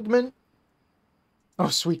gameplay segment? Oh,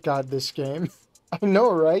 sweet God, this game. I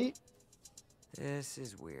know, right? This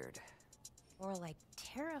is weird. More like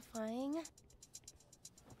terrifying.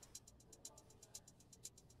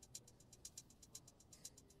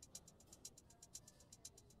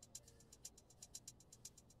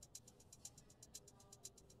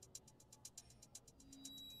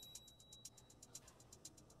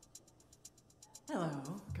 Hello,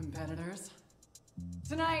 competitors.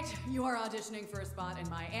 Tonight, you are auditioning for a spot in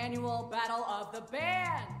my annual Battle of the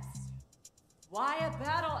Bands. Why a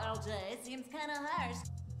battle, LJ? Seems kind of harsh.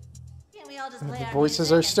 Can't we all just play The our voices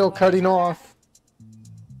music are and still support cutting each other? off.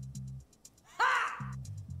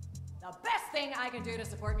 The best thing I can do to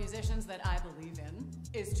support musicians that I believe in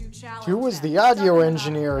is to challenge Who was them, the audio shut them up,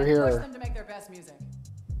 engineer and here? push them to make their best music.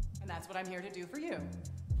 And that's what I'm here to do for you.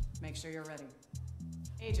 Make sure you're ready.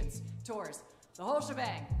 Agents, tours, the whole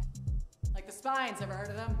shebang. Like the Spines, ever heard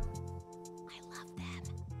of them? I love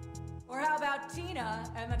them. Or how about Tina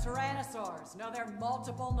and the Tyrannosaurs? Know their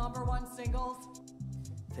multiple #1 singles?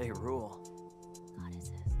 They rule.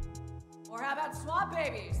 Or how about Swamp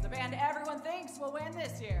Babies, the band everyone thinks will win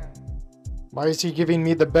this year? Why is he giving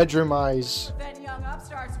me the bedroom eyes? But then young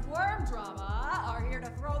upstarts Worm Drama are here to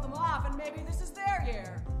throw them off, and maybe this is their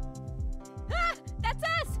year. Ah, that's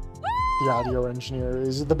us! The audio engineer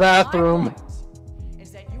is in the bathroom.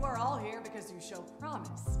 Is that you are all here because you show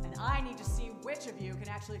promise, and I need to see which of you can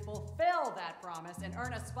actually fulfill that promise and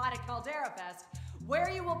earn a spot at Caldera Fest, where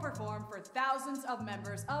you will perform for thousands of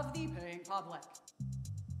members of the paying public.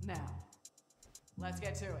 Now, let's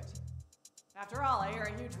get to it. After all, I hear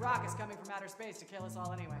a huge rock is coming from outer space to kill us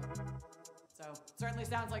all anyway. So, certainly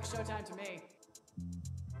sounds like showtime to me.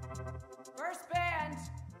 First band!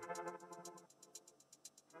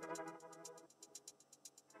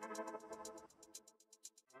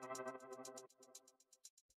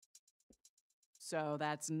 So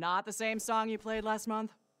that's not the same song you played last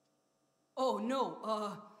month? Oh,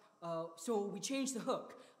 no, so we changed the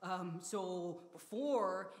hook. So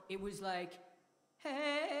before it was like,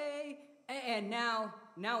 hey, and now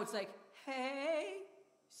it's like, hey.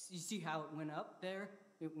 You see how it went up there?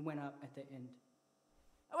 It went up at the end.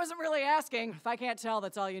 I wasn't really asking. If I can't tell,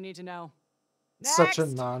 that's all you need to know. It's such a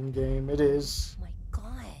non-game. It is. My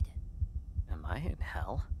God. Am I in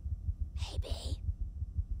hell? Maybe.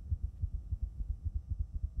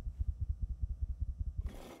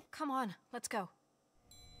 Come on, let's go.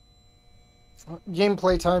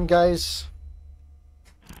 Gameplay time, guys.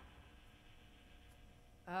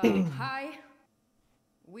 Hi.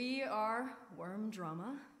 We are Worm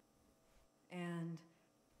Drama. And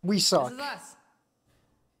We suck. this is us.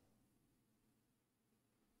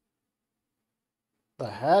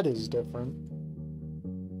 The hat is different.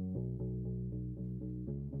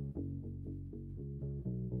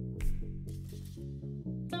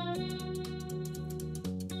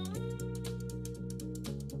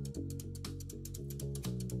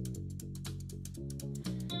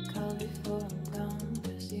 Call before I'm gone,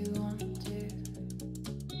 'cause you want to.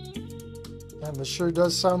 And this sure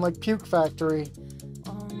does sound like Puke Factory.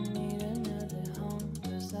 Won't need another home,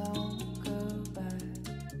 'cause I won't go back.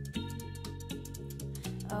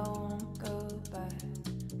 I won't go back.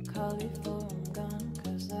 Call before I'm gone,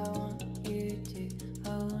 'cause I want you to.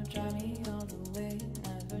 Oh, drive me all the way,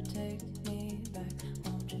 never take me back.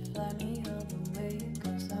 Won't you fly me all the way,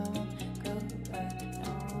 'cause I won't go back.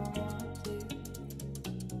 No, I want to.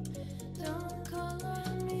 Don't call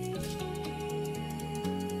on me.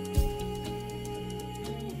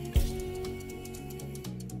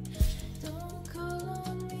 Don't call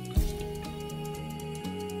on me.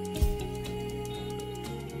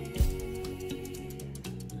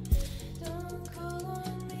 Don't call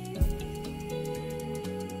on me.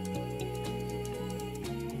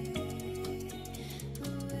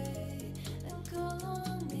 Away and call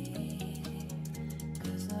on me,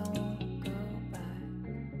 'cause I won't go back.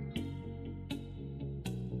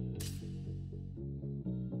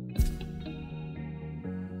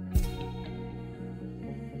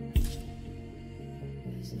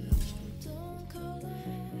 Don't call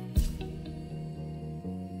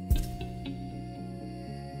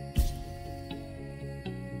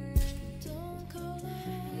Don't call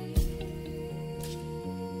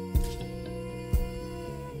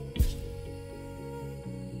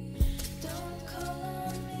Don't call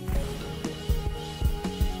on me.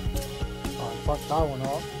 Oh, fuck that one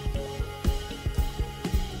up.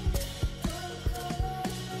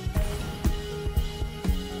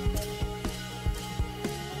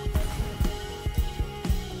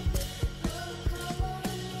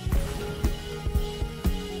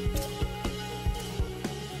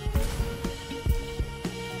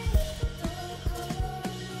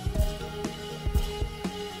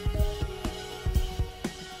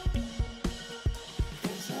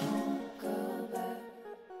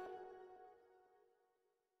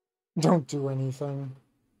 Don't do anything.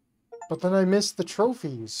 But then I missed the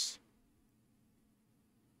trophies.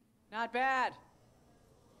 Not bad.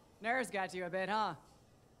 Nerves got you a bit, huh?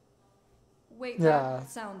 Wait, Yeah. that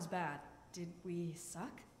sounds bad. Did we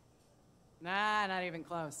suck? Nah, not even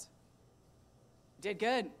close. Did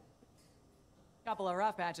good. Couple of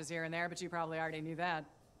rough patches here and there, but you probably already knew that.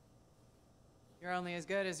 You're only as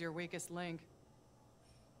good as your weakest link.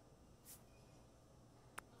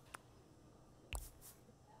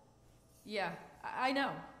 Yeah, I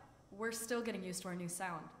know. We're still getting used to our new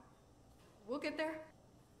sound. We'll get there.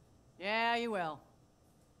 Yeah, you will.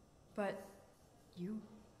 But you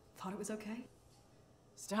thought it was okay?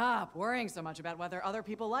 Stop worrying so much about whether other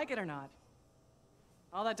people like it or not.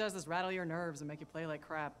 All that does is rattle your nerves and make you play like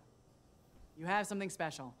crap. You have something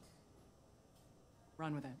special.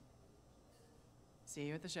 Run with it. See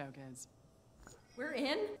you at the show, kids. We're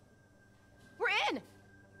in? We're in!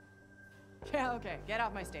 Yeah, okay. Get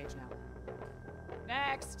off my stage now.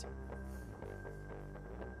 Next!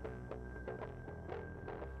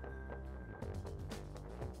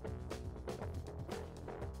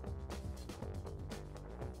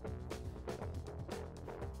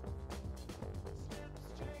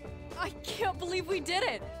 I can't believe we did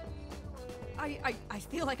it! I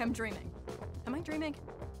feel like I'm dreaming. Am I dreaming?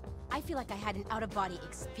 I feel like I had an out-of-body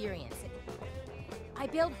experience. I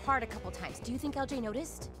bailed hard a couple times. Do you think LJ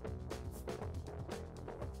noticed?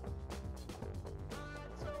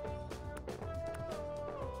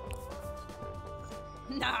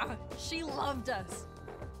 Nah, she loved us.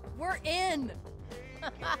 We're in!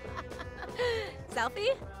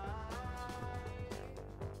 Selfie?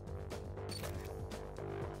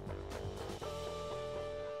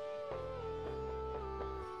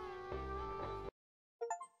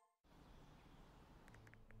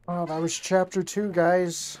 Oh, that was chapter 2,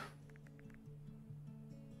 guys.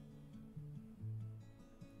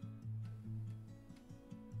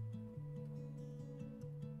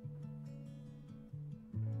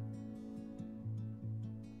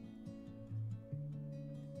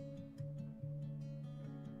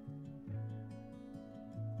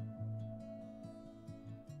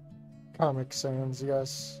 Comic Sans,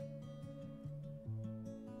 yes.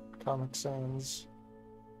 Comic Sans.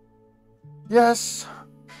 Yes!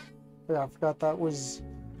 Yeah, I forgot that was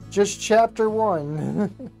just chapter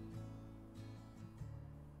 1.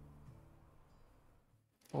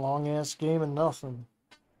 Long ass game and nothing.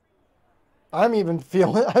 I'm even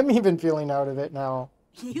feeling out of it now.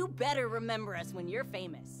 You better remember us when you're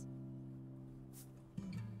famous.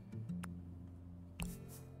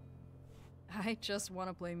 I just want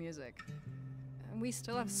to play music. And we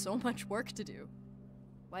still have so much work to do.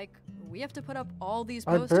 Like, we have to put up all these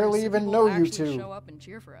I posters barely so even people know you actually two. show up and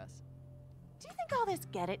cheer for us. Do you think all this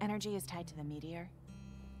get it energy is tied to the meteor?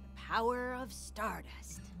 Power of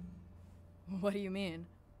Stardust. What do you mean?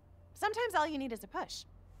 Sometimes all you need is a push.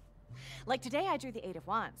 Like today I drew the 8 of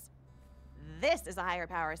Wands. This is a higher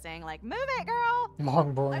power saying like, move it, girl!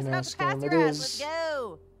 Long boring Life's about ass to pass game, it your ass. is. Let's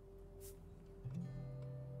go!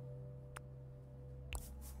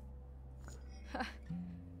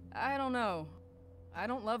 I don't know. I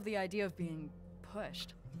don't love the idea of being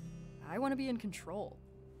pushed. I want to be in control.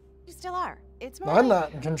 You still are. It's more I'm like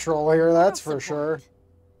not in control here, that's for sure.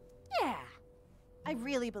 Yeah. I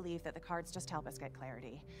really believe that the cards just help us get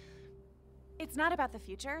clarity. It's not about the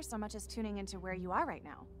future so much as tuning into where you are right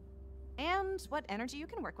now. And what energy you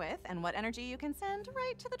can work with, and what energy you can send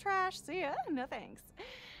right to the trash. See ya. No thanks.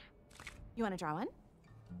 You want to draw one?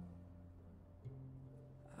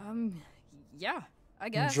 Yeah, I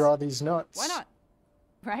guess. Draw these nuts. Why not?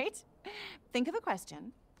 Right? Think of a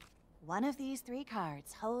question. One of these 3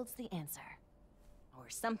 cards holds the answer. Or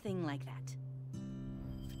something like that.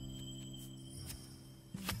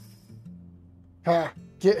 Ha!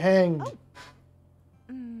 Get hanged. Oh.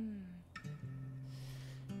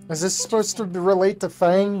 Is this supposed to relate to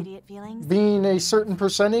Fang being a certain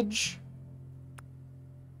percentage?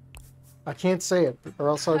 I can't say it, or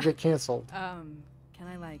else I'll get canceled. Can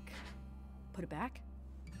I, like, put it back?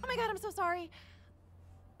 Oh my god, I'm so sorry.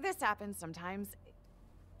 This happens sometimes.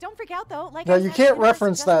 Don't freak out though. Like No, I you said, can't the universe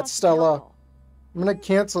reference just that, wants to be Stella. helpful. I'm gonna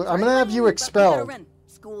cancel. I'm gonna have you expelled.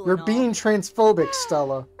 You're being transphobic,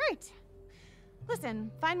 Stella. Right.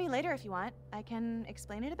 Listen, find me later if you want. I can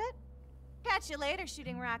explain it a bit. Catch you later,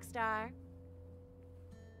 shooting rock star.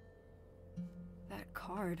 That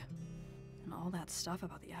card. And all that stuff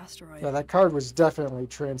about the asteroid. Yeah, that card was definitely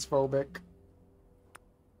transphobic.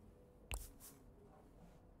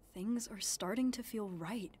 Things are starting to feel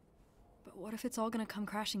right. But what if it's all gonna come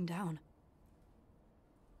crashing down?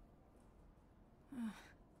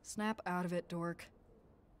 Snap out of it, dork.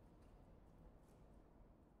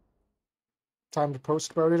 Time to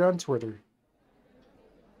post about it on Twitter.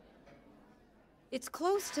 It's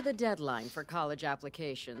close to the deadline for college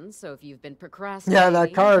applications, so if you've been procrastinating, Yeah,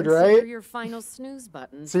 that card, consider right? your final snooze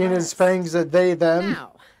button. Seeing his fangs at they, them.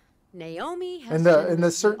 Now, Naomi has And the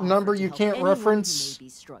generously certain number offered to you help can't anyone who reference. may be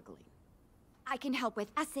struggling. I can help with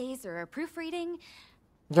essays or proofreading.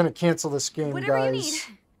 I'm gonna cancel this game, Whatever you guys.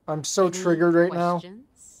 need. I'm so triggered right now.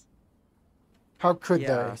 How could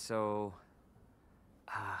Yeah, they? so...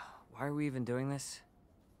 why are we even doing this?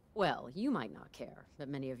 Well, you might not care, but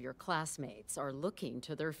many of your classmates are looking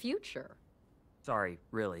to their future. Sorry,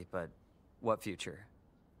 really, but what future?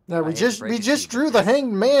 Yeah, I we hate to just break it to just you, drew but the this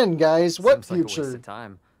hanged man, guys. What seems like a waste future? of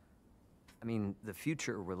time. I mean, the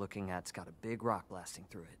future we're looking at's got a big rock blasting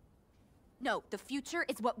through it. No, the future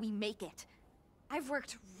is what we make it. I've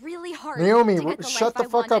worked really hard. Naomi, to get the shut life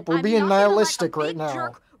the I fuck up. wanted. We're I'm being not gonna let a nihilistic right big now.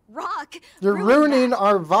 jerk rock You're ruin ruining that.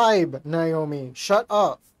 our vibe, Naomi. Shut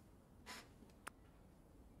up.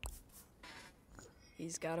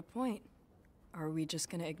 He's got a point. Are we just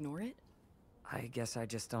gonna ignore it? I guess I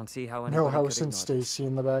just don't see how No anybody House could and ignore this. Stacy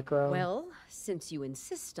in the background. Well, since you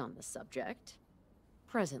insist on the subject,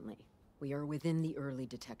 presently, we are within the early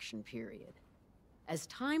detection period. As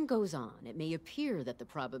time goes on, it may appear that the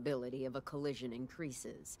probability of a collision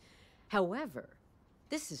increases. However,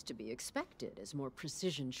 this is to be expected as more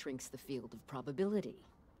precision shrinks the field of probability.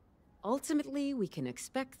 Ultimately, we can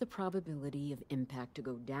expect the probability of impact to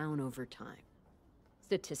go down over time.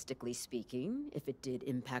 Statistically speaking, if it did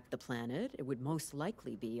impact the planet, it would most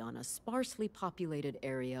likely be on a sparsely populated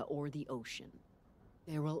area or the ocean.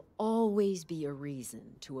 There will always be a reason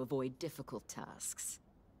to avoid difficult tasks.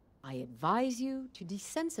 I advise you to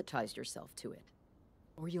desensitize yourself to it,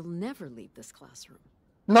 or you'll never leave this classroom.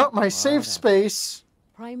 Not my safe space.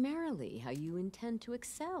 Primarily how you intend to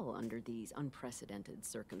excel under these unprecedented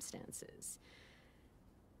circumstances.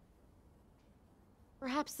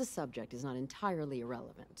 Perhaps the subject is not entirely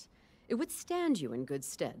irrelevant. It would stand you in good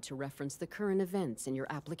stead to reference the current events in your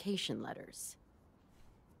application letters.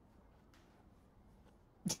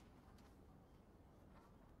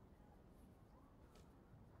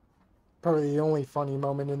 Probably the only funny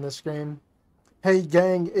moment in this game. Hey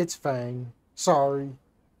gang, it's Fang. Sorry.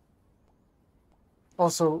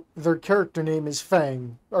 Also, their character name is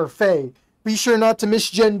Fang, or Faye. Be sure not to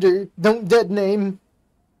misgender. Don't dead name.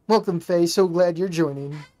 Welcome, Faye. So glad you're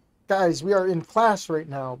joining. Guys, we are in class right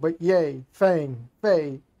now, but yay, Fang,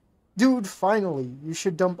 Faye. Dude, finally, you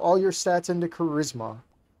should dump all your stats into charisma.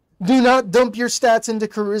 Do not dump your stats into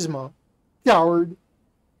charisma. Coward.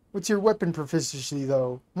 What's your weapon proficiency,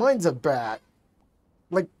 though? Mine's a bat.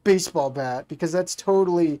 Like baseball bat, because that's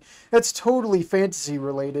totally fantasy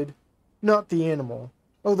related. Not the animal.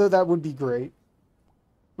 Although that would be great.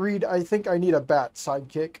 Reed, I think I need a bat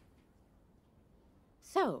sidekick.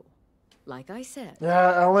 So, like I said...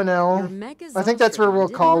 Yeah, L&L. I think that's where we'll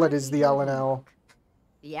call it, is the L&L.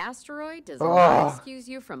 The asteroid does not excuse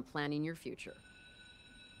you from planning your future.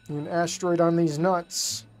 An asteroid on these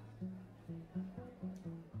nuts.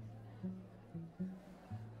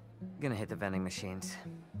 Gonna hit the vending machines.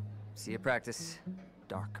 See you practice,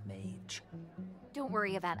 Dark Mage. Don't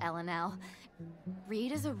worry about LNL.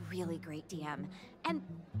 Reed is a really great DM, and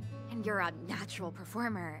you're a natural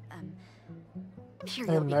performer. I'm sure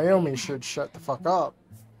you'll And be Naomi great. should shut the fuck up.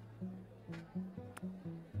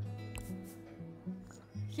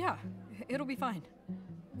 Yeah, it'll be fine.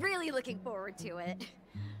 Really looking forward to it.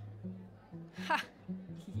 Ha!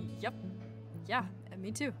 Yep. Yeah,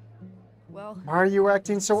 me too. Well, Why are you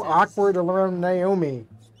acting so awkward around Naomi?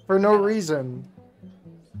 For no reason.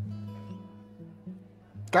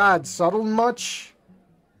 God, subtle much?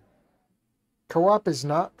 Co-op is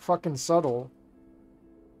not fucking subtle.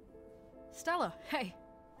 Stella, hey.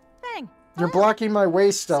 Bang. You're blocking my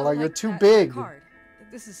way, Stella. You're like too that big. Card.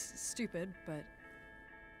 This is stupid, but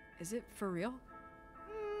is it for real?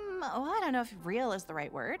 Well, I don't know if real is the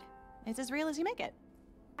right word. It's as real as you make it.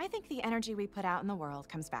 I think the energy we put out in the world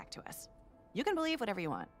comes back to us. You can believe whatever you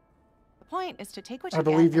want. The point is to take what you I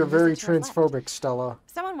get believe and you're use it very to reflect. transphobic, Stella.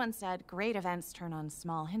 Someone once said, great events turn on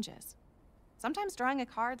small hinges. Sometimes drawing a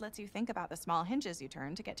card lets you think about the small hinges you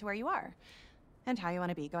turn to get to where you are, and how you want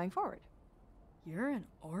to be going forward. You're an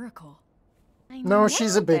oracle. No,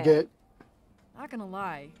 she's a bigot. Not gonna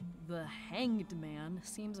lie, the hanged man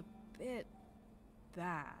seems a bit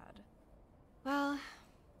bad. Well,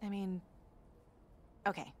 I mean,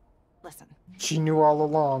 okay, listen. She knew all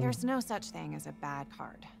along. There's no such thing as a bad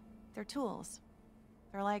card. They're tools.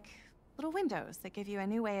 They're like little windows that give you a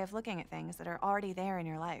new way of looking at things that are already there in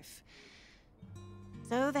your life.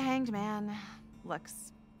 So the hanged man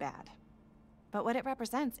looks bad. But what it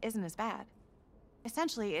represents isn't as bad.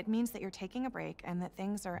 Essentially, it means that you're taking a break and that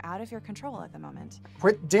things are out of your control at the moment.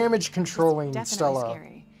 Quit damage controlling, Definitely Stella.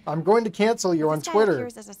 scary. I'm going to cancel you But on this guy Twitter.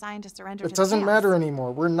 appears as a sign to surrender It to the doesn't chaos. matter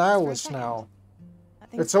anymore. We're nihilists now.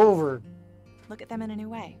 Let things It's be. over. Look at them in a new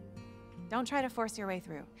way. Don't try to force your way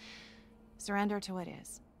through. Surrender to what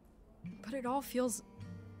is. But it all feels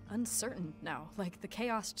uncertain now. Like the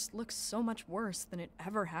chaos just looks so much worse than it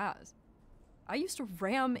ever has. I used to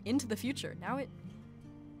ram into the future. Now it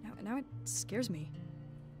scares me.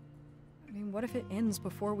 I mean, what if it ends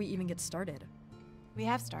before we even get started? We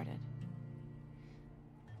have started.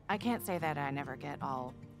 I can't say that I never get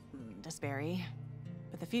all despairy,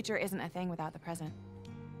 but the future isn't a thing without the present.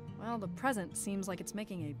 Well, the present seems like it's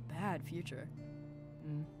making a bad future.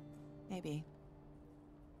 Maybe.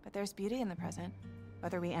 But there's beauty in the present,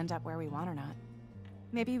 whether we end up where we want or not.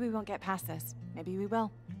 Maybe we won't get past this. Maybe we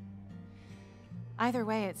will. Either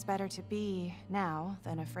way, it's better to be now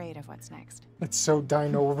than afraid of what's next. It's so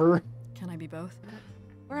dine over. Can I be both?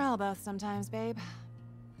 We're all both sometimes, babe.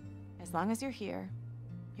 As long as you're here,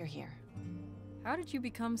 you're here. How did you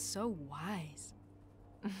become so wise?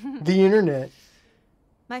 The internet.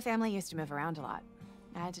 My family used to move around a lot.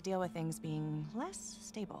 I had to deal with things being less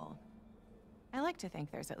stable. I like to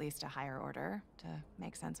think there's at least a higher order to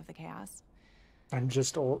make sense of the chaos. I'm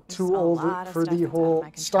just old, There's too a old lot of for stuff the that's out of whole my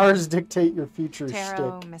control. stars dictate your future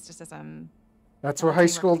Tarot, shtick. mysticism. That's what high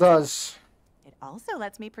school does. It also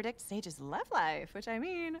lets me predict Sage's love life, which I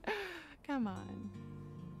mean, come on.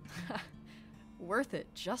 Worth it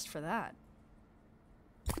just for that.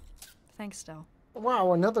 Thanks, Stell.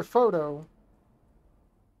 Wow, another photo.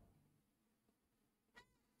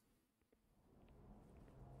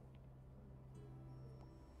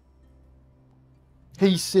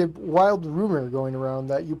 Hey Sib, wild rumor going around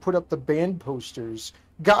that you put up the band posters.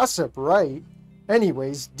 Gossip, right?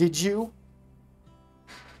 Anyways, did you?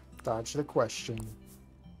 Dodge the question.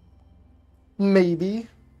 Maybe.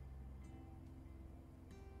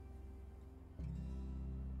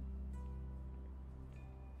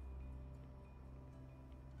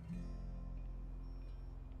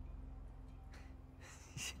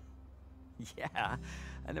 Yeah,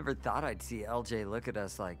 I never thought I'd see LJ look at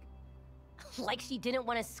us like... Like she didn't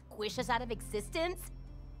want to squish us out of existence?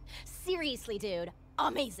 Seriously, dude.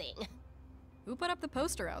 Amazing. Who put up the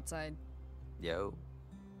poster outside? Yo.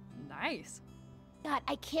 Nice. God,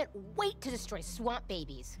 I can't wait to destroy swamp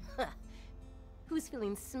babies. Who's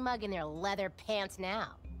feeling smug in their leather pants now?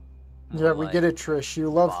 Yeah, we get it, Trish. You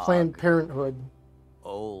love Planned Parenthood.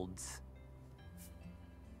 Olds.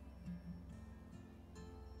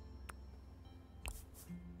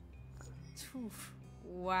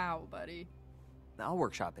 Wow, buddy. I'll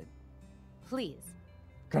workshop it. Please.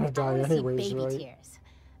 Gonna I die wanna see anyways, baby right? tears.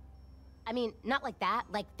 I mean, not like that,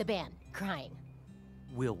 like the band, crying.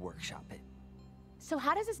 We'll workshop it. So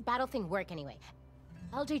how does this battle thing work anyway?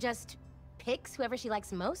 LJ just picks whoever she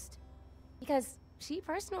likes most? Because she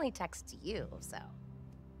personally texts you, so...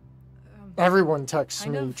 Everyone texts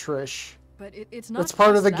me, kind of, Trish. But it's not It's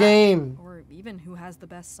part of just the that, game. Or even who has the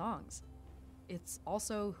best songs. It's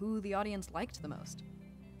also who the audience liked the most.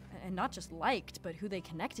 And not just liked, but who they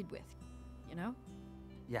connected with, you know?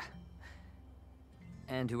 Yeah.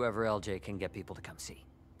 And whoever LJ can get people to come see.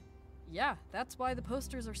 Yeah, that's why the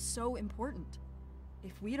posters are so important.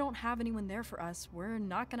 If we don't have anyone there for us, we're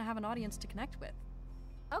not gonna have an audience to connect with.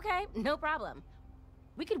 Okay, no problem.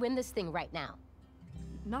 We could win this thing right now.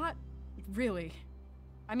 Not really.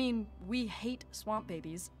 I mean, we hate swamp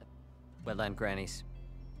babies, Wetland grannies.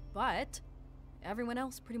 but everyone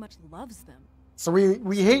else pretty much loves them. So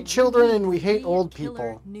we hate children and we hate old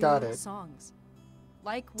people. Got it. Songs.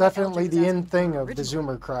 Like what Definitely LJ was the asking in thing for of the originally.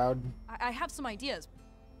 Zoomer crowd. I have some ideas.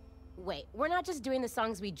 Wait, we're not just doing the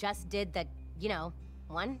songs we just did that, you know,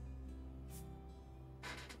 won?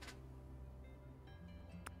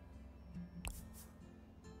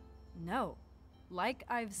 No. Like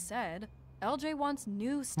I've said, LJ wants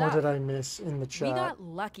new stuff. What did I miss in the chat? We got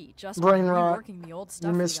lucky just Brain by rot. reworking the old stuff.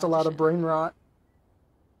 You for the missed a lot of audition. brain rot.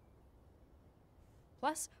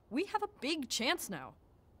 Plus, we have a big chance now.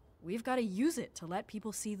 We've got to use it to let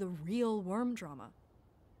people see the real worm drama.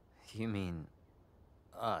 You mean...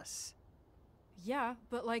 us? Yeah,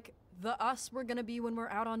 but like, the us we're gonna be when we're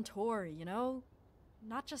out on tour, you know?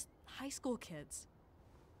 Not just high school kids.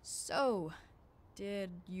 So, did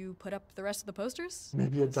you put up the rest of the posters?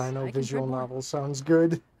 Maybe a 'Cause dino I can visual print more. novel sounds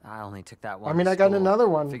good. I only took that one. I mean, to I got school. another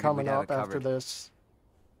one Figured coming we'd have up it after covered. this.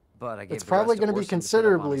 But I gave It's the probably rest to going to be Orson to put up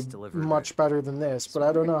on considerably his delivery much better than this, but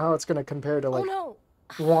I don't know how it's going to compare to like Oh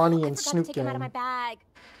no! Wani I and forgot to take them out of my Snootgamo. bag.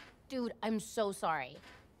 Dude, I'm so sorry.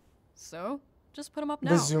 So, just put them up The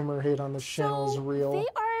now. Zoomer hate on this channel is real. They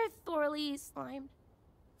are squirrely slimed.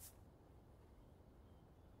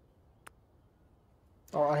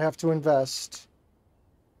 Oh, I have to invest.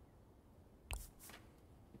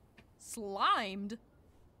 Slimed?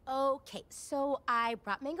 Okay, so I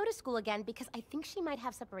brought Mango to school again because I think she might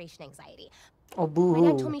have separation anxiety. Oh, My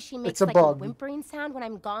boo-hoo. dad told me she makes It's a like a bug. whimpering sound when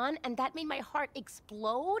I'm gone, and that made my heart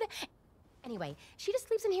explode. Anyway, she just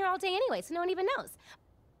sleeps in here all day anyway, so no one even knows.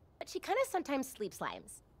 But she kind of sometimes sleep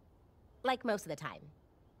slimes. Like most of the time.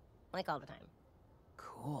 Like all the time.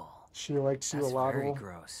 Cool. She likes you a lot. Very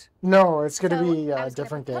gross. No, it's gonna So, be I a was gonna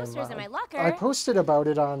different put game. posters in my locker. I posted about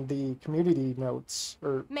it on the community notes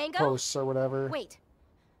or Mango? posts or whatever. Wait.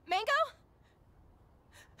 Mango?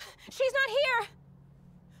 She's not here!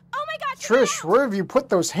 Oh my god! Trish, where have you put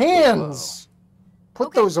those hands?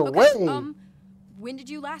 Put those away. When did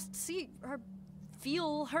you last see her,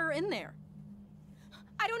 feel her in there?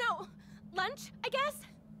 I don't know. Lunch, I guess?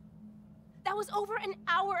 That was over an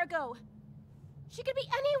hour ago. She could be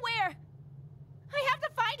anywhere. I have to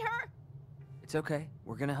find her. It's okay.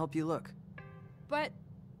 We're gonna help you look. But...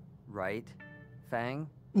 Right, Fang?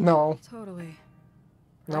 No. Totally.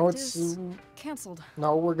 No, Practice it's... canceled.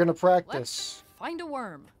 No, we're gonna practice. Let's find a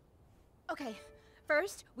worm. Okay,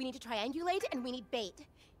 first, we need to triangulate and we need bait.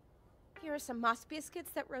 Here are some moss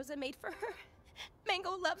biscuits that Rosa made for her.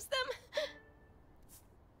 Mango loves them.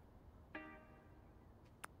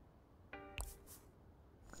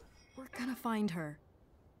 We're gonna find her.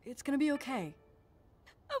 It's gonna be okay.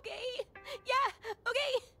 Okay. Yeah,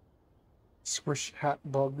 okay. Squish hat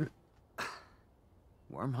bug.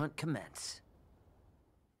 Worm hunt commence.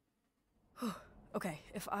 Okay,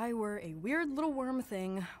 if I were a weird little worm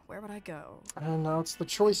thing, where would I go? And now it's the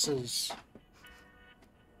choices.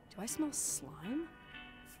 Do I smell slime?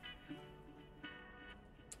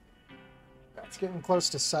 It's getting close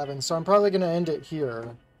to 7, so I'm probably gonna end it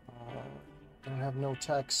here. I don't have no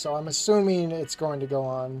text, so I'm assuming it's going to go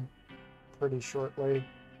on pretty shortly.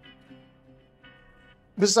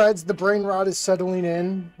 Besides, the brain rot is settling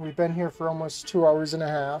in. We've been here for almost 2 hours and a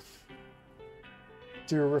half.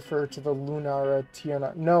 Do you refer to the Lunara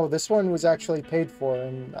Tiana? No, this one was actually paid for,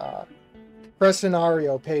 and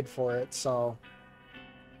Prescenario paid for it, so...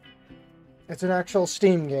 It's an actual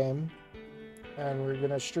Steam game, and we're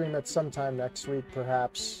gonna stream it sometime next week,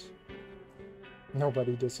 perhaps.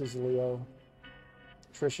 Nobody disses Leo.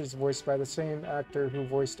 Trish is voiced by the same actor who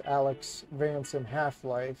voiced Alex Vance in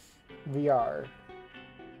Half-Life VR.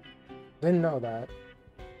 Didn't know that.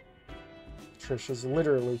 Trish is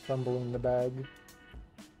literally fumbling the bag.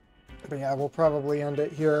 But yeah, we'll probably end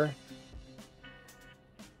it here.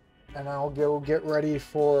 And I'll go get ready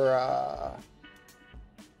for,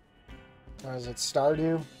 what is it,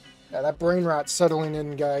 Stardew? Yeah, that brain rot's settling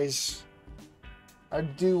in, guys. I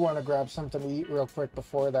do want to grab something to eat real quick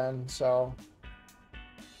before then, so...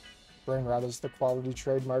 Brain rot is the quality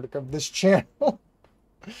trademark of this channel.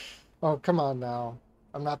 Oh, come on now.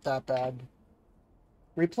 I'm not that bad.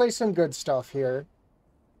 We play some good stuff here.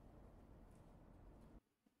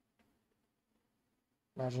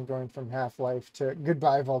 Imagine going from Half-Life to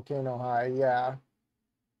Goodbye Volcano High. Yeah.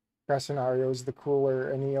 Prescenario is the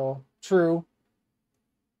cooler anneal. True.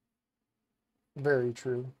 Very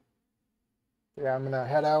true. Yeah, I'm gonna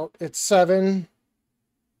head out. It's 7.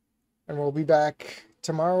 And we'll be back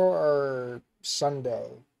tomorrow or Sunday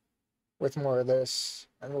with more of this.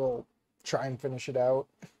 And we'll try and finish it out.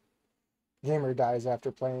 Gamer dies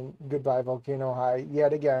after playing Goodbye Volcano High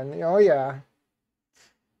yet again. Oh yeah.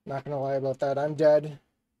 Not gonna lie about that. I'm dead.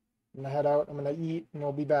 I'm gonna head out. I'm gonna eat. And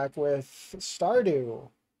we'll be back with Stardew.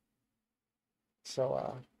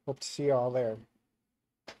 So, hope to see you all there.